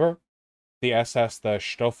 remember? The SS, the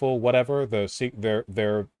Stoffel, whatever, their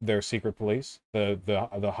secret police,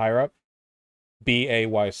 the higher up,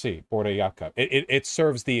 BAYC, Borde Yacht. It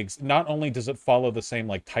serves not only does it follow the same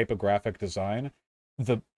like typographic design,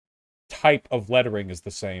 the type of lettering is the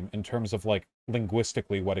same in terms of like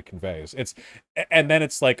linguistically what it conveys. And then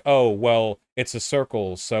it's like, oh well, it's a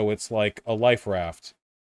circle, so it's like a life raft.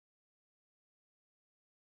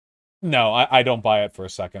 No, I don't buy it for a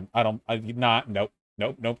second. Nope.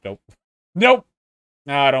 Nope! No,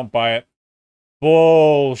 I don't buy it.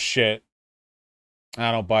 Bullshit. I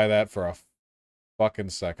don't buy that for a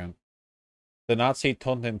fucking second. The Nazi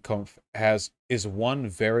Totenkampf is one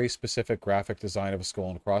very specific graphic design of a skull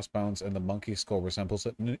and crossbones, and the monkey skull resembles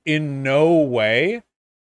it in no way,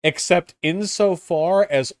 except insofar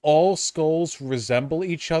as all skulls resemble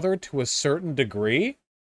each other to a certain degree.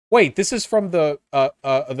 Wait, this is from the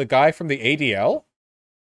guy from the ADL?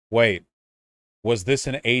 Wait. Was this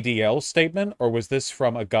an ADL statement, or was this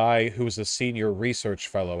from a guy who was a senior research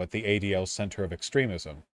fellow at the ADL Center of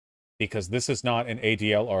Extremism? Because this is not an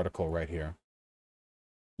ADL article right here.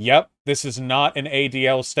 Yep, this is not an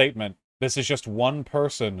ADL statement. This is just one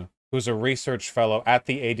person who's a research fellow at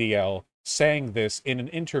the ADL saying this in an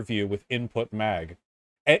interview with Input Mag.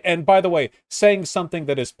 And by the way, saying something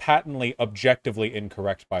that is patently, objectively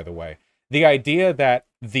incorrect, by the way. The idea that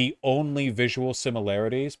the only visual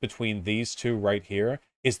similarities between these two right here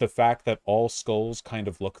is the fact that all skulls kind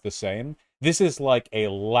of look the same. This is like a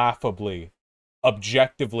laughably,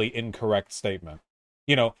 objectively incorrect statement.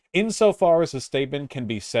 You know, insofar as a statement can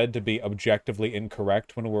be said to be objectively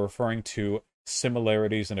incorrect when we're referring to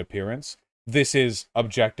similarities in appearance, this is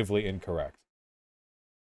objectively incorrect.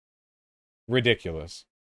 Ridiculous.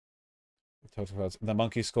 The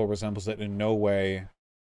monkey skull resembles it in no way,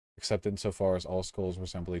 except insofar as all skulls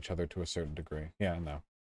resemble each other to a certain degree. Yeah, no.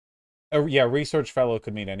 Yeah, research fellow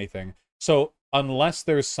could mean anything. So, unless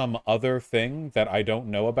there's some other thing that I don't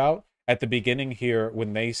know about, at the beginning here,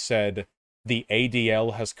 when they said the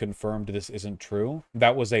ADL has confirmed this isn't true,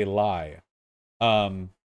 that was a lie.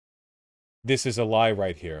 This is a lie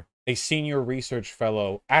right here. A senior research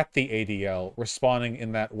fellow at the ADL responding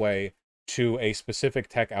in that way to a specific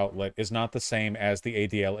tech outlet is not the same as the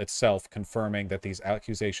ADL itself confirming that these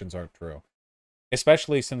accusations aren't true.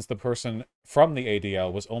 Especially since the person from the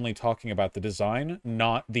ADL was only talking about the design,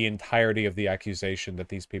 not the entirety of the accusation that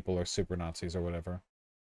these people are super Nazis or whatever.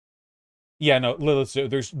 Yeah, no,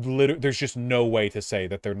 there's just no way to say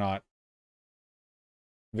that they're not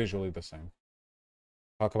visually the same.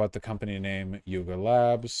 Talk about the company name, Yuga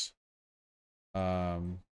Labs.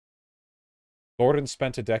 Gordon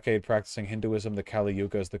spent a decade practicing Hinduism. The Kali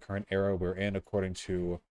Yuga is the current era we're in, according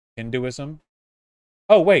to Hinduism.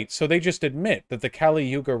 Oh, wait, so they just admit that the Kali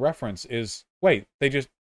Yuga reference is... Wait, they just...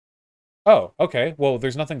 Oh, okay, well,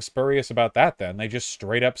 there's nothing spurious about that then. They just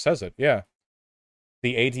straight up says it, yeah.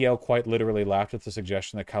 The ADL quite literally laughed at the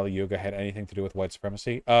suggestion that Kali Yuga had anything to do with white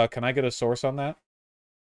supremacy. Can I get a source on that?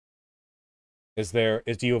 Do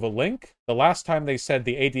you have a link? The last time they said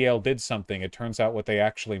the ADL did something, it turns out what they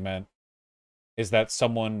actually meant is that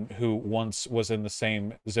someone who once was in the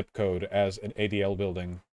same zip code as an ADL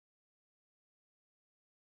building.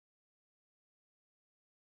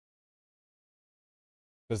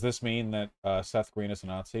 Does this mean that Seth Green is a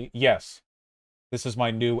Nazi? Yes. This is my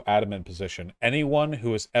new adamant position. Anyone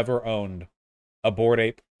who has ever owned a Bored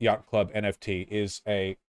Ape Yacht Club NFT is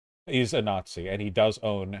a Nazi, and he does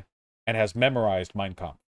own and has memorized Mein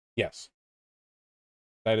Kampf. Yes.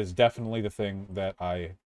 That is definitely the thing that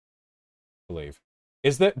I believe.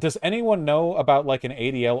 Does anyone know about like an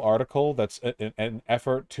ADL article that's an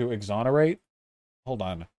effort to exonerate? Hold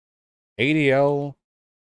on. ADL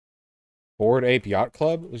Bored Ape Yacht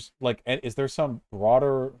Club? Is there some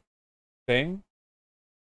broader thing?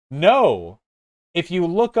 No! If you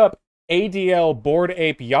look up ADL Bored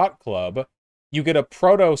Ape Yacht Club, you get a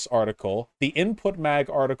Protos article, the Input Mag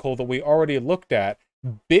article that we already looked at,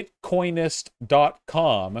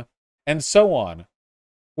 bitcoinist.com, and so on.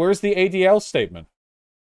 Where's the ADL statement?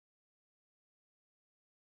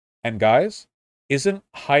 And guys, isn't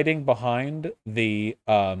hiding behind the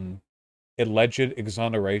alleged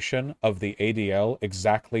exoneration of the ADL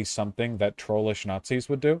exactly something that trollish Nazis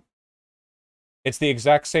would do? It's the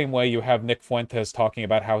exact same way you have Nick Fuentes talking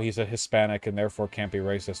about how he's a Hispanic and therefore can't be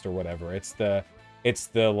racist or whatever. It's the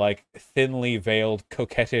like thinly veiled,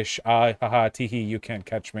 coquettish, haha, teehee, you can't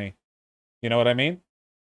catch me. You know what I mean?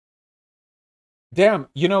 Damn,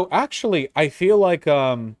 actually, I feel like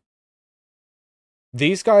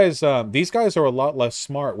these guys are a lot less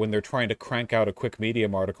smart when they're trying to crank out a quick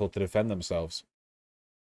Medium article to defend themselves.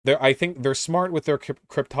 I think they're smart with their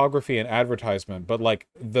cryptography and advertisement, but like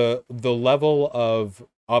the level of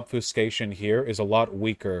obfuscation here is a lot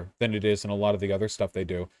weaker than it is in a lot of the other stuff they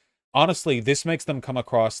do. Honestly, this makes them come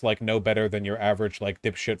across like no better than your average like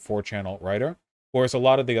dipshit 4chan alt-writer, whereas a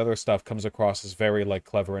lot of the other stuff comes across as very like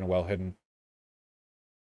clever and well hidden.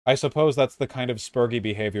 I suppose that's the kind of spurgy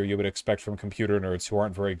behavior you would expect from computer nerds who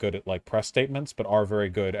aren't very good at like press statements, but are very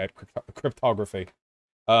good at cryptography.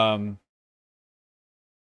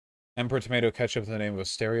 Emperor Tomato Ketchup is the name of a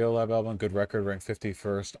Stereolab album. Good record, ranked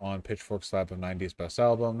 51st on Pitchfork's lab of 90s best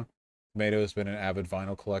album. Tomato has been an avid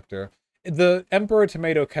vinyl collector. The Emperor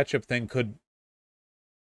Tomato Ketchup thing could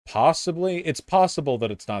possibly... It's possible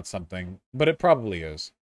that it's not something, but it probably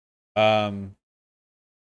is. None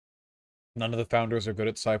of the founders are good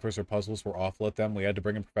at ciphers or puzzles. We're awful at them. We had to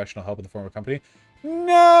bring in professional help in the form of a company.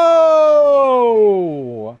 No!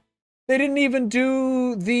 They didn't even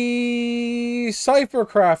do the cipher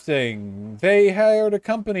crafting. They hired a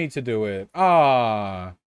company to do it.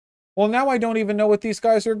 Ah. Well, now I don't even know what these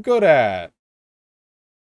guys are good at.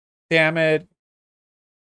 Damn it.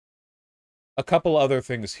 A couple other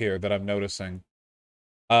things here that I'm noticing.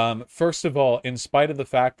 First of all, in spite of the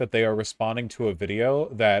fact that they are responding to a video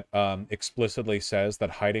that explicitly says that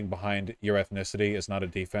hiding behind your ethnicity is not a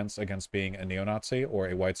defense against being a neo-Nazi or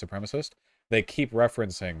a white supremacist, they keep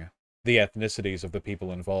referencing the ethnicities of the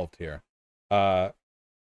people involved here.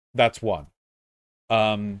 That's one.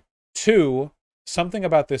 Two, something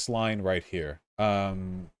about this line right here.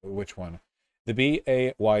 Which one? The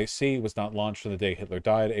BAYC was not launched on the day Hitler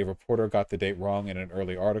died. A reporter got the date wrong in an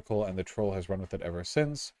early article, and the troll has run with it ever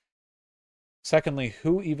since. Secondly,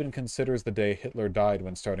 who even considers the day Hitler died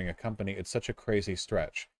when starting a company? It's such a crazy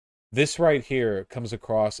stretch. This right here comes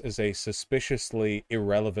across as a suspiciously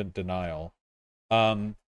irrelevant denial.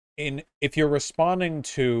 If you're responding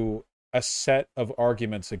to a set of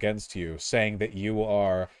arguments against you, saying that you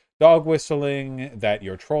are dog whistling, that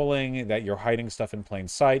you're trolling, that you're hiding stuff in plain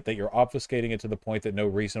sight, that you're obfuscating it to the point that no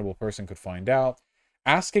reasonable person could find out,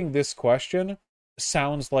 asking this question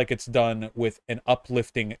sounds like it's done with an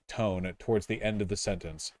uplifting tone towards the end of the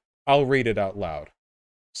sentence. I'll read it out loud.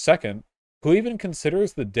 Second, who even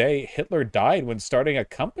considers the day Hitler died when starting a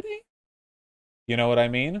company? You know what I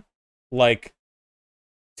mean? Like,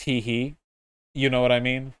 teehee. You know what I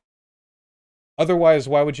mean? Otherwise,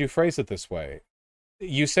 why would you phrase it this way?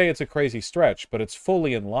 You say it's a crazy stretch, but it's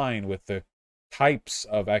fully in line with the types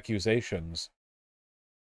of accusations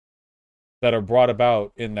that are brought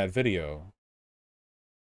about in that video.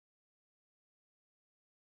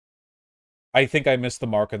 I think I missed the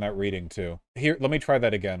mark on that reading, too. Here, let me try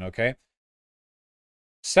that again, okay?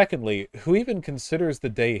 Secondly, who even considers the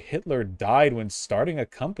day Hitler died when starting a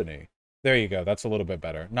company? There you go, that's a little bit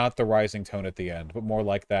better. Not the rising tone at the end, but more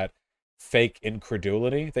like that fake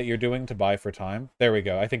incredulity that you're doing to buy for time. There we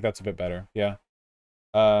go, I think that's a bit better, yeah.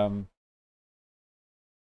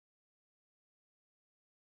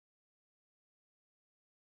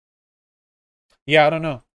 Yeah, I don't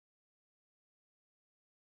know.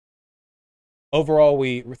 Overall,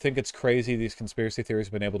 we think it's crazy these conspiracy theories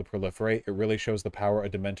have been able to proliferate. It really shows the power a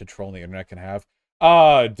demented troll on the internet can have.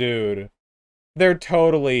 Ah, dude. They're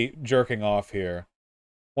totally jerking off here.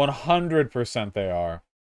 100% they are.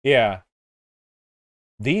 Yeah.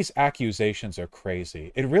 These accusations are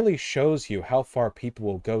crazy. It really shows you how far people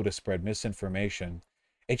will go to spread misinformation.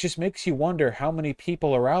 It just makes you wonder how many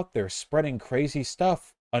people are out there spreading crazy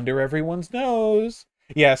stuff under everyone's nose.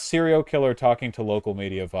 Yeah, serial killer talking to local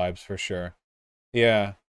media vibes for sure.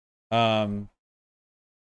 Yeah. Yeah,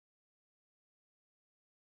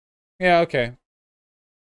 okay.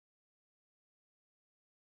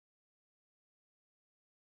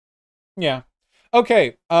 Yeah.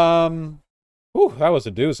 Okay, whew, that was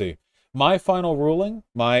a doozy. My final ruling,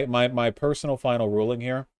 my personal final ruling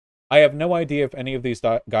here, I have no idea if any of these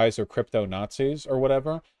guys are crypto Nazis or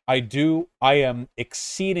whatever. I am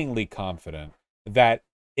exceedingly confident that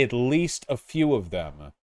at least a few of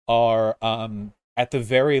them are, at the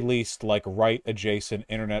very least, like right-adjacent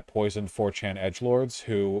internet poison 4chan edgelords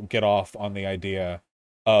who get off on the idea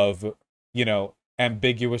of, you know,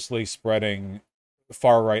 ambiguously spreading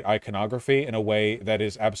far-right iconography in a way that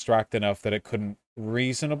is abstract enough that it couldn't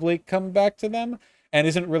reasonably come back to them, and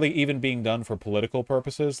isn't really even being done for political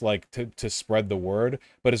purposes, like to spread the word,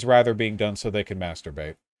 but is rather being done so they can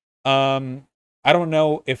masturbate. I don't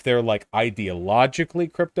know if they're like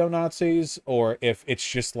ideologically crypto Nazis or if it's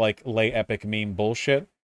just like lay epic meme bullshit.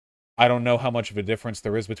 I don't know how much of a difference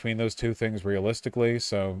there is between those two things realistically,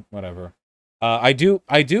 so whatever. I do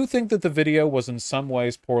think that the video was in some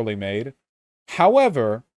ways poorly made.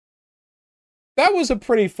 However, that was a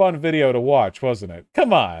pretty fun video to watch, wasn't it?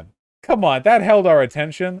 Come on. Come on, that held our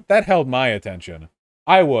attention. That held my attention.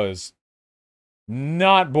 I was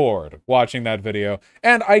not bored watching that video.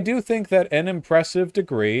 And I do think that an impressive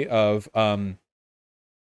degree of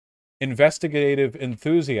investigative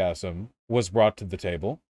enthusiasm was brought to the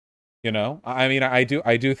table. You know? I mean, I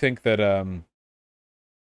do think that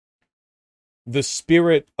the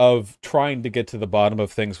spirit of trying to get to the bottom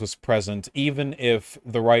of things was present, even if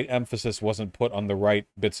the right emphasis wasn't put on the right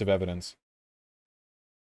bits of evidence.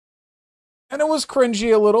 And it was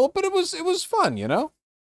cringy a little, but it was fun, you know?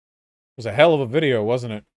 It was a hell of a video,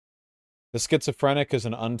 wasn't it? The schizophrenic is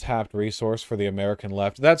an untapped resource for the American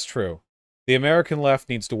left. That's true. The American left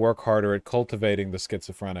needs to work harder at cultivating the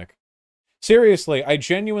schizophrenic. Seriously, I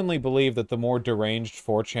genuinely believe that the more deranged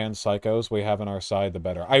 4chan psychos we have on our side, the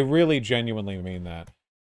better. I really genuinely mean that.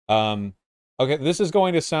 Okay, this is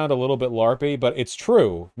going to sound a little bit LARPy, but it's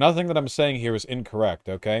true. Nothing that I'm saying here is incorrect,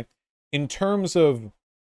 okay? In terms of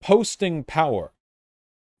posting power,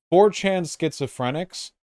 4chan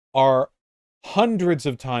schizophrenics are hundreds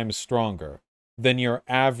of times stronger than your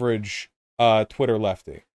average Twitter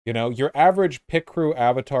lefty. You know, your average Pit Crew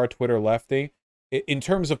avatar Twitter lefty, in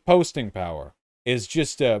terms of posting power, is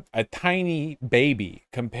just a tiny baby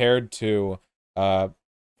compared to 4chan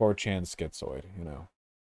schizoid, you know.